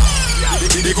 Yo.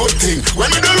 The good thing. When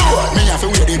you do road, me have to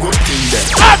wear the good thing then.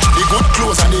 The good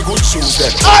clothes and the good shoes then.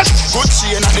 Good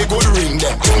chain and the good ring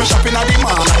then. Me shopping at the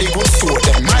mall and the good store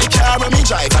then. My car when me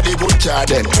drive and the good car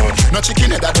then. No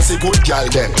chicken head that does a good gal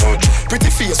then.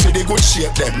 Pretty face with the good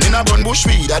shape then. Me na bun bush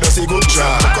weed that does a good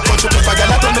draw. Country pepper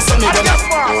gal that me say me well up.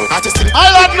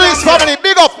 Island Louis family,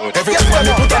 big up. Everything when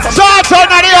me put on from John turn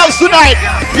on the house tonight.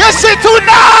 You see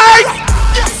tonight.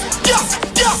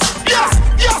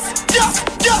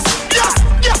 Yes.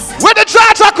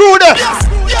 crew there.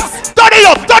 Turn it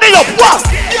up, what?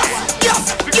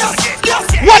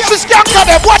 Watch this gang on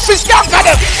them, watch this gang on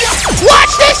them.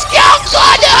 Watch this gang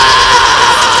on them.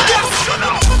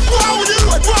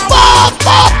 Fuck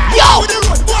up, yo.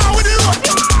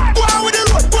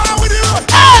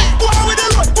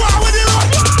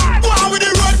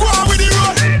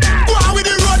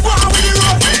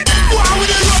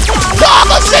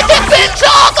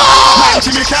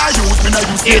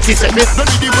 It is a myth.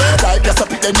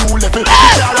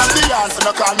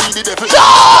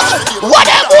 What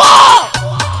them want?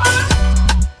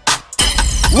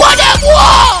 What them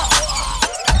want?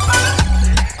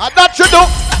 And that you do.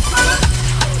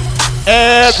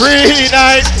 Every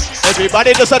night,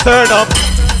 everybody does a turn up.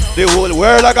 The whole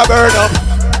world like a burn up.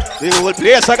 The whole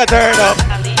place like a turn up.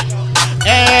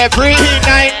 Every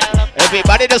night,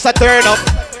 everybody does a turn up.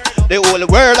 The whole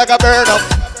world like a burn up.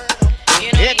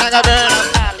 It like a burn up.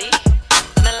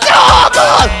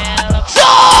 Joggle!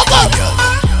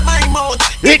 My mouth,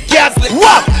 it can't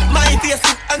walk. My face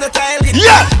is on the tile.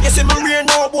 Yeah. Yes, I'm a real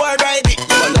no boy ride it.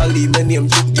 I'll leave my name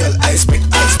to girl. I spit.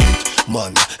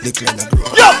 Man, the clan a grow.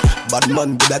 Bad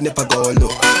man, but I never go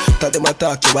low. Tell them I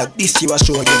talk you about this, you a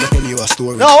show, you tell you a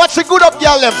story. No, what's the good up,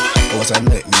 y'all? Them? I was a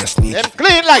night, me a sneak. Them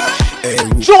clean like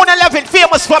June 11th,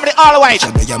 famous family, all white.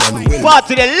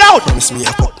 Party the loud. Promise me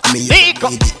a fuck, me a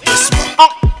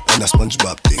and a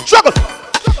SpongeBob thing. Struggle.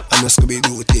 And a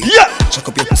Scooby-Doo thing. Yeah. Chuck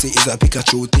up your pussy is a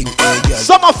Pikachu thing.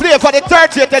 Summer flavor the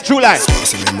 30th of July.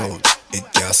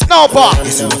 Snowball.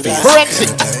 Forensic.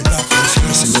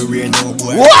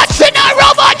 What's in a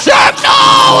rubber jerk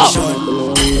now?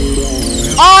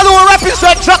 All who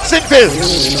represent Jacksonville.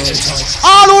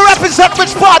 All who represent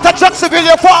which part of Jacksonville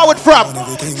you're forward from.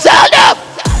 Tell them.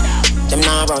 Them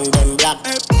now run them black.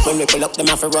 When we pull up them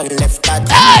have to run left back.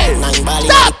 Hey!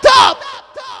 Stop!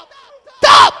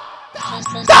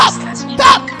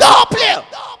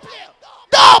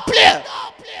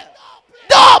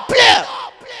 Don't play!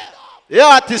 The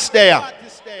artist there.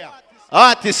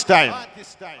 Artist time.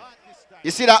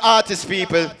 You see the artist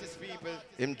people?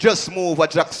 Him just move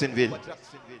at Jacksonville.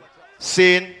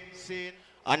 Scene.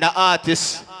 And the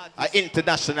artist, an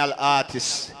international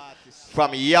artist.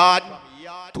 From yard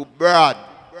to broad.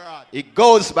 It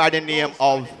goes by the name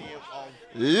of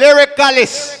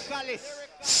Lyricalist.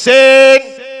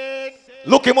 Sing.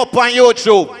 Look him up on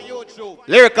YouTube.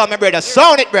 Lyrical, my brother.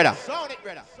 Sound it, brother.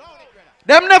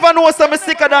 Them never know some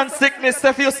sicker than sickness.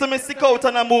 If you see me sick out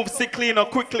and I move sick cleaner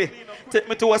quickly, take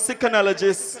me to a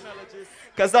psychoanalyst.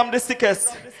 Cause I'm the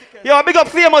sickest. Yo, big up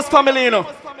famous family, you know.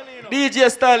 DJ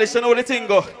Stylish, you know the thing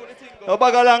go. No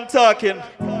bag of long talking.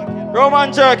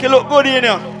 Roman jerk, you look good in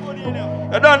here.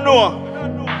 You don't know.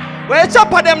 Where you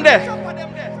chop at them there?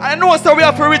 I know so we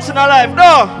have to reach in our life.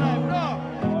 No.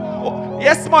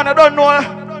 Yes, man, I don't know.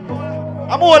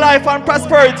 I'm more life and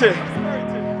prosperity.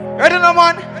 Ready now,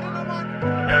 man?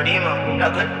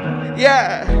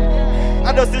 Yeah.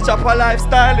 I just the chopper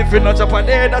lifestyle. If you not chop a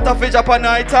day, that a fish up a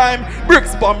night time.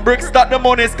 Bricks bomb bricks, that the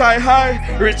money sky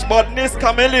high. Rich badness,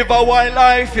 come and live a wild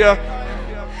life, yeah.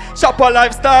 Chopper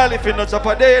lifestyle. If you not chop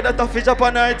a day, that a fish up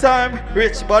a night time.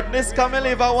 Rich badness, come and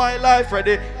live a wild life.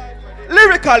 Ready?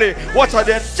 Lyrically, watch her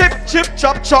then. Chip,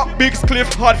 chop, big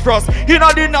cliff, hard frost.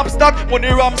 Inna the knapsack, money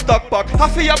ram stock pack.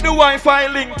 Half you have the Wi-Fi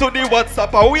link to the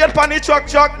WhatsApp. I wait for the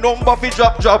track, number fi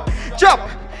drop.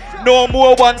 No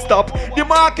more one stop. The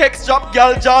mark X drop,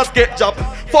 girl just get job.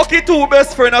 Fuck it two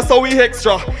best friends, so we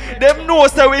extra. Them know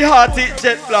say we hearty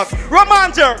jet black.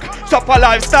 Roman jerk, chop a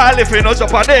lifestyle. If you no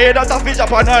chop a day, that's a fish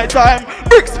up a night time.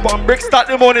 Bricks bomb bricks, start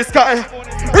the money sky.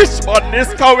 Rich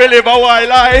badness, can we live a wild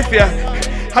life, yeah.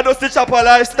 I just chop a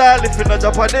lifestyle. If you no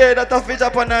chop a day, that's a fish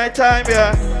up a night time,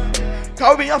 yeah.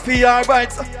 Can we have your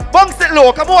bites? Bunks it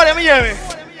low, come on, let me hear me.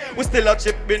 We still a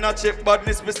chip, been a chip,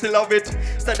 badness, we still have it.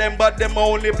 Say them bad, them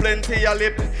only plenty a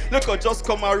lip. Look I just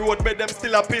come a road, but them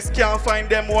still a piss. Can't find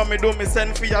them, what me do, me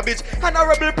send for ya bitch.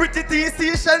 Honorable pretty TC,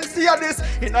 she see a this.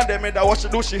 Inna them head, what she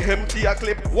do, she empty a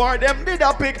clip. War them did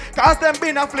a pick, cause them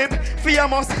been a flip.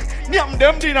 Famous, nyam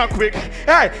them dinner quick.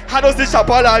 Hey, how does this chop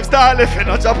a lifestyle if you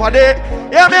not chop a day?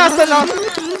 Yeah, me answer now.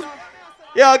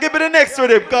 Yeah, give me the next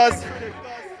with him, cause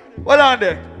hold on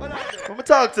there. Let me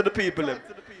talk to the people them.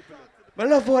 I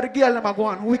love how the girl them are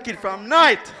going wicked from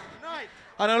night.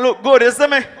 And I look good, you see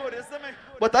me?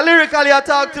 But lyrically I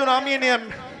talk to my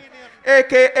name,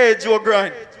 a.k.a. Joe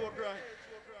Grind.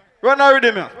 Run a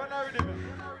rhythm here.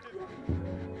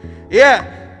 Yeah.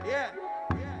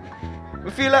 We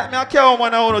feel like me a carry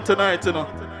one on tonight, you know.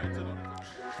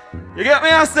 You get me,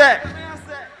 I say?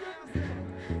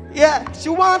 Yeah, she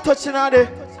want touching on there.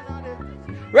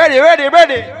 Ready.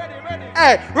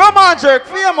 Hey, Roman jerk,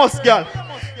 famous girl.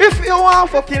 If you want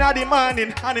fucking at the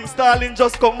morning and him stalling,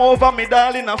 just come over me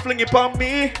darling and fling it on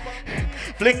me.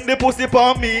 Fling the pussy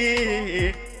on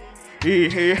me.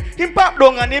 Him pop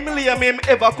down and him lay him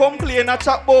ever complain a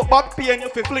chat about back pain. You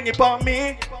fi fling it on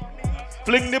me.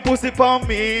 Fling the pussy on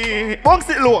me. Bounce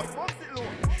it low.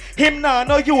 Him nah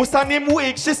no use and him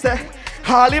weak, she say.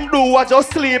 All him do was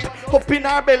just sleep. Up in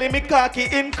her belly, me cocky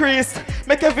increase.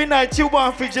 Make every night you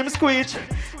want for Jim squeak.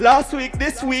 Last week,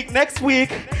 this week, next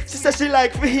week. She said she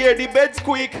like to hear the bed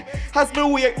squeak. As me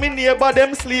wake, me neighbor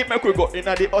them sleep. Make we go in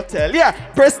at the hotel. Yeah,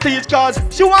 prestige cause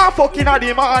she want fucking at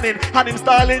the morning. And him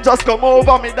styling just come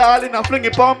over me darling and fling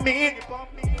it on me.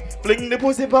 Fling the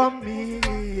pussy on me.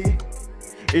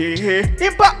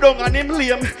 Him back down and him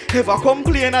lame. Ever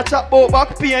complain a chat about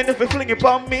back pain if he fling it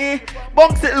on me.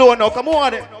 Bounce it low now, come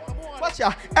on it. Watch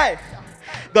ya, hey.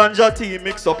 Ganja tea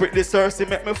mix up with the Cersei.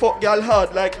 Make me fuck y'all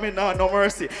hard like me nah no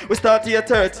mercy. We start here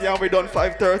 30 and we done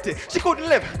 5:30. She couldn't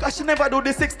live cause she never do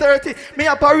the 6:30. Me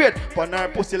a parade pon her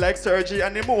pussy like surgery.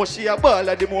 And the more she a ball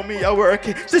the more me a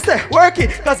worky. She say worky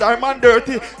cause her man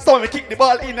dirty. So me kick the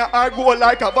ball in her goal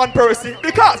like a Van Persie.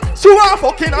 Because she want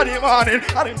fucking at the morning.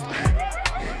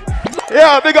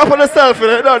 Yeah, big up on yourself,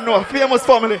 you don't know. Famous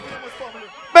family.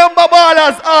 Member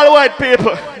ballers, all white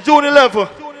people. June 11.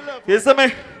 You see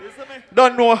me?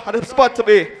 Don't know how the spot to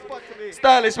be.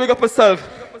 Stylish, big up yourself.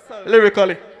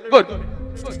 Lyrically. Good.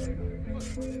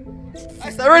 I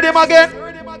said, ready him again?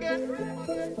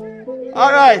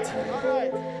 Alright.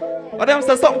 But them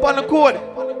say something on the code.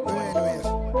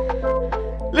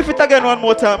 Lift it again one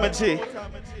more time, G.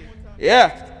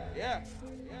 Yeah.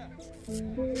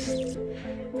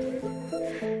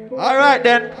 Alright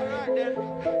then.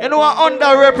 You know what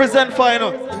Honda represent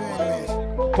final?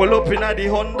 Pull up in the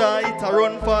Honda, it a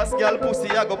run fast, girl pussy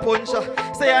I go punch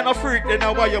her. Say I no freak, then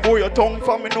I why you bow your tongue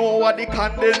for me know what the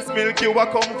condensed milk you a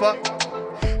come for.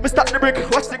 Me start the brick,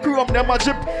 watch the chrome, them a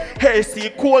drip. Hey, see,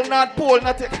 cold not pole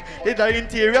not it. They the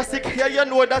interior sick, yeah you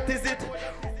know that is it.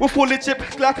 We fully chip,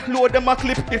 clock, load them a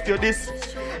clip if you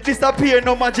disappear,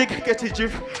 no magic, get it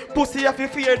drift. Pussy if you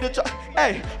fear the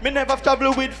hey, me never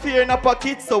travel with fear in a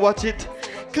pocket, so watch it.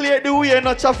 Clear the way,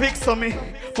 no traffic, so me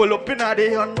pull up in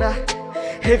the Honda.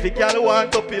 Heavy girl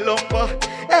want up in lumber.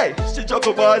 Hey, she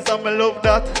juggle bars and me love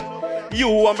that. You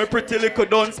want me pretty little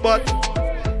done spot.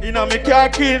 You know me car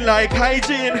clean like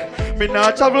hygiene. Me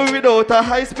not travel without a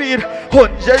high speed.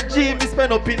 100 G me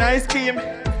spend up in ice cream.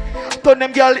 Turn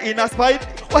them girl in a spite.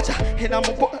 Watch out, and I'm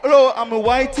low, I'm a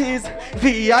whiteys.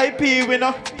 VIP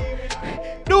winner.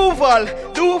 Duval,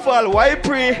 why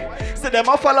pray? Say them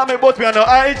a follow me but me on no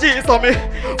IG. So me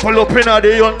pull up in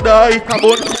the Honda, it come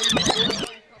on.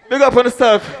 Big up on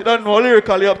yourself, you don't know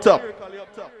lyrically up top.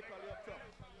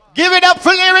 Give it up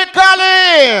for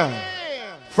lyrically.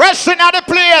 Fresh in the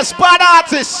place, bad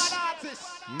artist.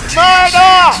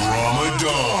 Murder.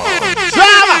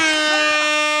 Drama.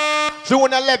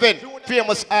 June 11,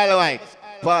 famous Alright.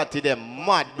 Party them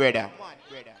mad brother.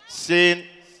 Scene.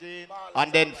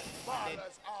 And then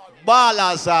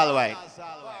Ballers Alright.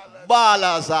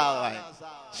 Ballers Alright.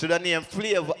 Should I name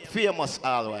Flavor famous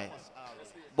Alright.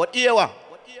 But here we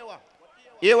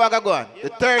go on. The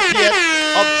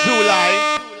 30th of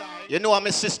July, you know I'm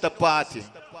a sister party.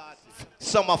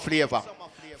 Summer flavor.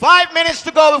 5 minutes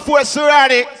to go before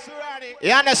SERANI.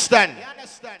 You understand?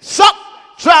 Sup,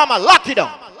 drama, lock it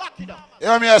down. You know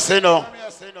what I say no?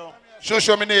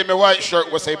 Show me name, my white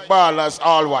shirt will say Ballers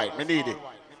all white. Me need it.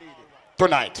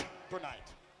 Tonight.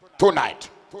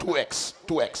 2X.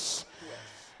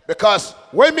 Because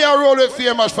when me a roll with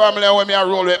famous family and when me a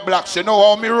roll with blacks, you know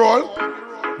how me roll?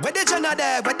 Where the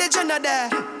Jenna there?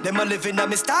 Them a living on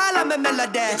me style and me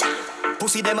melody.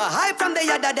 Pussy them a hype from the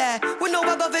yada there. We know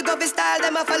about the govy style,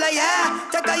 them a follow, yeah.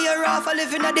 Take a year off, a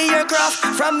living at the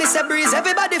aircraft. From Mr. Breeze,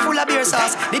 everybody full of beer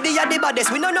sauce. The baddest,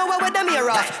 we don't know where them here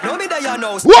off. No me that you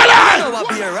know. We know a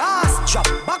beer ass. Chop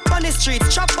back on the street,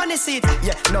 chop on the seat.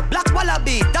 Yeah, no black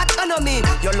wallaby, that I know me.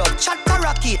 You love chat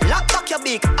parakeet, lock back your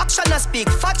beak. Action and speak,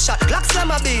 fat shot, Glock slam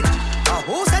a beat.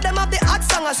 Who said them have the hot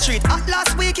song on street? At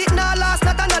last week, it now last,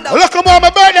 not another. Look at my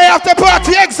birthday after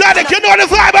party, exotic. You know the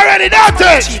vibe already, don't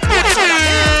it?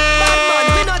 Bad man,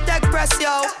 we not take press,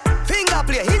 yo. Finger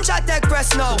play, hinge at take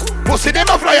press now. Pussy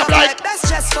them a fly up like best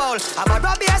chest fall. I'm a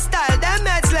Robbie style, them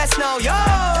heads less now, yo.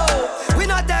 We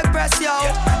not take press, yo.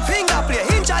 Finger play,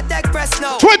 hinge at take press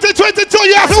now. 2022,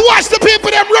 you have to watch the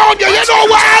people them round you, you know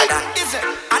why?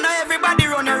 I know everybody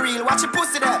run a reel, watch your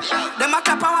pussy there. Them a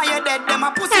clap while you're dead, them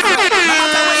a pussy there. No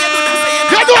matter what you do, them say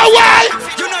you know why?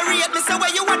 You know rate me, say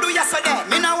what you want do yesterday.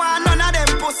 Me no want none of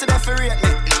them pussy there for rate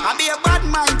me. I be a bad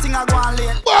mind thing I go on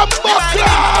late. Start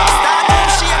them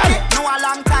shake it. No a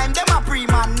long time, them a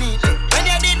pre-man neatly. When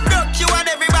you did broke, you and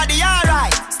every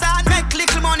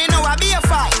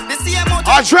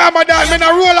try my dad, me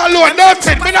not roll alone,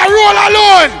 nothing, me not roll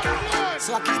alone.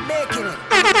 So I keep making it.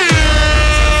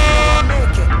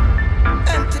 Make it.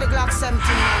 Empty the Glock 17 in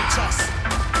my chest.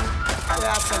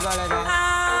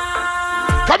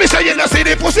 Come and say you not see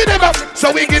the pussy them up.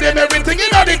 So we give them everything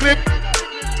in on the clip.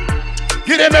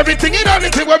 Give them everything in on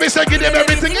the clip. When we say give them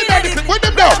everything in on the clip, what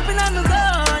them do?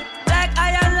 Like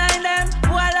iron line them.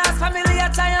 Who I lost family,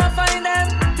 I try and find them.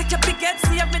 Take your pickets,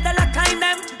 see if me the lock kind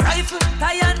them. Rifle,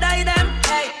 tie and die them.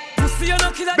 Hey, pussy you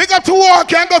no killer. Big up to walk,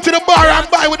 can't go to the bar and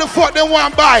buy with the fuck they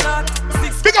want buy.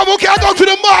 Big up who can't go to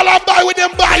the mall and buy with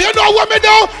them buy. You know what me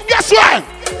do? Guess what?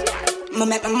 Me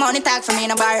make my money talk for me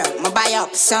no borrow. Me buy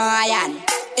up so iron.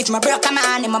 If my broke a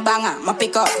man in my banger, my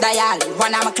pick up dial.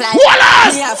 One of my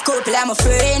clients. Me have couple, I'm a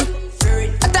friend.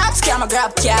 A top scam, my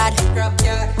grab card.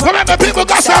 Come at the people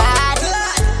gossip.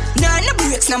 None of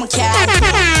bricks, no my card.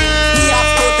 Me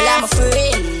have couple, I'm a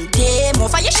friend. Damn,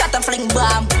 if I shot and fling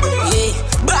bomb. Yeah,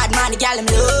 bad man, the gal him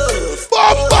love.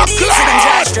 Bomba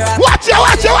class. Watch ya,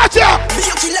 watch ya, watch ya.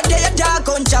 You kill up there, dog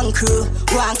on junk crew.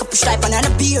 One cup of stripe and a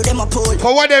beer, them a pull.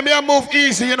 For one day, me a move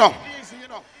easy, you know.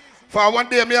 For one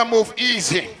day, me a move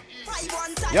easy.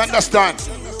 You understand?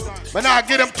 But now I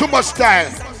give them too much style.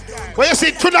 When you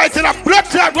see tonight in a blood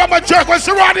clot, rubber jerk when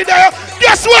SERANI there,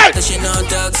 guess what?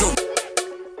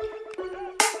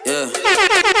 Yeah.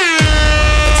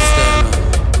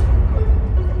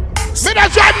 Me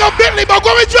not drive no Bentley, but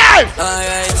go and drive.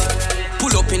 Alright.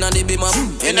 Pull up in on the beam up.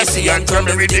 NSC and turn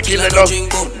the ridiculous.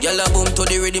 Yalla boom to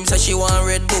the rhythm, say she want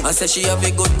red boom. I say she have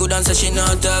a good and say she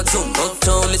not talk soon.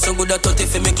 Uptown listen good at 30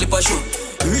 for me clip a shoe.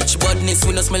 Rich badness,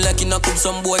 we no smell like in a cup,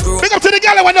 some boy grow. Big up to the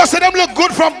gal when they say them look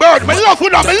good from birth. Me love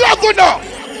good now, me love good now.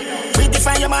 We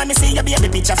define your man, me see your baby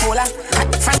picture fuller.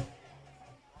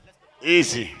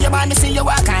 Easy. Your man, me see you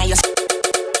walk on your.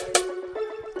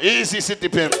 Easy city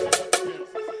pimp.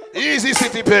 Easy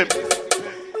city pimp.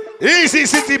 Easy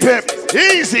city pimp.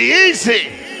 Easy, easy.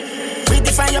 We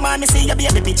define your man, me see your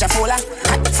baby picture fuller.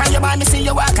 Find your man, me see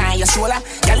you walk on your shoulder.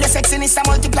 Girl, your sexiness a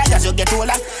multiply as you get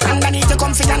older. Underneath you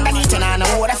comfy, underneath you nah no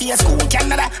water. For your school,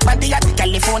 Canada, body at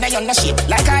California, you're no shit.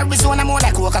 Like Arizona, more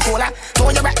like Coca-Cola. Throw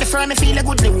you back the firm, me feel a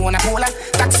good, blue on a polar.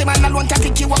 Taxi man alone can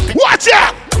pick you up. Watch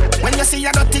out! When you see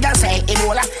a dirty girl say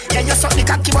Ebola. Yeah, you suck the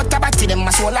cocky but tabati them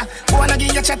a sola. Wanna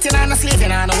give you chatting and a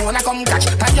slaving and a wanna come catch.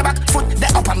 Pan your back, foot the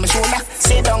up on my shoulder.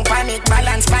 Sit down pan it,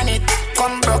 balance pan it.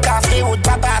 Come broke off the wood,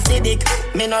 pop off the dick.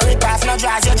 Me no rip off, no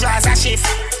draws, your draws a shift.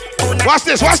 Watch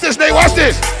this, Nate, watch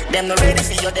this. Them no ready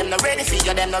for you, them no ready for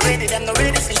you, them no ready, them no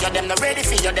ready for you, them no ready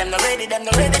for you, them no ready, them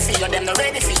no ready for you, them no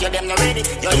ready for you, them no ready.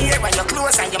 You're here when you're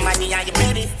close and your money and you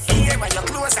ready. Here when you're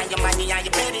close and your money and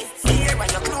you ready. Here when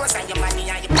you're close and your money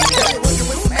and you ready.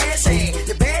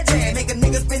 The bad jam, make a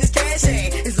nigga spin his cash.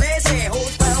 It's last year,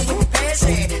 hold down with the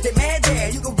passion. The mad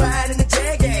jam, you can ride in the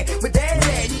jag. With that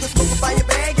jam, you can smoke by your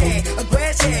bag. A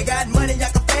grass jam, got money, I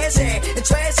can flash it. And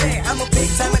trash jam, I'm a big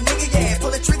time a nigga, yeah.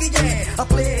 Pull a trigger, yeah. I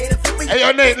play it, flip it. Hey,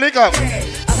 yo, Nate, link up. I'm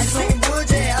singing wood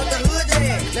jam, out the hood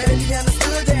jam. Let it be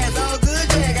understood jam, it's all good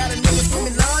jam. Got a nigga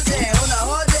swimming long jam, on the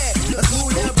hard jam. A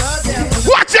smooth and a broad jam.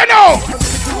 Watch it now! I'm gonna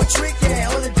do a trick,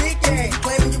 yeah, on the dick, yeah.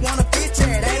 Play when you wanna fit,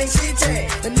 yeah. That ain't shit, yeah.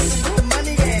 The nigga with the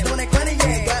money, yeah. Don't act funny,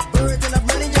 yeah. Got birds and I'm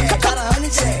running, yeah. Got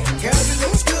 100, yeah. Girls, it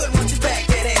looks good, won't you back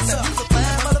that ass up? You so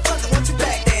fine, motherfucker, won't you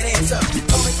back that ass up? You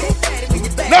gonna get daddy when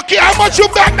you back. Look here, how much you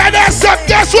back that ass up?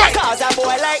 Guess what? Cause a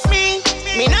boy like me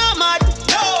not mad.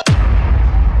 No.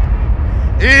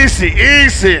 Easy,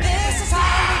 easy.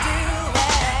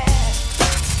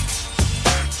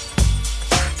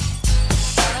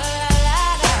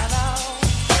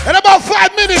 In about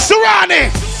 5 minutes,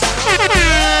 SERANI.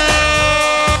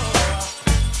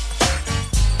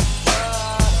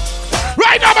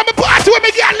 Right now, I'm a party with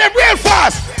me girl them real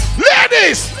fast.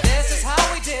 Ladies. This is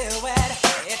how we do it.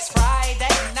 It's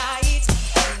Friday night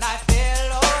and I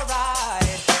feel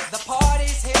alright. The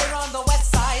party's here on the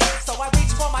west side, so I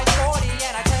reach for my 40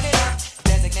 and I turn it up.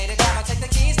 Designated driver, take the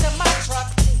keys to my truck.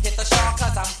 Hit the shawl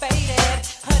cause I'm faded.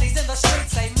 Honey's in the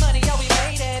streets, say money, oh we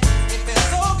made it. It feels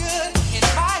so good in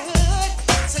my hood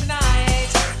tonight.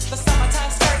 The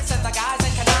summertime skirts and the guys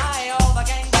in Kanai. All the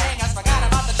gangbangers forgot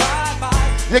about the drive-by.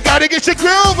 You gotta get your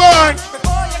groove on.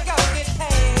 Before you go get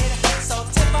paid, so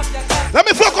tip up your cup. Let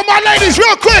me fuck with my ladies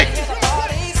real quick.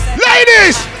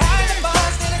 Ladies.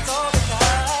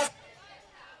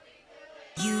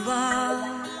 You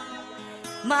are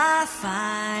my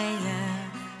fire,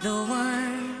 the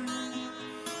one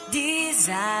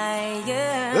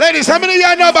desire. Ladies, how many of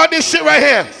y'all know about this shit right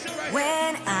here?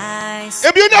 When I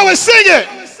If you know it, sing it.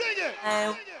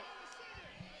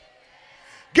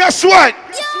 Guess what?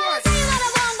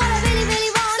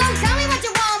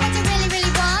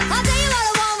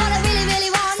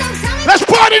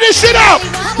 Everybody this shit up.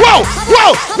 Whoa,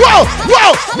 whoa, whoa,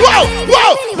 whoa, whoa,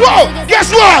 whoa, whoa.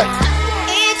 Guess what?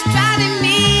 It's driving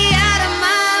me out of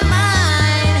my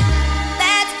mind.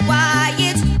 That's why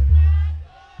it's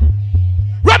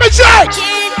Rubber Jack.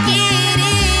 Can't get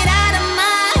it out of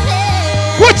my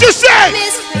head. What you say?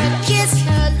 Miss her, kiss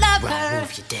her, love her.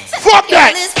 Fuck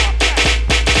that.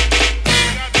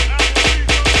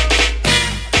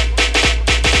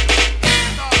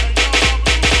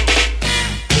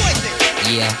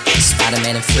 Yeah,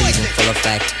 Spider-Man and freezing full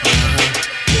effect.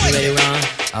 You ready, Ron?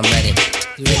 I'm ready.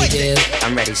 You ready, Dave?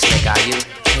 I'm ready, Slick. Are you?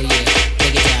 Oh yeah,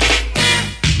 break it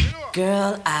down.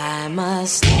 Girl, I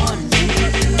must warn you.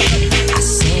 I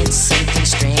sense something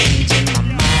strange in my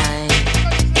mind.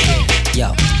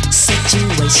 Yo,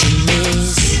 situation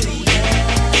is.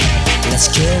 Let's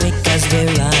cure it 'cause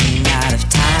we're running out of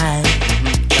time.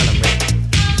 Tell 'em, Rick.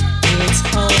 It's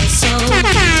also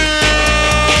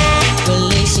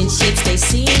relationships they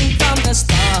seen from the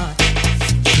start.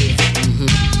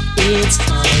 It's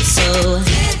also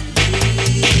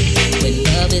when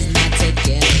love is not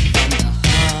together from the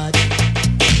heart.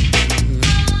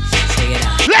 Check it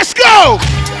out. Let's go.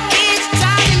 It's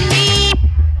driving me.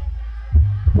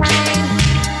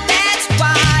 That's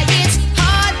why it's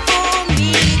hard for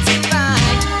me to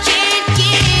find. Can't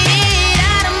get it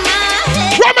out of my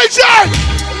head. Rubber Jack.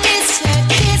 Miss her,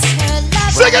 kiss her,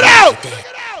 love Sing it her. out.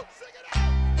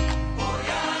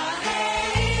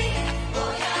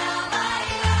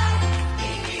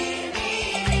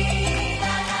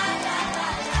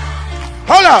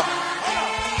 Hold up.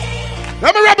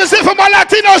 Let me represent for my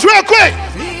Latinos real quick.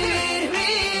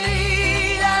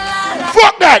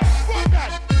 Fuck that.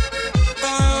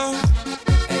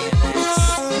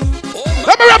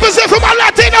 Let me represent for my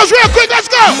Latinos real quick. Let's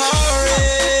go.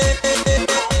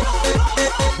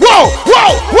 Whoa,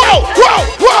 whoa, whoa, whoa,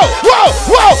 whoa, whoa,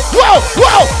 whoa, whoa,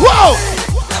 whoa, whoa.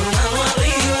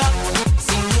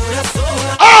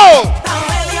 Oh.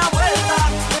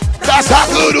 That's how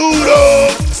good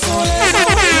Udo.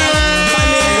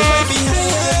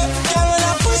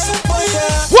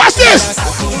 Watch this!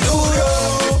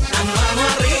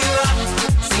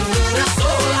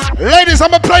 Ladies, I'm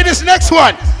gonna play this next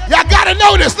one. Y'all gotta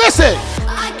know this. Listen.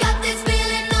 I got this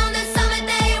feeling on the summer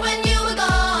day when you were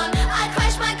gone. I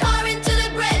crashed my car into the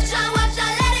bridge. I watched,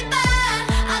 I let it burn.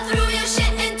 I threw your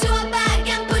shit into a bag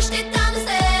and pushed it down the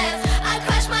stairs. I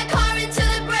crashed my car into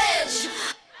the bridge.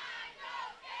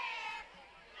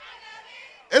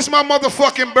 It's my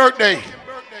motherfucking birthday.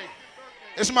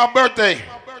 It's my birthday.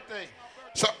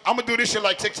 So I'm gonna do this shit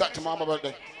like TikTok tomorrow my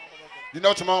birthday. You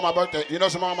know tomorrow my birthday. You know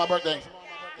tomorrow my birthday.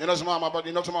 You know tomorrow my birthday.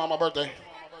 You know tomorrow my birthday.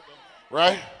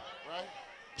 Right?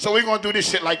 So we're gonna do this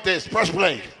shit like this. Press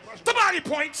play. Somebody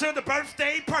point to the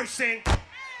birthday person.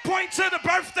 Point to the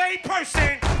birthday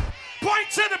person. Point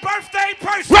to the birthday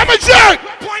person. Rubber Jack!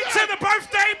 Point to the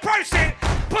birthday person.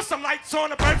 Put some lights on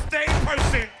the birthday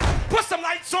person. Put some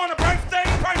lights on the birthday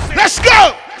person. Let's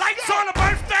go! Lights on the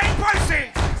birthday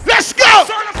person. Let's go!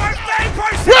 Lights on the birthday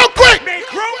person. Real quick!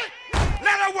 Make room.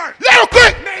 Let her work. Let her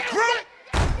quick! Make room.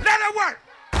 Let her work.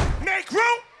 Make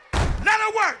room. Let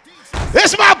her work.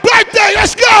 It's my birthday.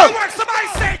 Let's go! Let her work. Somebody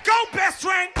say, go, best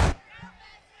friend.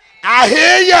 I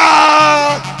hear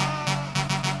ya!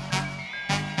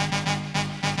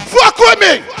 Fuck with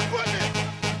me!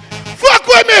 Fuck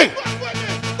with me!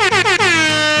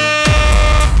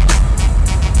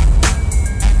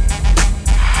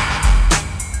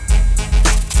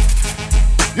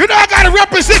 You know I gotta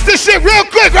represent this shit real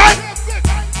quick, right?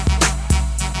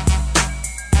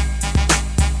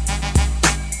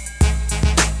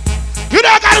 You know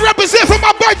I gotta represent for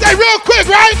my birthday real quick,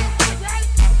 right?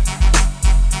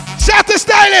 Shout to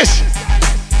Stylish.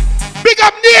 Big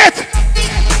up Nate.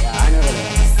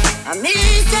 I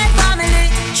miss that family.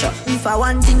 Sure, if I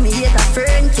want thing, me hate a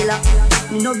fern killer.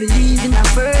 Me no believe in a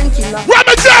fern killer.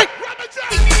 Rubber Jack!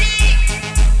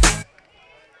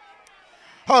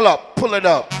 Hold up, pull it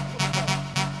up.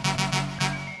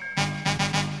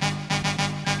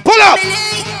 Pull up!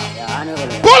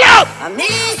 Pull up! I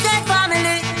miss that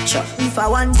family. Sure, if I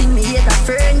want thing, me hate a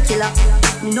fern killer.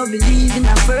 Me no believe in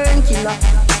a fern killer.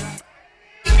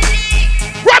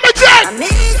 Rubber Jack! I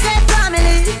miss that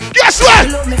family. Guess what?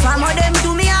 You love me from all them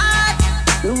to me heart.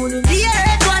 You wouldn't be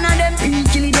hurt one of them.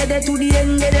 Pre-kill dead to the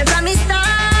end, dead from me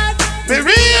start. The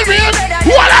real,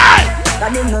 what I?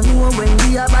 And them no know when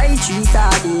we a buy 3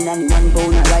 sardines and 1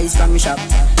 pound of rice from shop.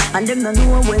 And them no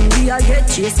know when we a get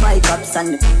chased by cops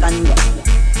and gun.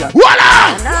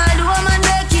 Voila! And all the woman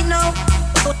make it now.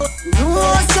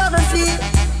 No struggle feel.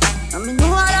 I mean no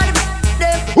all of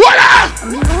them. Voila! I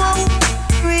mean no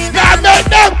real. Nah, make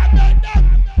them.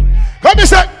 Come me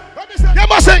say. You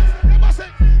must say.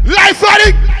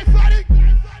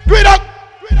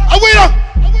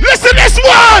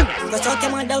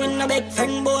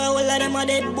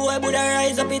 dead boy, would I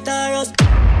rise up it or us?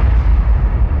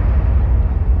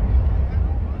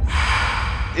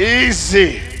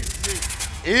 Easy.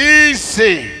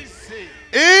 Easy.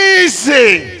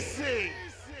 Easy.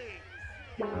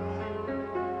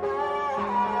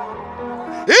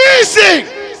 Easy.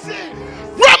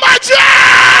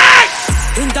 Ramajan!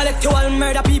 Intellectual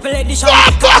murder people edition.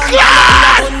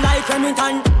 Gun like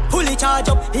Remington. Fully charge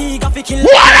up, he got to kill.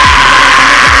 What?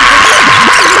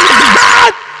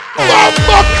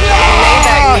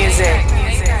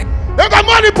 They got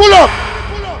money pull up.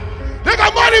 They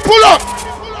got money pull up.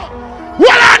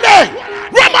 What are they?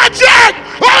 Ramajan!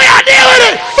 How are you deal with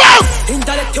it? Fuck!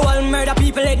 Intellectual murder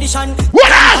people edition.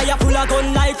 What are? Fire full of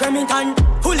gun like Remington.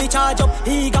 Fully charge up,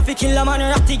 he got to kill a man.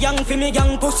 Ratty gang, for me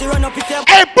gang, pussy run up if you.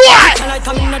 Hey boy! And I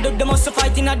come in and do the most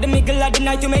fighting at the middle of the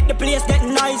night to make the place get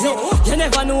noisy. You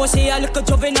never know, say a little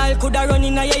juvenile coulda run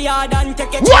in your yard and take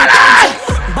a chance.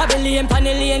 Babylon,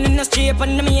 Panellian in the street,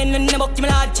 and the main and the buck him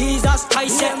like Jesus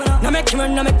Christ. Now make him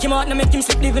run, now make him out, now make him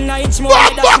sleep, living night more.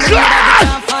 That's me, nobody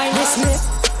can find this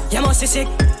me. You must be sick.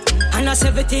 And a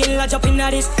 17, I jump in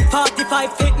at this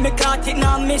 45 feet, me caught it,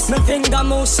 now miss. Me finger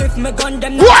move swift, me gun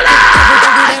them now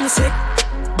every them sick.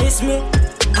 This me,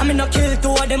 I me no kill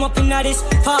two of them up in at this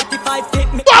 45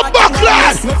 feet, me caught it, now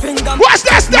miss. Me finger what's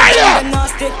that style?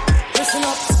 Listen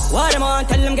up, why them on,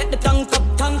 tell them get the tongue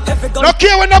up, every gun. Don't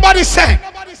care what nobody say.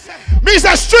 Me's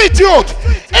a street youth.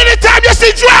 Anytime you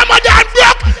see drama down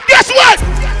block, guess what?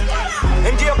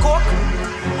 And do you cook?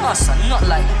 Oh son, not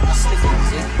like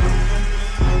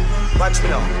watch me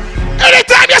now.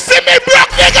 Anytime you see me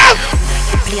broke, nigga.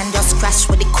 Plane just crash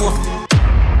with the coke.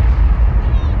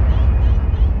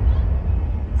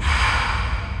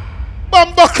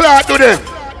 Bumbo cloud to them.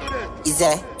 Is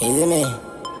it me?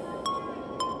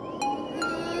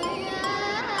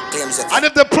 And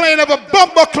if the plane of a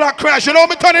bumbo clock crash, you know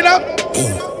me turn it up?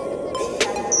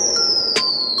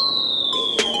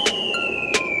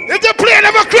 If the plane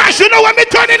of a crash, you know when me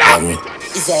turn it up?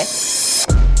 Is it?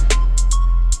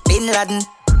 Bin Laden,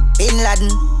 Bin Laden,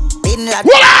 Bin Laden.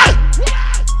 What?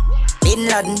 Bin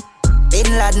Laden, Bin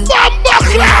Laden. Bumbo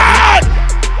cloud!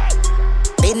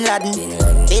 Bin Laden,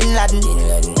 Bin Laden,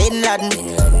 Bin Laden.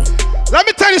 Let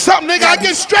me tell you something, nigga. I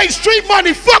get straight street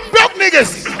money. Fuck broke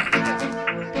niggas.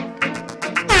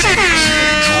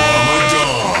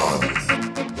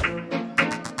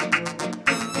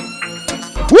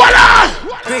 What up?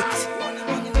 Brick,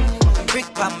 brick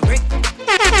pam brick.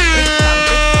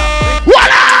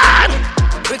 What up?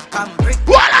 Brick pam brick.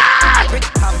 What up? Brick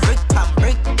pam brick pam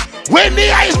brick. When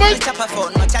the eyes man. Chop a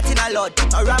phone, no chatting a lot.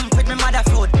 A ram with me mother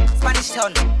phone. Spanish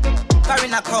town,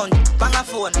 foreign account, bang a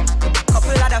phone,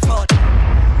 couple other phone.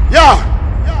 Yeah.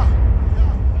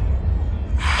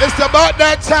 It's about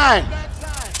that time.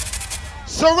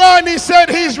 Serani said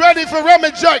he's ready for Rum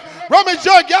and Jug. Rum and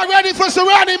Jug, y'all ready for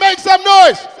Serani? Make some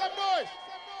noise.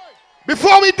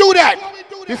 Before we do that,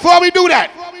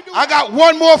 I got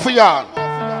one more for y'all.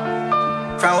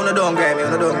 From on don't grab me,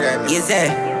 don't grab me. Is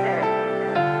there?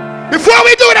 Before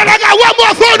we do that, I got one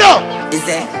more photo. Is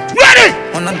there? Ready?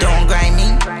 On a don't grind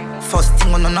me. First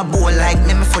thing on a bowl like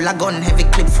me full of gun, heavy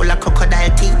clip full of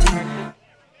crocodile teeth.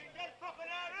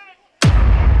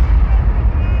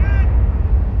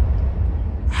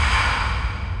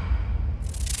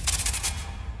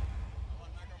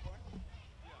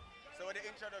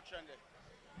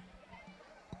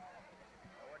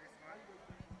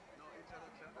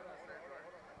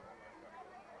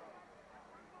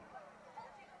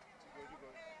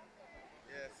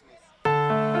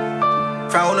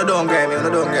 From on don't grab me,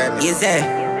 Is there?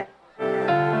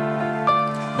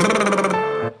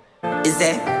 Is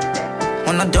there?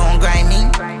 On a don't grind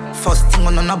me. First thing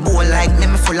on a bowl like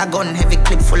me full of gun, heavy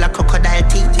clip full of crocodile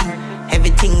teeth.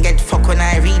 Everything get fuck when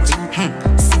I reach.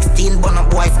 16 bun up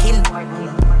boy skin.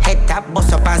 Head tap,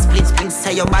 bust up and split.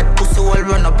 Say your bad pussy all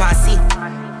run up and see.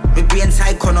 My brain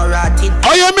side corner rotted.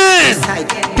 Oh you mean?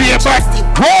 Be a back.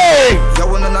 Hey! You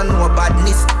wanna know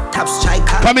badness. Tap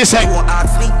striker. Come here, say. You won't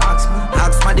ask me.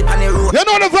 Ask my dip on the road. You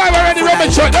know the vibe already, Rum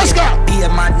and Jug. Let's go. Be a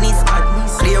madness.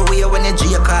 Clear way when you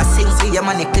G car sing. See your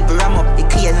money clip ram up. The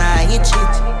clear now hit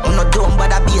shit. I'm not dumb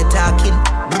but I be a talking.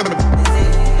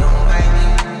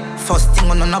 First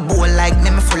thing on a bowl like me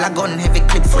full of gun, heavy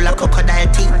clip full of crocodile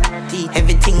teeth.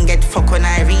 Everything get fuck when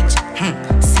I reach.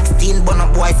 16 bun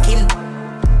up boy skin.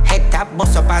 Head tap,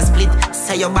 bust up and split.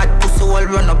 Say your bad pussy all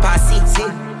run up and see.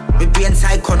 My brain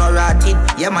side corner rotted.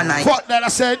 Yeah man I. Fuck that I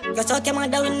said. You saw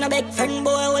them down in a big friend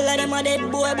boy. All of them a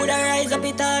dead boy. Would I rise up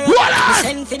it or what?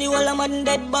 Send for the whole of man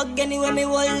dead bug. Anyway me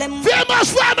hold them.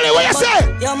 Famous family, what you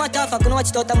say? Yo matter fuck, you watch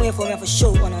it out and wait for me for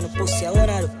show. One on the pussy, I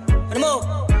wanna do. One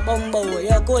more. Bumbo,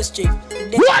 you're a ghost street.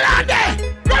 What are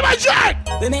they?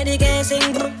 medication.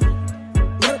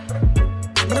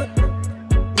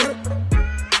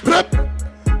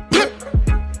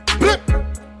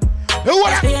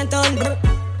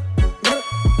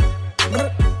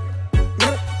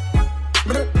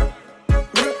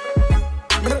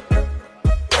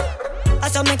 I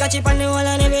saw me catch it on the wall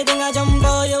and everything I jump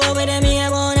out. You over there, me a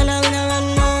bone and I win a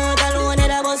run out. Alone in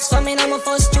the bus for me, now my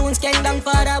first tunes can down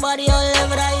for the body all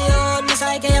over the yard. Me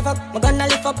say, can you fuck? Me gonna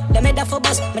lift up. They made that for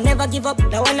bus. Me never give up.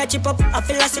 They wanna chip up. I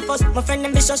feel like first. My friend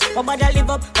them vicious. My body live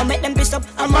up. I make them piss up.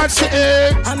 I'm mad shit.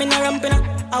 I'm in a ramping up.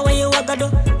 How are you a do?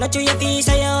 Not you your feet,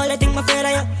 say you all the thing my fear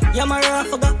of you. You're my rough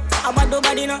forgot. I bad do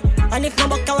body now. And if my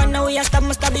buck I want now, we a stab,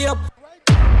 must stab you up.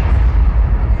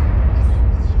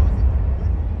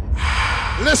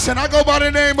 Listen, I go by the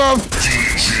name of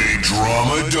DJ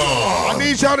Drama. I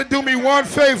need y'all to do me one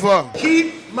favor.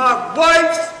 Keep my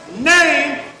wife's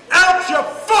name out your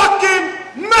fucking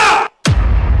mouth.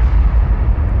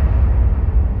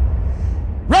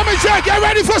 Remy Jack, get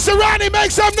ready for Serani,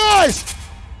 make some noise.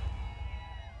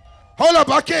 Hold up,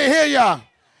 I can't hear y'all.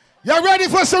 Y'all ready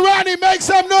for Serani, make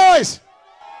some noise.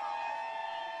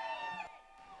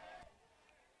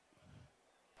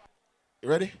 You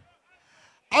ready?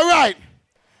 All right.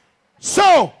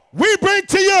 So, we bring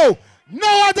to you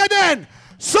no other than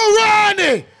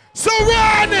Serani!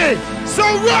 Serani!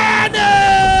 Serani!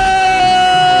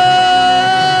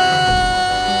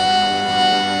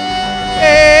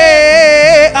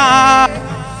 Hey,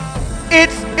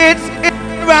 it's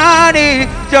Serani.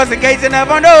 Just in case you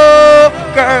never know,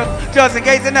 girl. Just in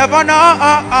case you never know.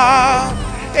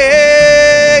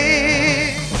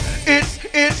 Hey, it's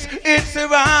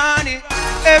Serani.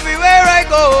 Everywhere I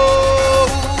go,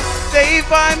 they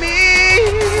find me,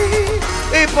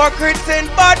 hypocrites and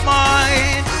bad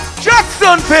mind.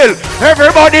 Jacksonville,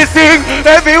 everybody sing,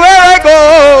 everywhere I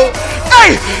go.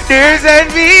 Hey, there's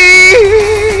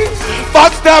envy,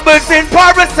 backstabbers and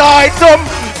parasites.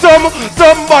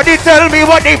 Somebody tell me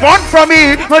what they want from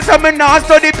me. But some not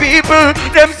study people.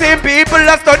 Them same people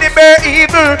that study bare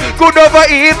evil. Good over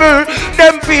evil.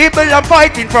 Them people I'm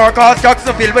fighting for cause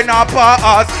Jacksonville will not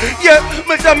pass. Yeah,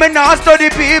 but some not study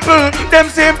people.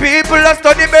 Them same people that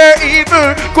study bare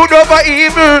evil. Good over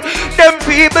evil. Them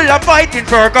people I'm fighting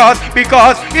for cause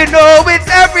because you know it's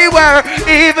everywhere.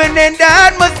 Even in the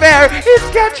atmosphere. It's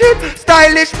catching.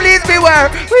 Stylish, please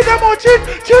beware. With a munching,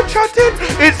 chit-chatting.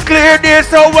 It's clear there's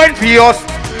so when us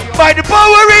by the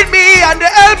power in me and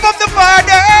the help of the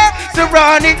Father.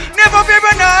 Serani, never fear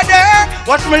another.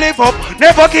 Watch me live up,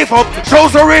 never give up.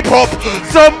 Shows a rip up.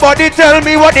 Somebody tell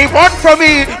me what they want from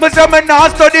me. But some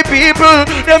not study people.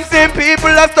 Them same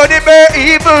people that study bare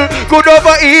evil. Good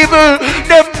over evil.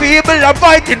 Them people are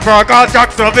fighting for cause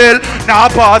Jacksonville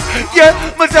now pass. Yeah,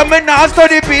 but some not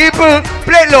study people.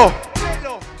 Play low.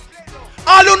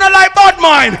 All who not like bad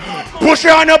mind. Push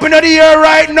your hand up into the air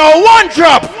right now. One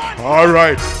drop.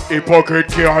 Alright. Hypocrite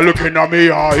can't looking at me.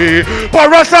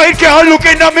 Parasite can't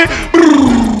looking at me.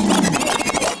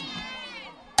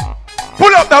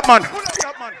 Pull up that man.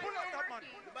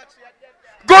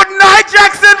 Good night,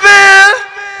 Jacksonville.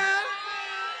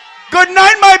 Good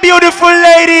night, my beautiful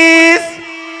ladies.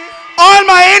 All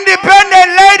my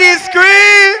independent ladies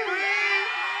scream.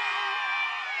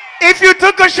 If you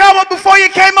took a shower before you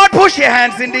came out, push your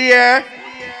hands in the air.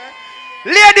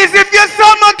 Ladies, if your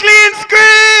summer clean,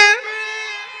 scream.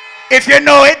 If you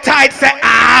know it tight, say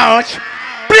ouch.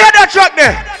 Play that track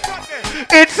there.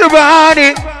 It's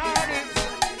Serani.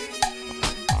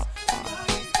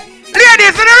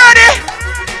 Ladies, are you ready?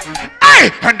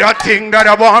 Aye, and that thing that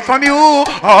I want from you,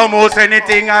 almost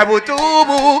anything I would do,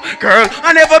 girl,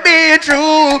 I never been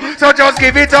true. So just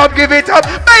give it up, baby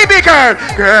girl.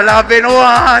 Girl, I've been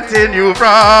wanting you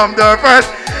from the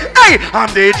first. Hey, I'm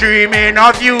daydreaming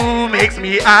of you, makes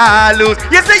me lose.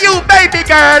 You say you, baby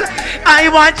girl, I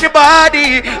want your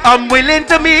body. I'm willing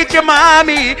to meet your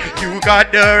mommy. You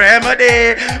got the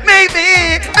remedy,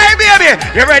 maybe. Hey, baby,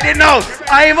 you ready now?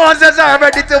 I want to serve,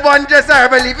 ready to want to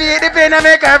serve. Leave it if you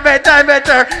make her bedtime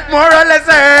better. More or less,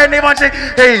 anyone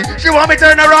she want me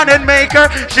turn around and make her.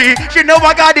 She know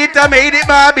I got it, I made it,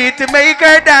 baby, to make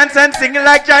her dance and sing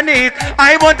like Janice.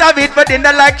 I want to have it for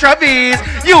dinner like Travis.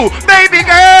 You, baby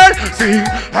girl. See,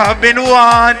 I've been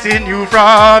wanting you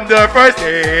from the first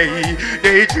day,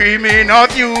 daydreaming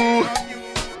of you.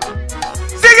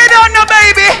 Sing it on now,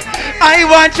 baby. I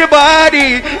want your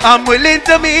body. I'm willing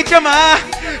to meet your ma.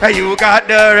 You got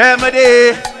the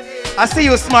remedy. I see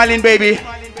you smiling, baby.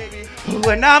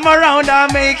 When I'm around,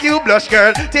 I make you blush,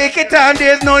 girl. Take your time,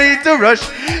 there's no need to rush.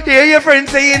 Hear your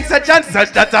friends saying such and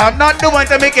such that I'm not the one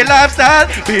to make your lifestyle.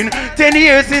 Been 10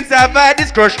 years since I've had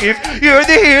this crush. If you're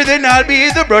the hair, then I'll be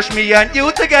the brush. Me and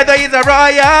you together is a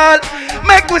royal.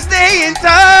 Make we stay in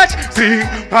touch. See,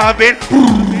 I've been.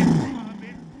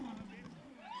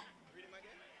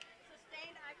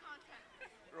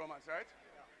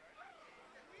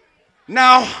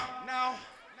 Now,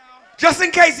 just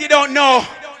in case you don't know,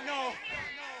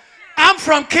 I'm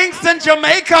from Kingston,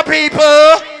 Jamaica,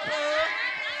 people.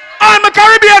 All my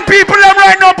Caribbean people, them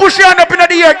right now push your hand up in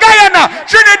the air. Guyana,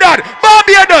 Trinidad,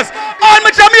 Barbados, all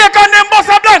my Jamaican, them bust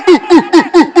up blank.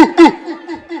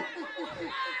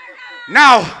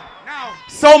 Now,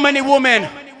 so many women.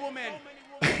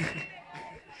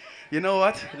 You know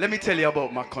what? Let me tell you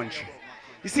about my country.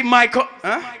 You see, my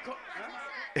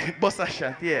bust a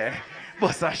shot, yeah.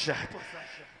 Bust a shot.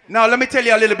 Now, let me tell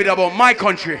you a little bit about my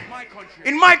country.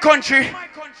 In my country,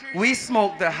 we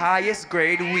smoke the highest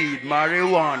grade weed,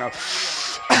 marijuana.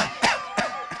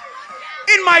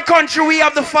 In my country, we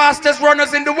have the fastest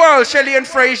runners in the world, Shelley and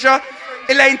Frazier,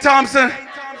 Elaine Thompson,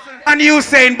 and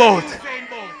Usain Bolt.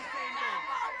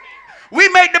 We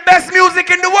make the best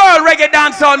music in the world, reggae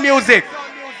dancehall music.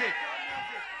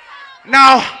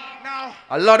 Now,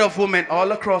 a lot of women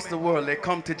all across the world, they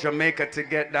come to Jamaica to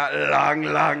get that long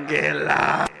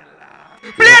gala.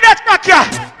 Play that track, yeah.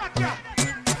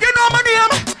 You know my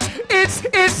name? It's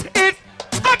it.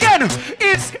 Again,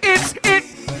 it's it.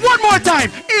 One more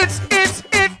time. It's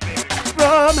it.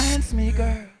 Romance me,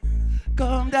 girl.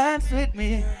 Come dance with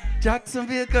me.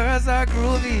 Jacksonville girls are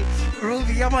groovy.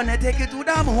 I wanna take you to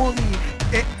the movie.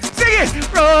 Sing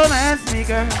it. Romance me,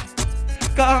 girl.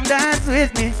 Come dance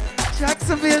with me.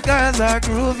 Jacksonville girls are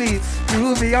groovy.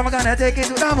 I'm gonna take you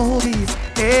to the movies.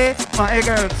 Hey, my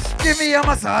girl, give me a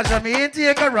massage. Let me into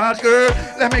your garage, girl.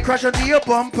 Let me crush into your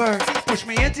bumper. Push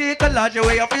me into your collage. Your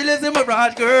way I feel is in my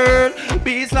garage, girl.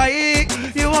 Beats like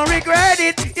you won't regret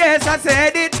it. Yes, I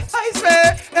said it. I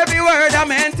swear every word I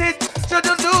meant it. So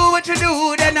just do what you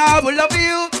do, then I will love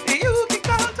you. You can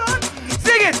count on.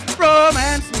 Sing it,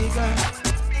 romance me, girl.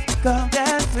 Come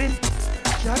dance with me.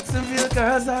 Jacksonville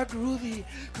girls are groovy.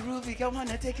 I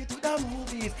wanna take you to the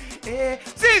movies. Hey,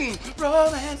 sing,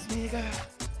 romance me, girl.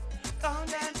 Come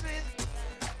dance with me.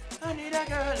 I need a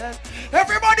girl that.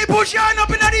 Everybody push your hand up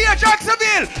in the air,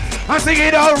 Jacksonville. I sing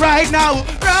it out right now.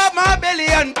 Grab my belly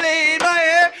and play my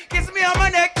hair. Kiss me on my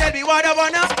neck, tell me what I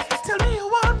wanna. Tell me you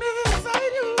want me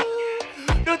inside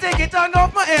you. Don't take your tongue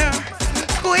off my hair.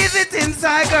 Squeeze it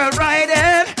inside, girl, right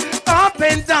there. Up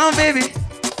and down, baby.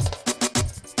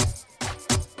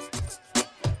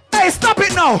 Hey, stop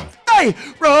it now. Hey,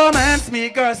 romance me,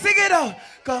 girl. Sing it out.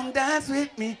 Come dance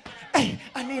with me. Hey,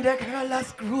 I need a girl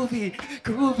that's groovy.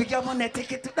 I wanna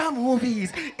take it to the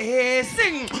movies. Hey,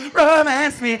 sing,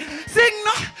 romance me. Sing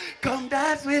now. Come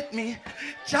dance with me.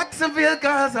 Jacksonville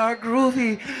girls are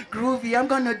groovy. I'm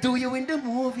gonna do you in the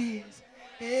movies.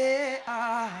 Hey,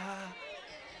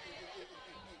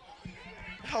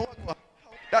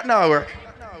 That now work.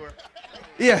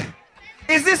 Yeah.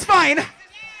 Is this fine?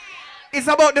 It's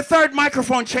about the third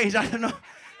microphone change, I don't know.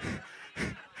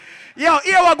 Yo,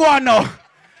 here we go on now.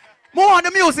 More on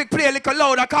the music play a little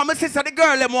louder, because my sister, the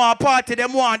girl, them want party,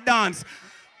 them want dance.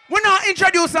 We're now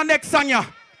introduce our next song, yeah.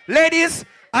 Ladies,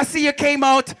 I see you came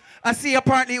out. I see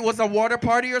apparently it was a water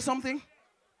party or something.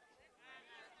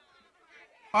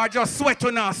 Or just sweat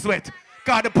or not sweat.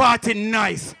 Because the party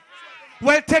nice.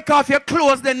 Well, take off your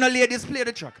clothes, then the ladies play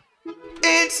the track.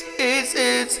 It's,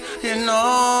 you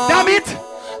know. Damn it!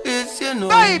 It's, you know.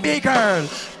 Baby girl.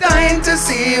 Dying to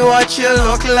see what you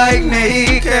look like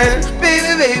naked. Baby.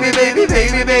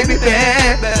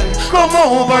 Come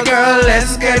over, girl,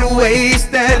 let's get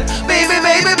wasted. Baby.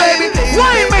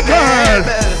 Why, my girl?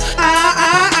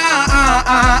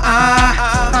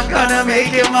 I'm gonna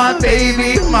make you my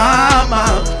baby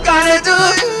mama. Gonna do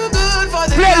you good for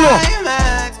the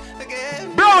climax.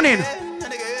 Browning.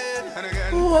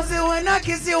 Was it when I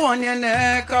kiss you on your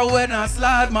neck, or when I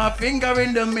slide my finger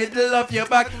in the middle of your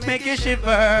back, make you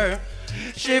shiver?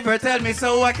 Shiver, tell me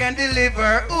so I can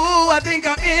deliver. Ooh, I think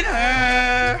I'm in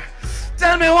her.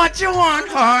 Tell me what you want,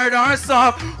 hard or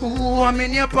soft. Ooh, I'm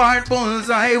in your part,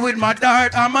 bullseye with my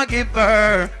dart. I'm a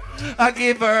giver. I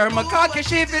give her my cocky,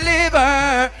 she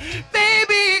deliver.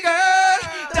 Baby girl,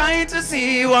 dying to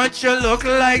see what you look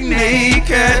like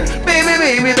naked. Baby.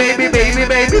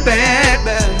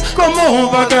 Come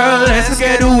over, girl, let's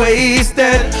get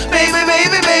wasted. Baby.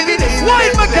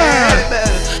 Why, my girl?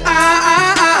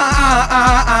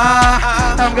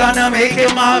 I'm gonna make you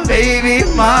my baby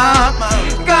mama.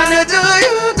 Gonna do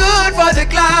you good for the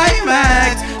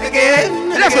climax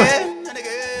again.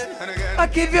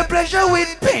 Give you pleasure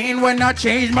with pain when I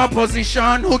change my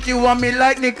position. Hook you on me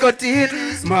like nicotine.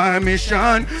 My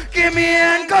mission. Give me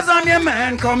hand cause I'm your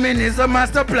man. Coming is a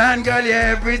master plan, girl. You're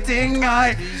everything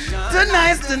I.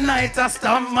 Tonight I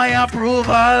stamp my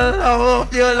approval. I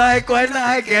hope you like when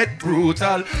I get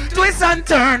brutal. Twist and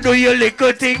turn, do your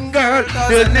little thing, girl.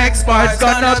 The next part's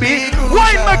gonna be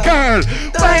wine, my girl.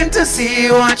 Time to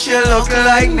see what you look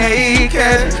like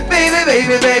naked.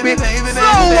 Baby. So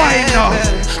why not?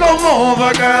 Come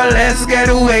over, girl, let's get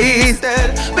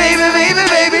wasted. Baby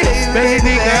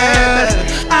girl.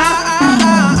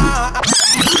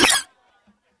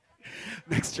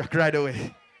 Next track right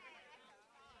away.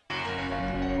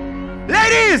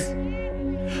 Ladies!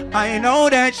 I know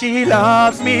that she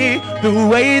loves me, the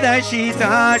way that she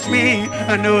touched me,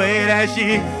 and the way that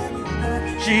she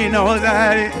knows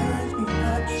that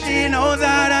she knows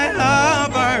that I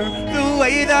love her, the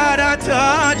way that I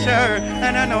touch her,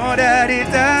 and I know that it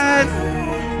does.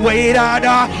 Wait, 1,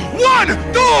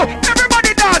 2,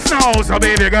 everybody dance now. So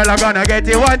baby girl, I'm gonna get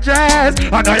you one dress.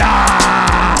 I know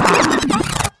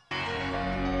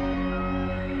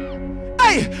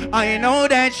I know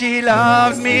that she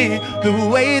loves me, the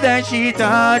way that she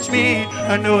touched me,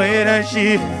 and the way that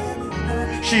she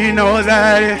knows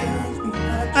that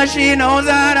and she knows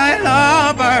that I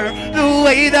love her, the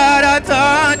way that I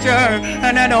touch her,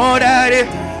 and I know that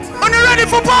Are you ready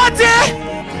for party?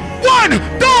 1,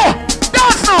 2,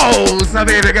 dance now. So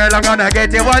baby girl, I'm gonna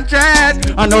get you one chance.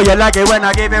 I know you like it when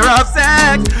I give you rough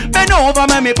sex. Bend over,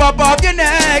 make me pop off your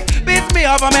neck. Beat me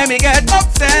up and make me get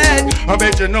upset. I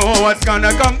bet you know what's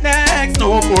gonna come next.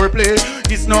 No foreplay,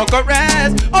 it's no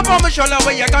caress. Up on my shoulder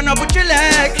where you gonna put your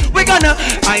leg. We gonna,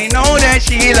 I know that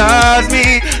she loves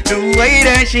me, the way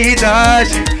that she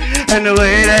does, and the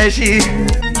way that she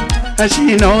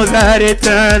knows that it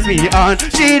turns me on.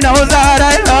 She knows that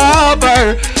I love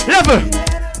her. Love her.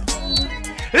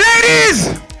 Ladies,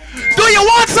 do you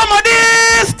want some of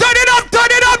this? Turn it up,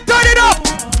 turn it up, turn it up.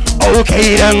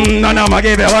 Okay then, no, I'ma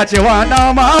give you what you want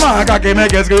now, mama. Cocky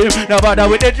make you scream, no bother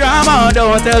with the drama.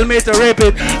 Don't tell me to rip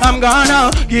it, I'm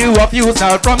gonna give you a few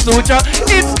salt from Sutra.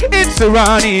 It's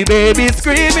SERANI, baby,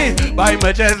 screaming. By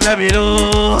my chest, let me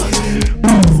know.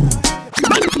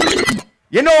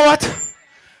 You know what?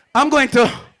 I'm going to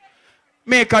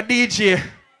make a DJ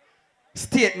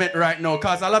statement right now,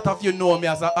 because a lot of you know me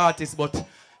as an artist, but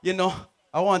you know,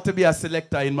 I want to be a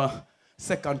selector in my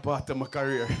second part of my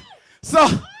career. So,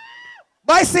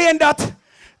 by saying that,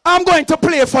 I'm going to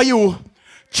play for you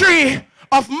 3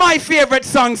 of my favorite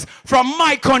songs from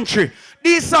my country.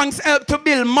 These songs help to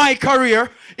build my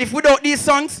career. If without these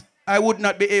songs, I would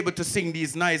not be able to sing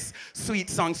these nice, sweet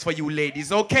songs for you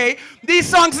ladies, okay? These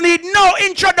songs need no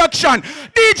introduction.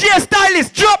 DJ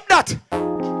Stylist, drop that.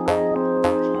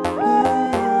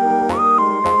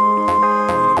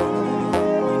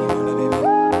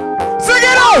 Sing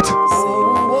it out.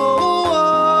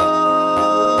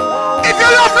 If you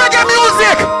love reggae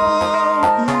music,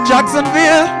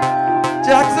 Jacksonville.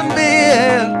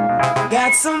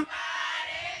 Got some.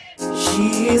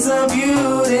 She's a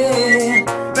beauty.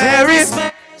 Very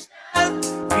special,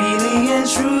 really and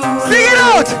true. Sing it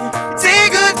out.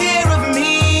 Take good care of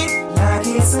me. Like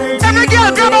it's her every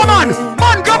girl, grab a man.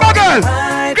 Man, grab a girl.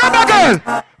 Grab a girl.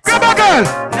 Grab a girl.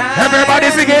 Everybody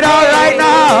sing it out right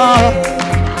now.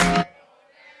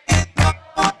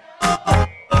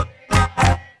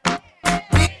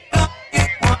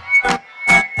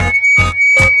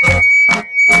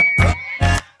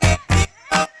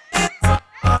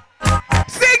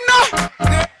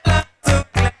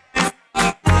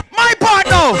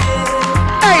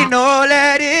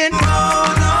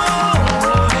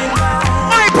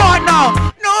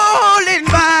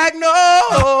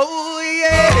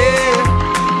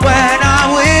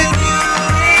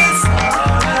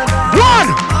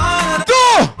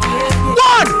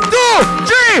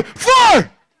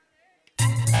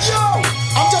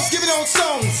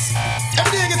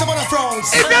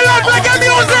 If you love reggae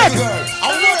music,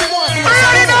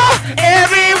 ready now?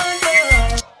 Everyone,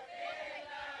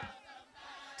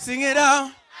 sing it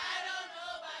out.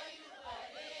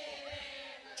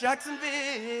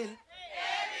 Jacksonville.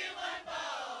 Everyone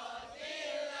falls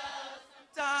in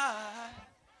love.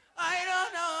 I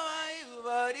don't know why you,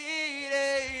 but it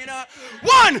ain't.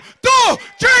 1, 2,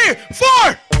 3,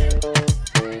 4.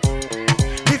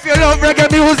 If you love reggae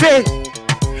music,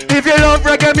 if you love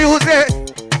reggae music,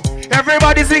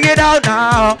 everybody sing it out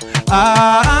now.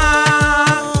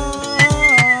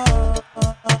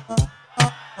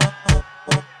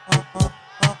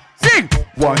 Sing!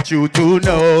 Want you to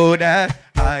know that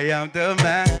I am the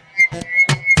man.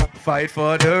 Fight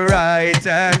for the right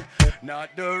and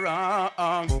not the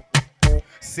wrong.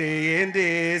 saying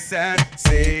this and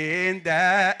saying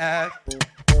that,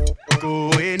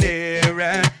 going here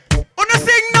and wanna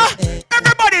sing now.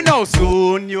 Everybody knows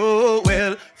soon you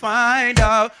will find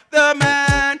out the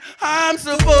man I'm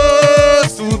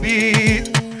supposed to be.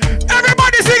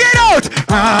 Everybody sing it out.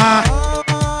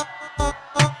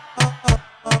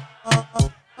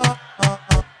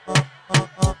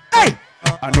 Hey,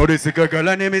 I know this girl,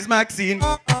 her name is Maxine.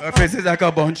 Her face is like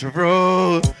a bunch of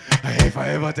roses. If I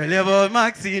ever tell you about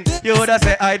Maxine, you would have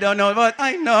said I don't know, but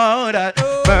I know that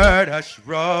murder she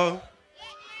wrote.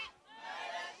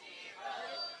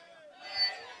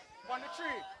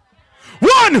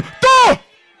 1, 2.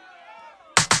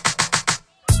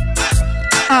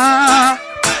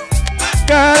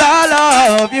 Girl, I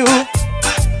love you.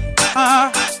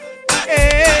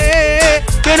 Hey,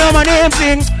 you know my name,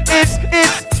 sing. It's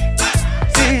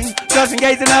sing. Just in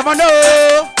case you never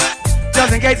know.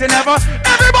 Just in case you never.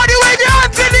 Everybody wave your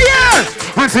hands in the air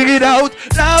and sing it out.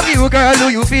 Love you, girl. Do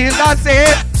you feel that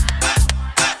same?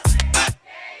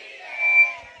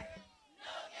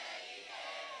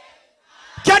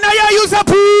 Can I hear you say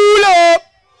pull up?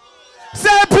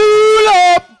 Say pull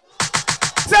up.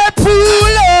 Say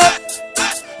pull up.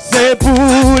 Say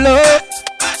pull up.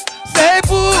 Say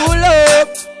pull up.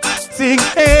 Sing,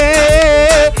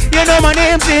 hey. You know my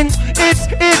name, sing. It's,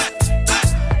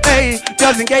 hey.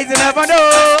 Just in case you never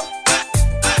know.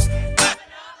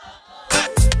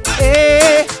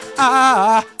 Hey,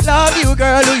 love you,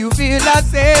 girl. Do you feel that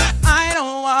same? I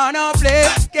don't wanna play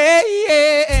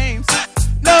games.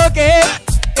 No games.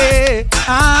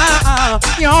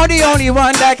 You're the only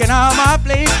one that can have my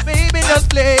place. Baby, just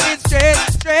play it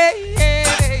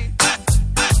straight.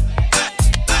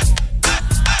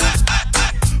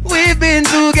 We've been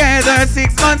together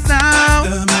 6 months now.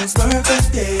 The most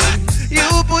perfect days. You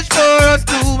pushed for us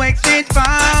to exchange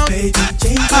vows. Baby,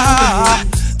 change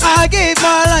I gave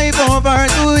my life over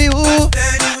to you.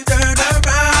 Then you turned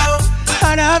around.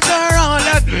 And after all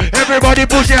that, everybody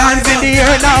push your hands in the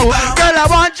air now. Girl, I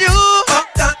want you.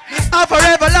 I'll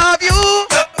forever love you.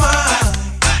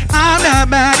 I'm not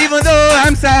mad even though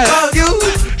I'm sad. You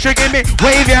shaking me,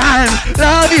 wave your hand.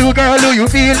 Love you, girl, do you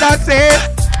feel that same?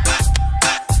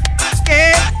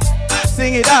 Yeah,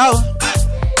 sing it out.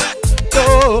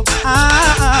 Oh,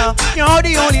 you're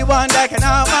the only one that can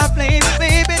have my place.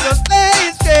 Baby, just play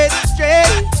it straight.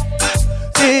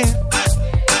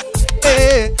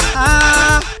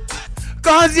 Yeah,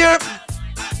 cause your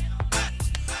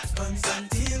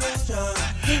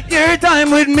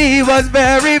time with me was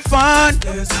very fun.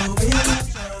 There's no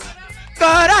illusion.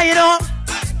 God, I don't.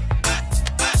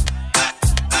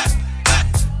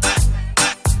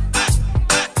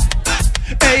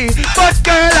 Hey, but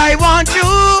girl, I want you.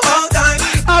 All time.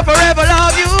 I'll forever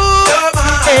love you.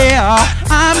 Yeah,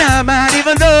 I'm not mad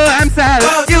even though I'm sad.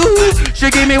 You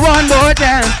should give me one more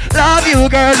chance. Love you,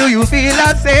 girl. Do you feel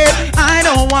that same? I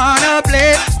don't wanna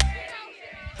play.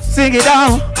 Sing it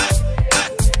out.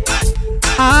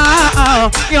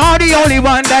 You're the only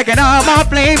one that can have my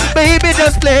flame. Baby,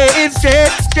 just play it straight.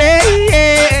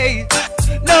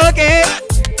 No game.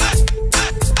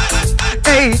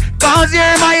 Hey, cause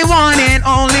you're my one and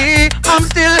only. I'm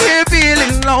still here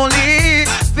feeling lonely.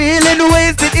 Feeling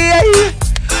wasted, yeah.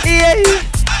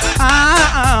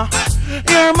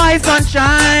 You're my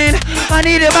sunshine. I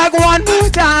need it back one more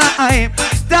time.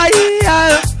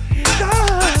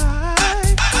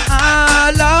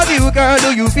 I love you, girl.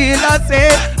 Do you feel that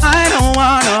same? I don't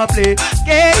wanna play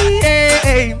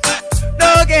games.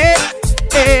 No game.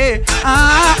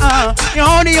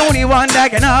 You're the only one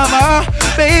that can have her.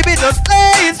 Baby, just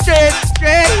play it straight.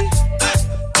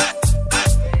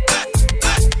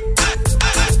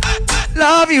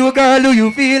 Love you, girl. Do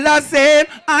you feel that same?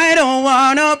 I don't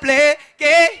wanna play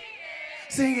games.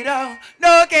 Sing it out,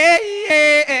 no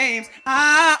games.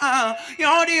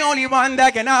 You're the only one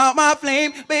that can out my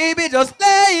flame. Baby, just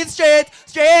play it straight.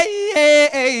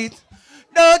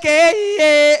 No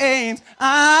games.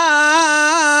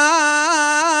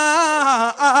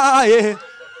 Yeah.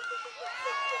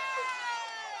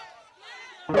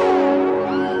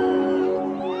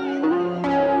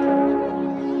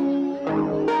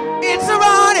 It's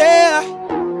around here.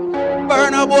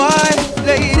 Burn a boy,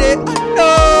 lady. No.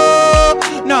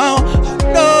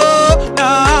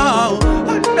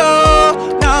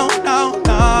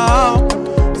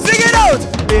 Sing it out,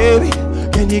 baby.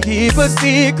 Can you keep a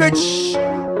secret? Shh.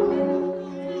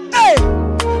 Hey,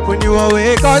 when you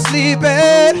awake or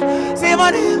sleeping, say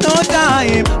my name no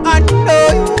time. I know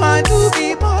you want to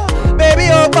be more, baby.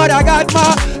 Oh, but I got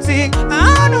more. Sing,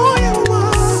 I know you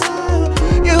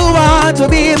want to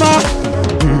be more.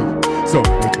 So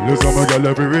listen, some girl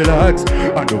every relax.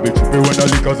 And don't be trippy when the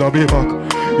liquors are be back.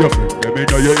 Your friend, let me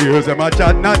know your ears, them a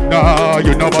chat, nah.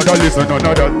 You know about to listen, none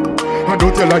of that. And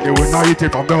don't you like it when I eat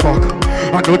it from the back.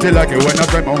 And don't you like it when I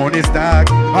spend my money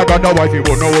stack. I got the wife, you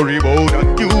won't no worry about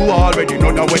that. You already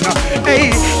know that when I...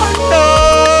 Hey, I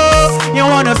know you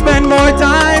wanna spend more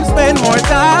time,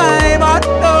 I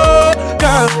know,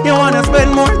 girl, you wanna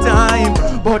spend more time.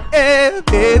 But hey,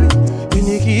 baby, can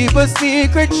you keep a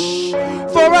secret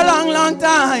for a long, long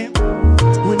time?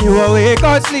 When you awake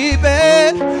or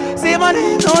sleeping, say my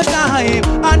name no time.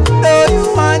 I know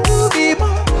you want to be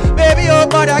my baby, oh,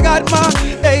 but I got my,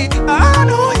 hey, I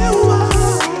know you are.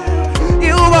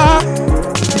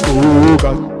 Oh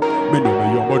God, me know me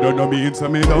young, but don't know me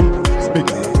inside me dumb. Speak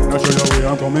not sure the way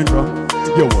I'm coming from.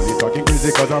 You only talking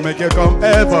crazy cause I make you come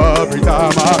every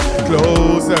time I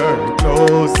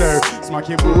closer, smack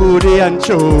your booty and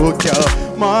choke you,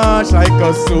 much like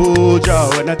a soldier.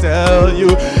 When I tell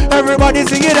you, everybody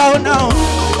sing it out now.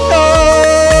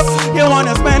 Oh, you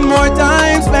wanna spend more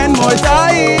time, I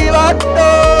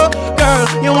know, girl,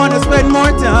 you wanna spend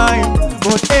more time.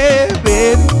 But hey,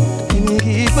 baby, can you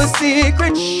keep a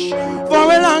secret for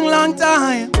a long, long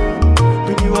time?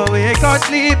 When you awake or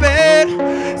sleeping,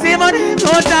 say my name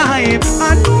no time.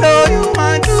 I know you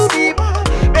want to be my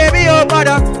baby, oh, but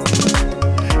I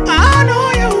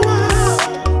know you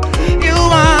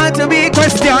want to be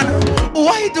Christian.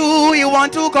 Why do you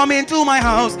want to come into my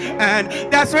house? And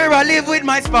that's where I live with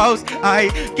my spouse.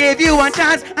 I gave you one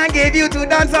chance and gave you to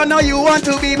dance, and now you want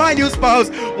to be my new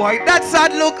spouse. Wipe that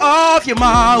sad look off your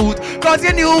mouth, cause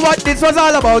you knew what this was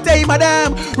all about. Hey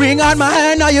madam, ring on my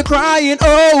hand, now you're crying.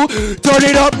 Oh, turn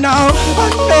it up now. I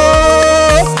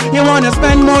know you wanna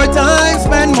spend more time,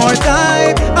 I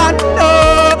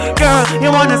know, girl,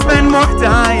 you wanna spend more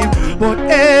time. But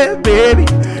hey baby,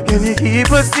 can you keep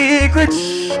a secret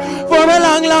for a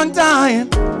long, long time?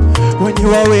 When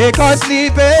you awake or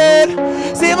sleeping,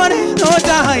 say my name no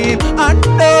time. I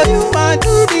know you want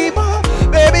to be my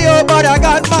baby, oh, but I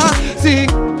got my sing,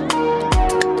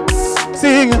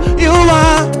 you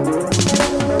want.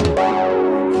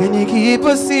 Can you keep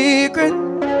a secret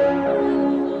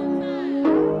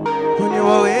when you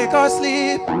awake or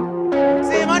sleep?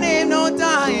 Say my name no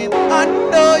time. I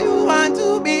know you want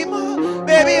to be my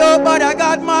baby, oh, but I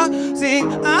got my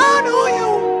sing. I know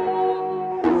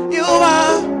you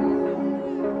are,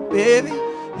 baby.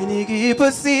 Can you keep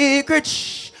a secret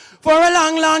for a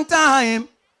long, long time?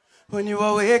 When you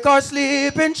awake or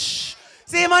sleeping,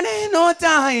 say my name no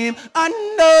time. I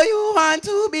know you want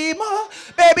to be my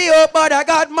baby, oh, but I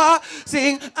got my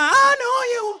sing. I know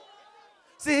you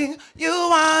sing. You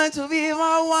want to be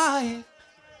my wife.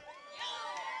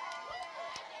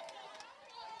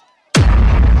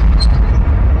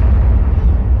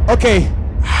 Okay,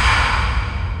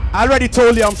 I already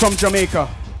told you I'm from Jamaica.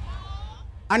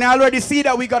 And I already see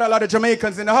that we got a lot of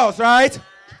Jamaicans in the house, right?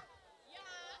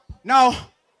 Now,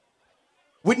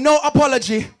 with no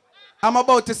apology, I'm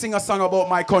about to sing a song about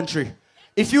my country.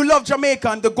 If you love Jamaica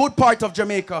and the good part of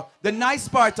Jamaica, the nice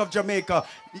part of Jamaica,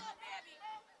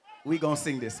 we gonna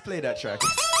sing this. Play that track.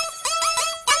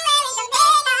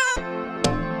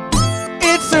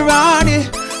 It's SERANI,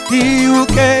 the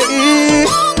UK.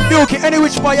 Okay, any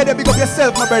which fire they big up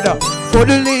yourself, my brother. For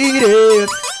the ladies,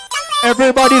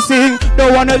 everybody sing.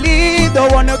 Don't wanna leave, don't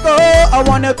wanna go. I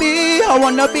wanna be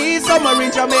somewhere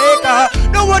in Jamaica.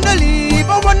 Don't wanna leave,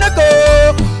 I wanna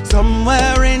go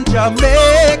somewhere in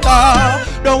Jamaica.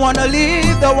 Don't wanna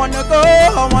leave, don't wanna go.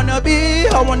 I wanna be.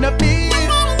 Don't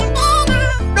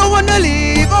wanna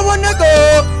leave, I wanna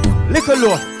go. Little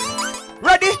low.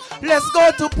 Ready? Let's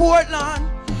go to Portland.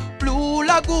 Blue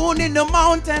Lagoon in the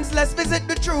mountains, let's visit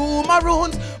the true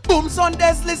maroons. Boom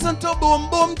Sundays, listen to boom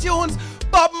boom tunes.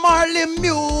 Bob Marley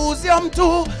Museum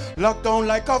too. Locked down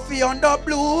like coffee on the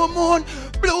blue moon.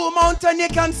 Blue Mountain, you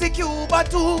can see Cuba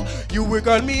too. You will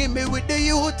girl meet me with the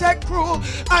U-Tech crew.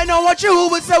 I know what you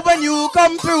will say when you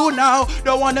come through now.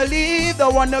 Don't wanna leave,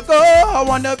 don't wanna go. I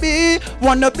wanna be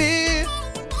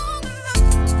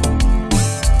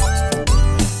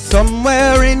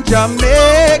somewhere in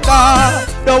Jamaica.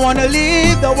 Don't wanna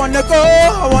leave, don't wanna go.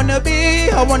 I wanna be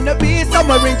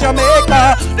somewhere in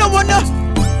Jamaica. Don't wanna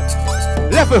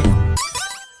level.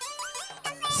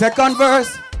 Second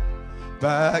verse.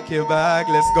 Back here back,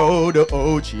 let's go. The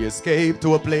OG escape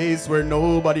to a place where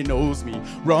nobody knows me.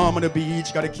 Rum on the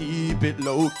beach, gotta keep it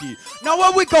low-key. Now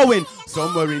where we going?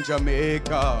 Somewhere in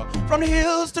Jamaica. From the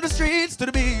hills to the streets to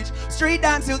the beach. Street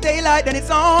dance till daylight, then it's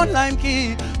on Lime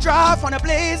Key. Drive on a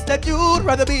place that you'd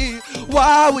rather be.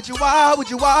 Why would you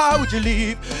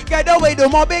leave? Get away, the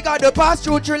more bigger the pass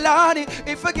through Trelawney.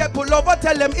 If you get pull over,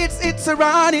 tell them it's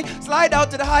SERANI. Slide out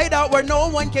to the hideout where no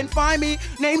one can find me.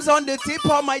 Names on the tip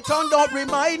of my tongue, don't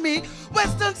remind me.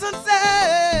 Western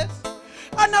success,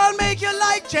 and I'll make you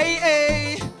like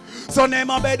J.A. So name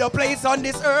a better place on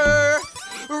this earth.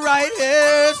 Right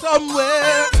here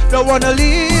somewhere. Don't wanna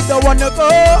leave, don't wanna go.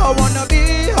 I wanna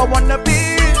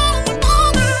be.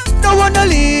 Don't wanna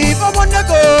leave, I wanna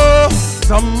go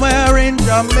somewhere in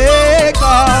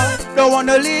Jamaica. Don't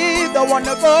wanna leave, don't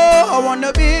wanna go. I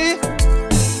wanna be.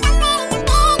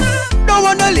 Don't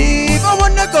wanna leave, I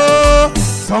wanna go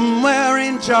somewhere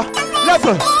in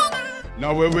Level.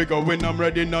 Now where we going, I'm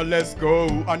ready, now let's go.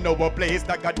 I know a place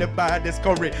that got the baddest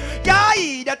curry. Yeah,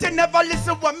 that you never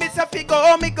listen when me say fi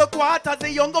go. Me go quarters, the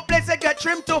younger place I get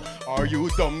trimmed to. Are you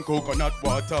dumb? Coconut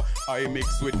water I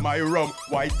mix with my rum.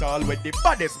 White all where the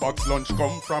baddest box lunch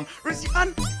come from.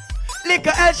 And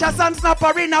liquor, El Shots and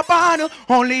snapper in a barn.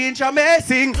 Only in Jamaica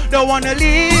sing. Don't wanna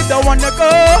leave, don't wanna go.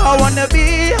 I wanna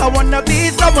be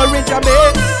somewhere in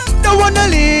Jamaica. Don't wanna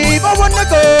leave, I wanna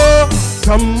go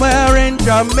somewhere in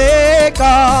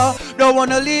Jamaica. Don't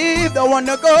wanna leave, don't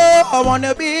wanna go. I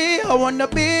wanna be.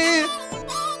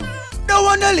 Don't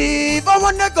wanna leave, I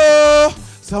wanna go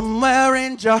somewhere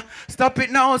in Stop it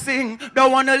now, sing.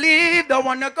 Don't wanna leave, don't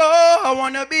wanna go. I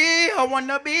wanna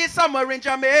be somewhere in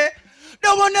Jamaica.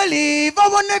 Don't wanna leave, I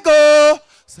wanna go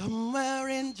somewhere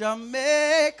in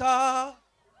Jamaica.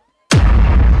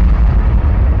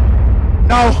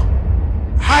 Now,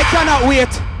 I cannot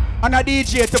wait on a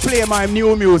DJ to play my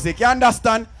new music. You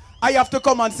understand? I have to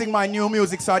come and sing my new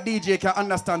music so a DJ can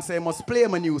understand, so I must play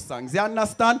my new songs. You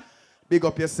understand? Big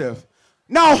up yourself.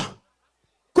 Now,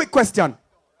 quick question,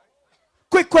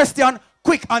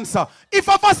 quick answer. If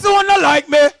a person wanna like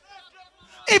me,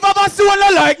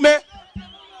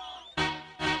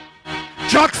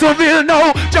 Jacksonville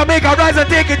now, Jamaica rise and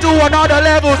take it to another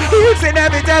level. It's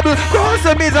inevitable, cross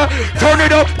the miser. Turn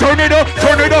it up.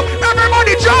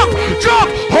 Everybody jump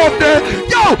up there.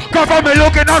 Yo, come from me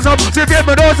looking at some. See if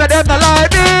me knows that them not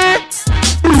like me.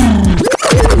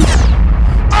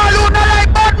 All who not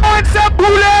like bad mind say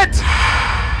bullet.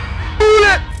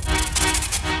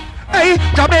 Hey,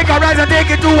 Jamaica rise and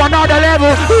take it to another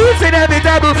level. It's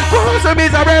inevitable, cross the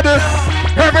miserable.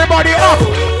 Everybody up,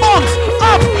 bunks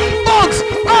up.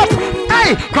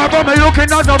 Hey, come from me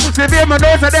looking at some. See if me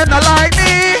knows that them not like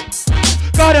me.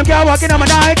 Got them can't walk in on my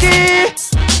Nike.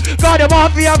 Got them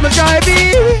off me have my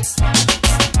Shy-B.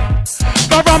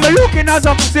 Come from me looking at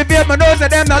some. See if me knows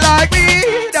that them not like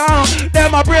me. Down,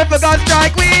 them a pray for God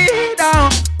strike we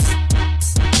down.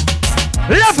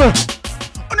 Level,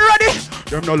 are you ready?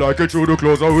 Them not like it through the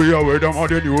clothes we are wear them on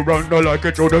the new brand. Not like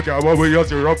it through the car we are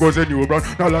syrup goes a new brand.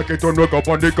 Not like it on the cup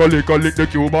on the lick the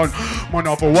Cuban. Man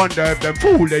off for one day them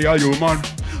fool they are human.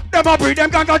 Them a breed,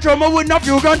 them can't control me with no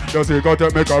few gun. Just say got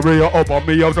take me career up and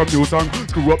me have some new song.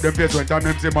 Screw up them face when time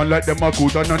them see man like them a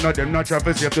coot and none of them not try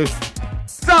for safety.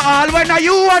 So all when are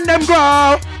you and them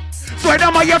grow? Swear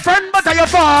them are your friend but are your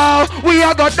foe. We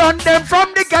are got done them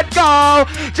from the get-go.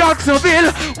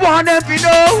 Jacksonville, want them to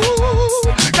know.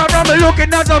 Now from me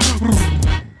looking at them.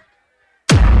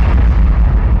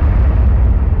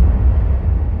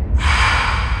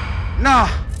 Nah,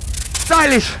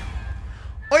 stylish.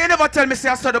 Oh, you never tell me say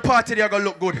I saw the party there gonna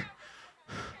look good.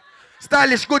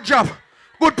 Stylish, good job.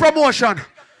 Good promotion.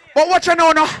 But what you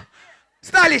know now?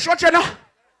 Stylish, what you know?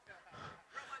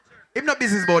 I'm not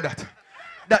business about that.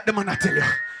 That the man I tell you.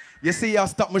 You see, I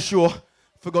stop my show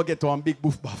for go get to one big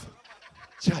boof buff.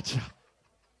 Cha-cha.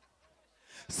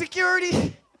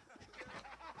 Security.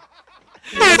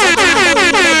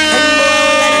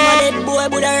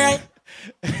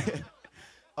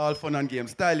 All fun and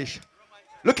games. Stylish.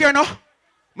 Look here now.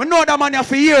 I know that man here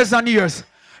for years and years.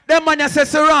 That man here say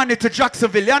SERANI to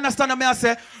Jacksonville. You understand what I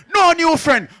say? No new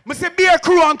friend. I say beer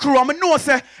crew. I know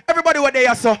say everybody what they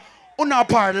are so. Una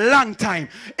part long time.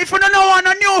 If you don't know a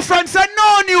new friend, say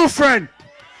no new friend.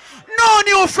 No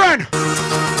new friend.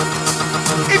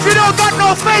 If you don't got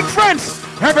no fake friends,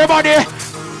 everybody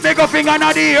make a finger in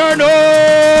the air,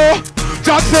 no.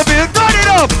 Jacksonville, turn it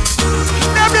up.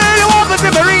 Them really want to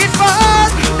see me reach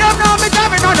fast. Them know me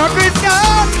driving on a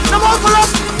Christian. Them hustle up.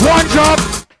 One job.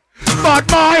 Bad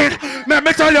mind. Let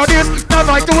me tell you this.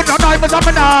 Never do it, no time is up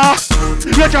now.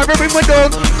 You try to bring me down.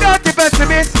 Dirty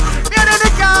pessimist. You know the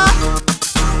car.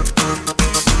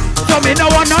 So me no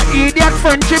wanna idiot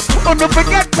friendship. Don't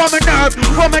forget from me nerve.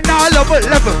 Woman all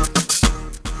level.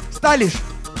 Stylish.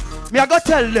 Me I go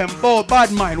tell them about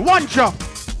bad mind. One job.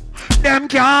 Them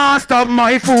can't stop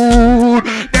my food.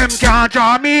 Them can't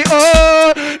draw me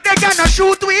up. They can't and I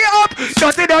shoot we up.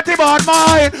 Dirty, dirty bad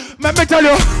mind. Let me tell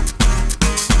you.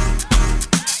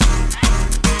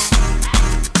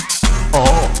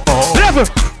 Level.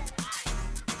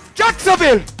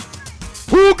 Jacksonville.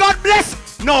 Who God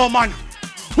bless? No man.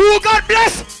 Who God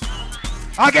bless?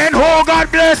 Again, who God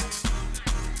bless?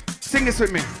 Sing this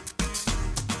with me.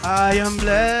 I am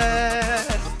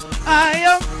blessed. I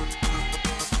am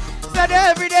said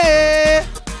every day.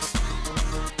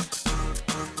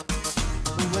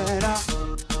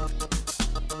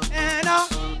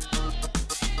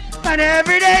 And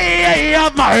every day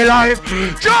of my life,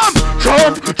 jump,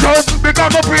 jump, jump,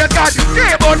 because I praise God.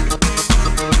 Demon.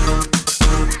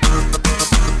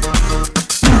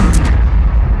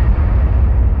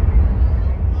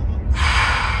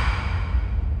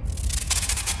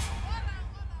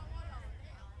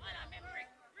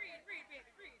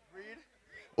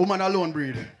 Woman alone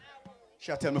breed.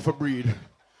 She'll tell me for breed.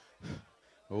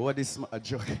 What is a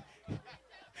joke?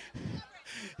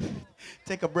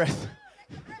 Take a breath.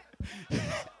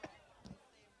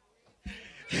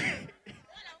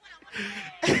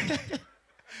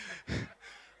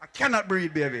 I cannot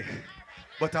breathe, baby.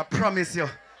 But I promise you,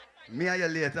 me and you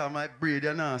later, I might breathe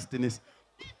your nastiness.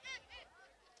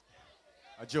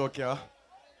 A joke, yeah?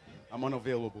 I'm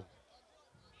unavailable.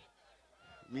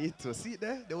 Me too. See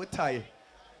there? They were tired.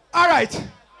 All right.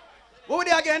 What were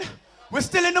they again? We're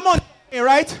still in the month,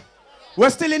 right? We're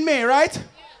still in May, right?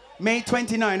 May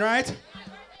 29, right?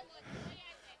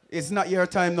 It's not your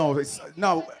time now.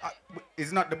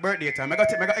 It's not the birthday time. I got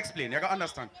to explain. You got to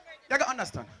understand. You got to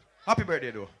understand. Happy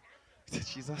birthday, though.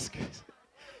 Jesus Christ.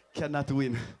 Cannot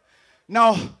win.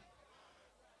 Now,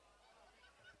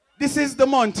 this is the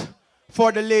month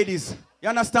for the ladies. You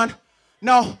understand?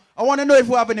 Now, I want to know if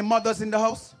we have any mothers in the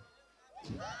house.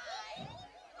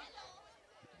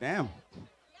 Damn.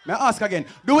 May I ask again?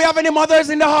 Do we have any mothers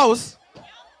in the house?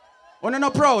 Oh, no,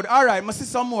 not proud. All right, must see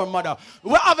some more mother. Do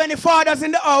we have any fathers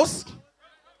in the house?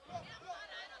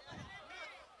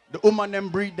 The woman them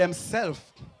breed themselves.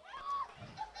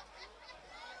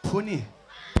 Punny.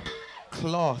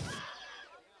 Cloth.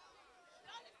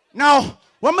 Now,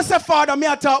 when I say father,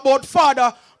 I talk about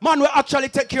father, man will actually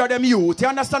take care of them youth. You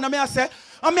understand what I say?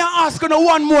 And I ask you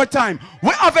one more time. We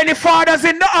have any fathers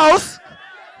in the house?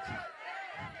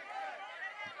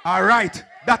 All right.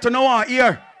 That you know want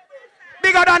here.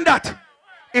 Bigger than that.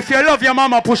 If you love your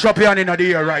mama, push up your hand in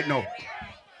the air right now.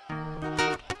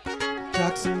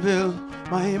 Jacksonville,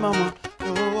 my mama,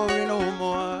 don't worry no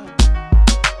more.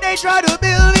 They try to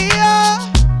build me up.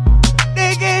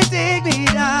 They can't take me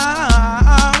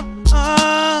down.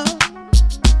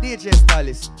 DJ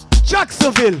Stylist.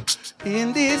 Jacksonville.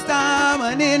 In this time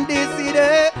and in this city,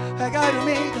 I gotta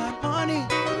make that money.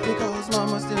 Because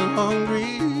mama's still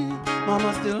hungry.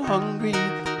 Mama's still hungry.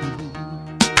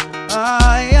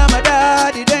 I am a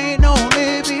daddy, they ain't no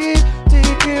baby.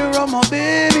 Take care of my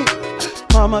baby.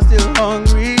 Mama still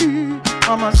hungry.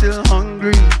 Mama still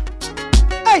hungry.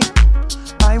 Hey!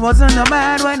 I wasn't a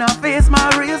man when I faced my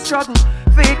real struggle.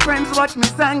 Fake friends watch me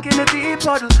sank in the deep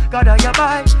puddle. God, I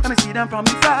buy, let me see them from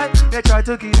inside. They try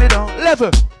to keep it on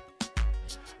level.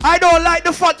 I don't like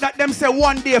the fact that them say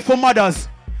one day for mothers.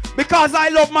 Because I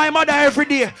love my mother every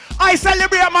day. I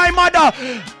celebrate my mother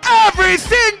every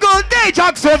single day.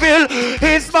 Jacksonville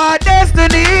is my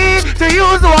destiny to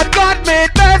use what God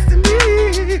made best in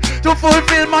me to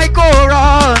fulfill my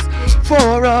chorus.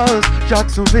 For us,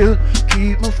 Jacksonville,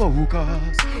 keep my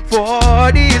focus.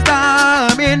 For this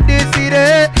time in this city,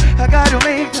 I gotta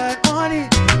make that money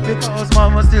because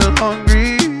mama's still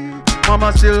hungry.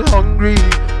 Mama's still hungry.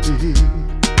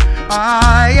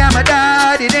 I am a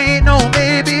daddy, it ain't no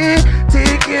baby.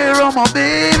 Take care of my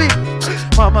baby.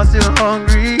 Mama's still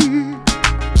hungry.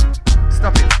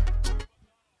 Stop it.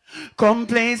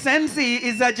 Complacency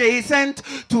is adjacent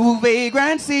to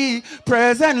vagrancy.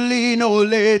 Presently, no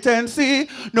latency.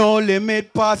 No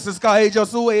limit past the sky,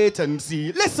 just wait and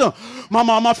see. Listen, my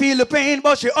mama feel the pain,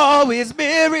 but she always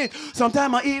bear it.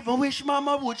 Sometimes I even wish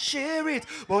mama would share it.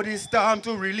 But it's time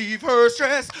to relieve her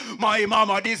stress. My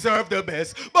mama deserve the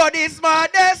best. But it's my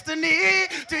destiny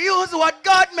to use what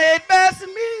God made best in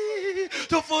me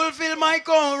to fulfill my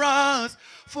chorus.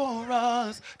 For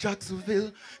us,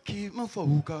 Jacksonville, keep my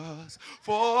focus.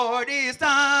 For this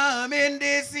time in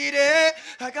this city,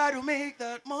 I gotta make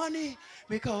that money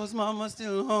because mama's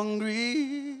still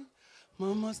hungry.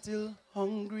 Mama's still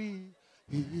hungry.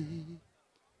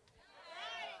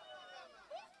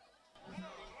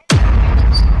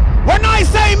 When I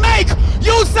say make,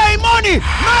 you say money.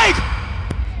 Make.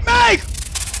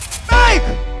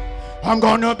 I'm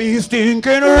gonna be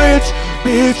stinking rich,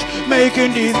 bitch,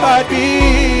 making these bad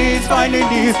beats, finding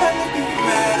these.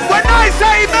 When I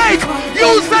say make. make.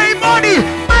 You say money,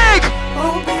 make.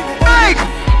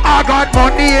 I got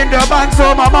money in the bank,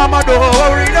 so my mama don't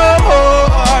worry no more.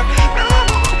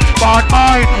 But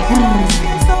mine.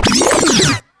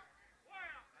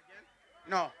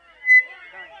 No.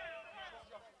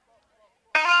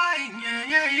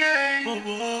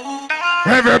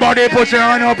 Everybody put your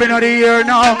hand up in the air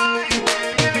now.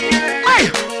 Hey!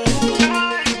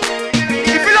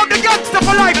 If you love the gangster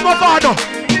for life, my father,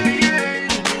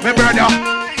 my brother,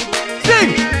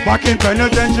 sing! Back in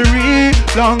penitentiary,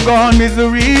 long gone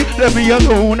misery. Left me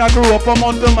alone, I grew up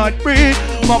among the mad breed.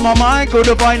 Mama mind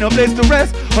couldn't find a place to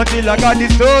rest until I got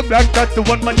this dog black tattoo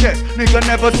on my chest. Nigga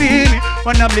never see me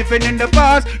when I'm living in the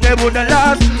past. They wouldn't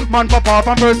last. Man papa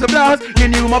from first to blast. He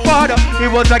knew my father, he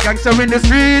was a gangster in the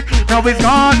street. Now he's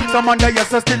gone, some under yes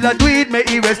still a do it. May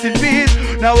he rest in peace.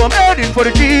 Now I'm heading for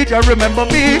the beach, I remember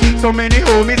me. So many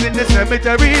homies in the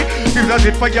cemetery. Feels as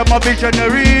if I am a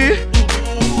visionary.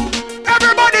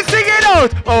 Everybody sing it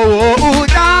out. Oh, oh, oh,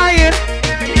 dying.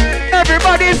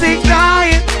 Everybody sing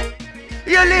dying.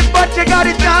 You live but you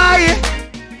gotta die.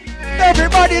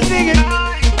 Everybody sing it.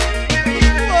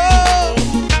 Oh.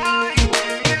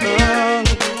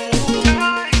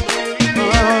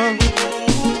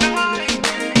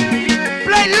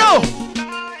 Play low.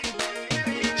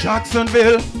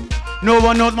 Jacksonville, no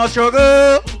one knows my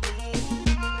struggle.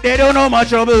 They don't know my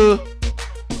trouble.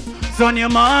 Son, you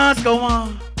must go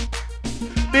on,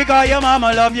 because your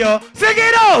mama love you. Sing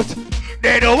it out.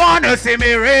 They don't wanna see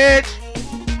me rich.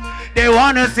 They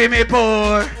wanna see me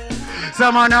poor.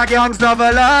 Some on a gangsta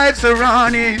for life,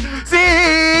 SERANI.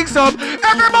 Sing some.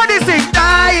 Everybody sing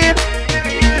dying.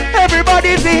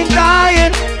 Everybody sing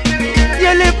dying.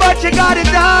 You live but you gotta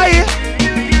die.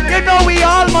 You know we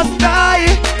all must die.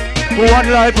 One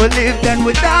life we live, then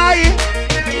we die.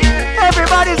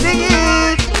 Everybody sing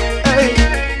it. Hey.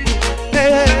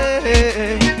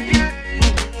 Hey.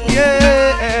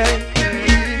 Yeah.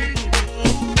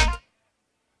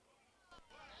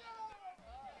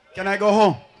 Can I go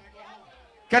home?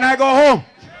 Can I go home?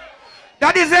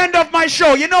 That is the end of my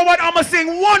show. You know what? I'm going to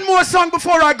sing one more song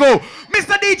before I go.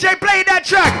 Mr. DJ, play that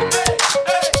track.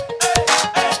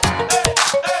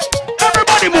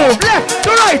 Everybody move. Left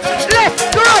to right. Left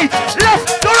to right.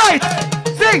 Left to right.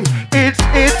 Sing.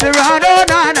 It's around. Oh,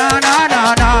 na, na, na,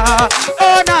 na, na.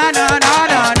 Oh, na, na, na,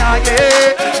 na, na,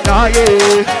 yeah. Nah,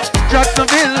 yeah.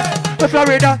 Jacksonville,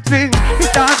 Florida, sing.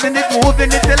 It's dancing, it's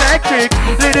moving, it's electric.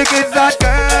 Little kids, that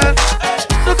girl.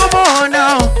 So come on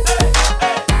now.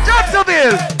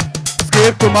 Jacksonville.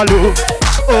 Skip to my loo.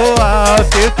 Oh,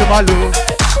 skip to my loo.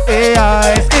 Hey,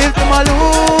 I skip to my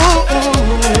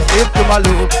loo. Skip to my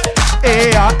loo.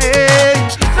 Hey, hey.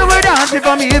 So we're dancing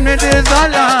from evening till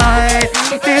sunlight.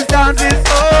 This dance is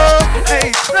so,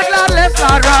 hey, so glad left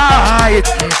and right.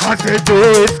 I said do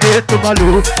it, skip to my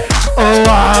loo.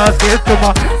 Oh, skip to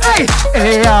my, hey,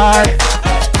 hey, I.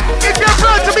 If you're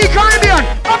proud to be Caribbean,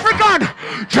 African,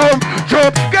 jump,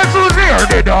 jump, guess who's here?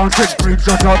 They dancing, brings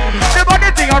us up. They got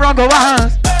the thing around the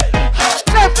walls.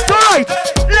 Left to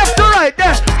right,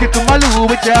 then skip to my loo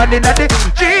with your hand in the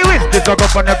gee whiz, this dog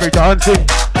up on every dancing.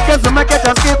 Cause I make it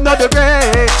and skip not the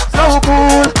great. So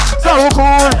cool, so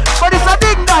cool. But it's a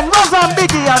ding dong,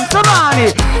 Mozambique and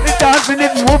SERANI. It's dancing,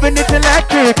 it's moving, it's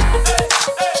electric.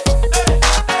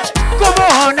 Come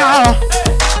on now.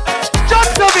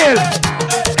 Jacksonville.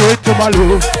 Skip to my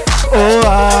loo. Oh,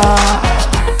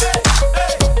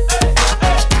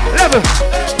 Level.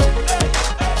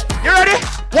 You ready?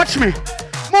 Watch me.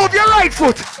 Move your right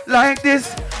foot like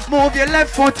this. Move your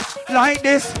left foot like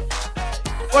this.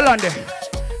 Hold on there.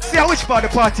 See how which part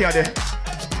of the party are there.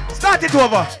 Start it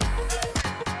over.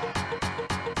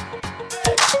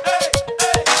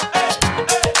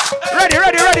 Ready,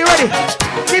 ready, ready, ready.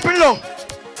 Keep it low.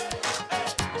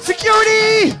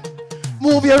 Security.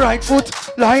 Move your right foot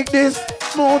like this.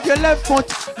 Move your left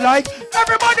foot like.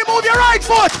 Everybody move your right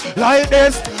foot like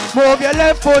this. Move your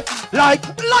left foot like.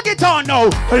 Log it on now.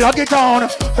 Log it on.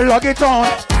 Log it on.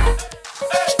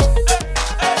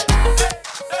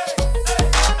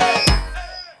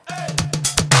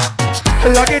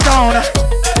 Log it on.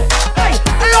 Hey,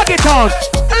 log it on.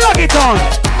 Log it on.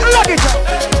 Log it on.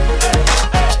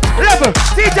 Level.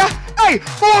 Teacher. Hey,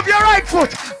 move your right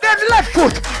foot. Then left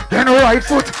foot. Then right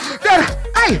foot. Then,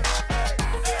 hey.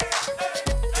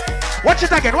 Watch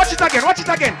it again. Watch it again. Watch it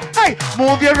again. Hey,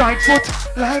 move your right foot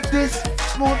like this.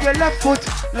 Move your left foot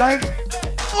like.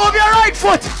 Move your right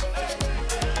foot.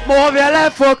 Move your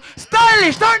left foot.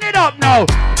 Stylish. Turn it up now.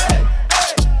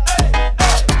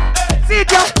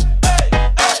 Teacher.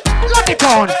 Lock it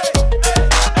on.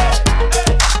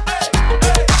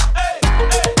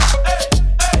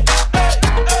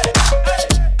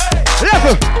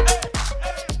 Level.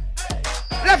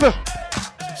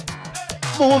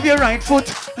 Move your right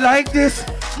foot like this.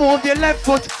 Move your left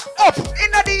foot up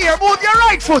in the air. Move your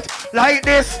right foot like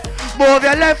this. Move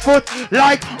your left foot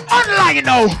like online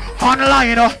now.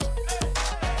 Online now.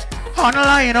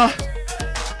 Online now.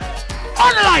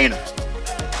 Online.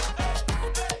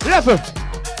 Left foot.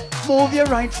 Move your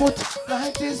right foot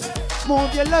like this.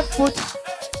 Move your left foot.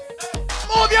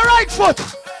 Move your right foot.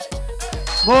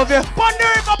 Move your pon the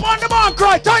river, pon the bank,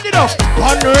 right, turn it up.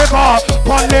 Pon the river,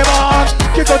 pon the bank.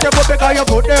 Kick out your foot because you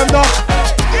put them down.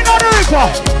 In the river.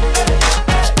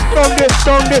 Down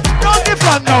the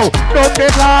flag now. Down the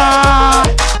flag.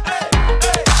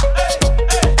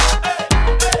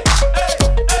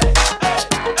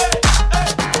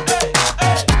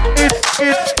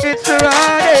 It's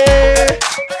SERANI.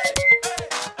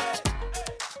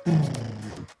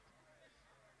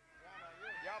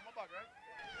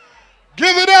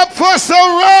 Give it up for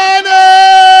SERANI!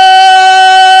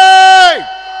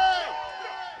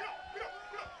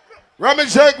 Rum and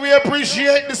Jerk, we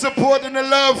appreciate the support and the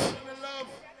love.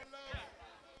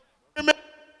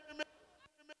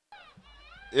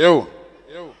 Yo,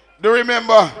 do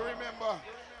remember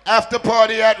after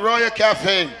party at Royal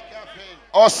Cafe.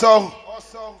 Also,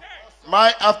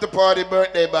 my after party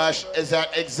birthday bash is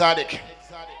at Exotic.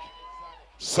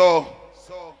 So,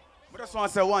 I just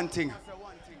want to say one thing.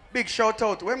 Big shout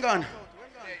out. Where I'm gone?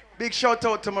 Big shout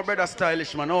out to my brother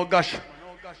Stylish, man. Oh gosh.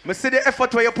 I see the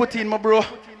effort where you put in, my bro.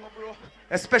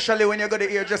 Especially when you got the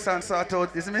hairdresser and sort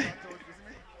out. You see me?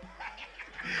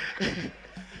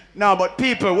 Now, but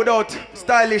people, without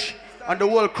Stylish and the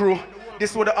whole crew,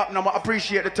 this would have happened. I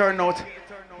appreciate the turnout.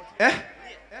 Eh?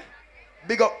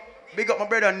 Big up my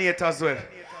brother Nate as well.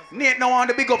 Nate now on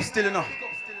the big up still, you know.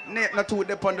 Nate not too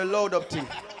deep on the load up thing.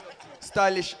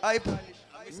 Stylish hype,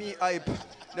 me hype.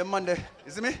 The Monday,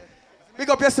 you see me? Big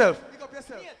up yourself.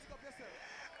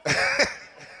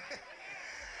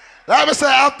 Let me say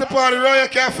after party Royal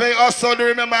Cafe. Also do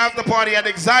remember after party at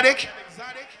Exotic.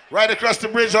 Right across the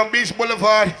bridge on Beach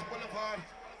Boulevard.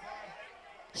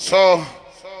 So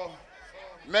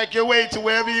make your way to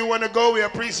wherever you want to go. We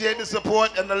appreciate the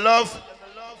support and the love.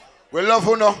 We love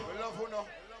who know.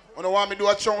 You know want me to do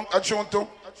a tune too?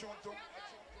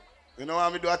 You know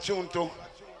want me to do a tune too?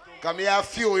 Because me have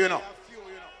few, you know.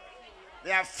 Me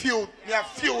have few,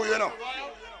 you know.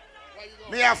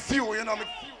 Me have few, you know.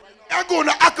 I go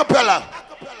to acapella.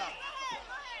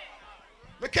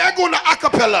 Me can't go to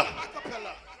acapella.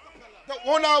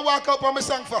 When I walk up on my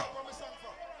song for.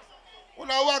 When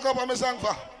I walk up on my song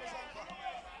for.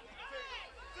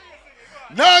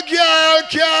 No girl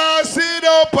can sit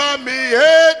up on me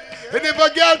head. And if a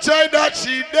girl try that,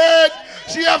 she dead.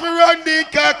 She have to run the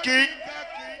cocky.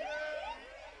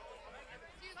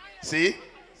 See?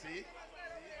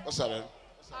 What's that then?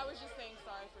 I was just saying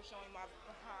sorry for showing my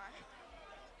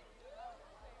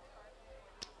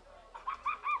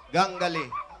behind. Gangali.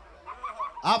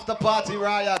 After party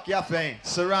Royal Cafe,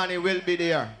 SERANI will be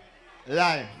there.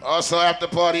 Live. Also after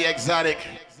party Exotic.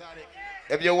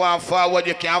 If you want forward,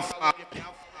 you can forward.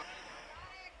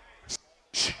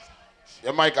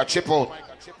 Your mic a chip out.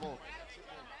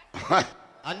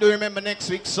 And do remember next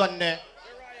week Sunday,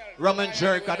 Rum and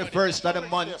Jerk at the first of the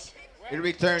month. It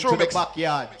returns to the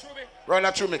backyard. Run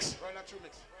that true mix.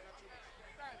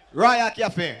 Royal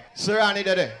Cafe, SERANI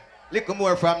there. Little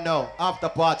more from now. After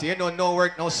party, you know, no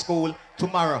work, no school.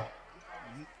 Tomorrow.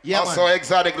 Yeah, also man.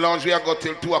 Exotic Lounge, we are go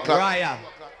till 2 o'clock. Royal.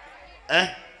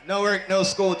 Eh? No work, no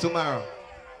school tomorrow.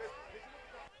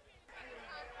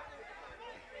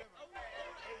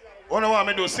 What do you want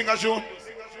me to do? Sing a tune?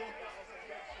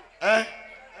 Eh?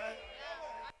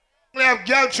 I have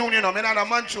girl tune, you know. I'm not a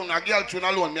man tune, a girl tune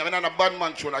alone. I'm not a bad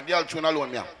man tune, a girl tune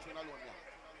alone.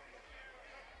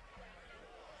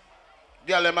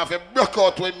 Girl, them have to break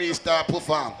out when me start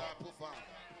perform.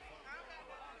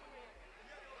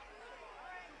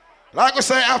 Like I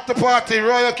say, after party,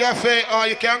 Royal Cafe, or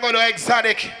you can go to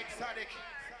Exotic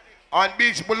on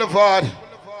Beach Boulevard.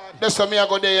 That's why me I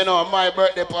go there, you know, my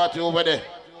birthday party over there.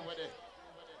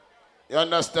 You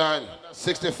understand?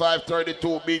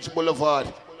 6532 Beach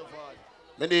Boulevard.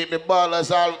 Me need my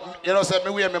ballers all, you know, say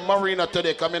me wear my marina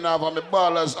today, coming off of my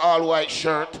ballers all white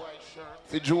shirt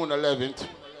for June 11th.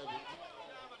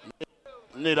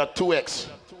 Need a 2X.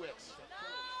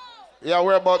 Yeah,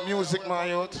 worry about music, my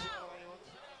youth.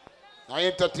 I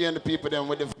entertain the people them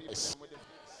with the voice.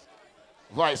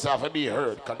 Voice have to be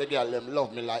heard, because the girl them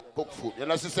love me like cook food. You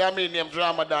know, say I mean name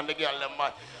drama than the girl them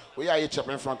man. We are each up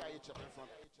in front.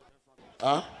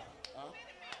 Huh?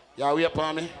 Y'all wait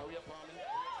upon me?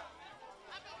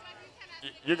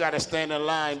 You gotta stand in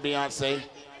line, Beyonce.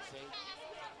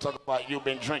 Talk about you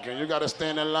been drinking. You gotta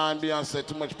stand in line, Beyonce.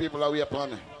 Too much people are waiting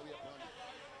upon me.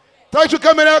 Thanks for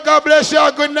coming out. God bless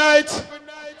y'all. Good night.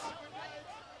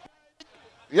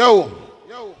 Yo.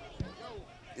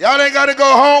 Y'all ain't got to go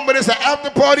home, but it's an after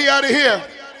party out of here.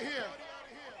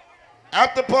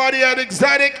 After party at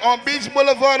Exotic on Beach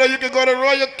Boulevard, or you can go to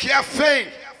Royal Cafe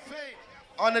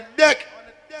on the deck.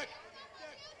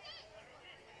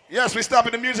 Yes, we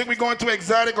stopping the music. We're going to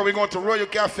Exotic or we're going to Royal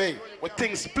Cafe where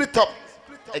things split up.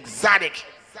 Exotic.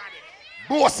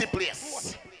 Bossy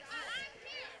place.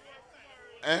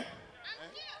 Eh?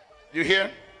 You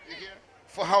here?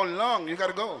 For how long? You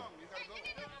gotta go.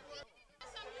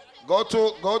 Go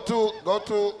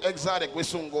to Exotic. We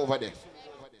soon go over there.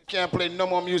 Can't play no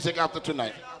more music after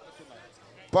tonight.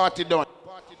 Party done.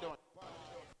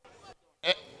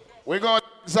 We're going to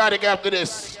Exotic after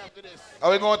this.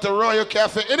 Are we going to Royal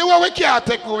Cafe? Anywhere we can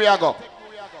take where we are go.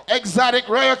 Exotic,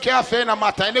 Royal Cafe, no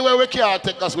matter. Anywhere we can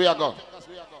take us, we are go.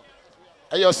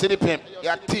 Hey, yo, city pimp.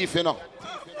 You're a thief, you know.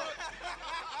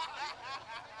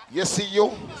 You see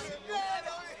you?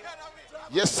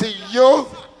 You see you?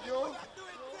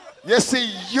 You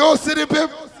see you, city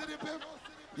pimp?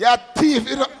 You're a thief,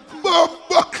 you know.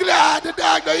 Buckler, the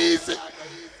dog no easy.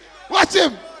 Watch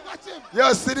him.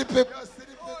 Yo, city pimp.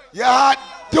 You're hot,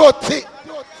 dirty.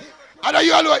 I know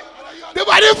you all right. The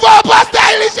body for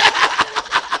stylish.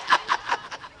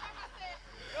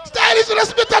 Stylish with a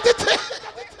spit at it.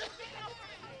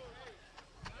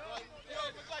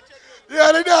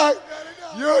 You're the dog.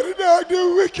 You're the dog,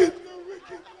 the wicked.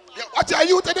 Yo, watch your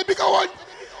youth and the bigger one.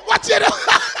 Watch it.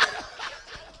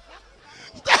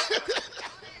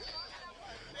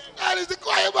 That is the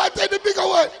quiet man and the bigger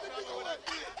one.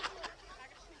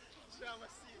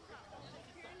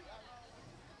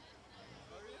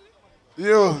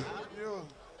 Yo.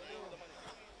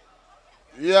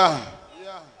 Yeah.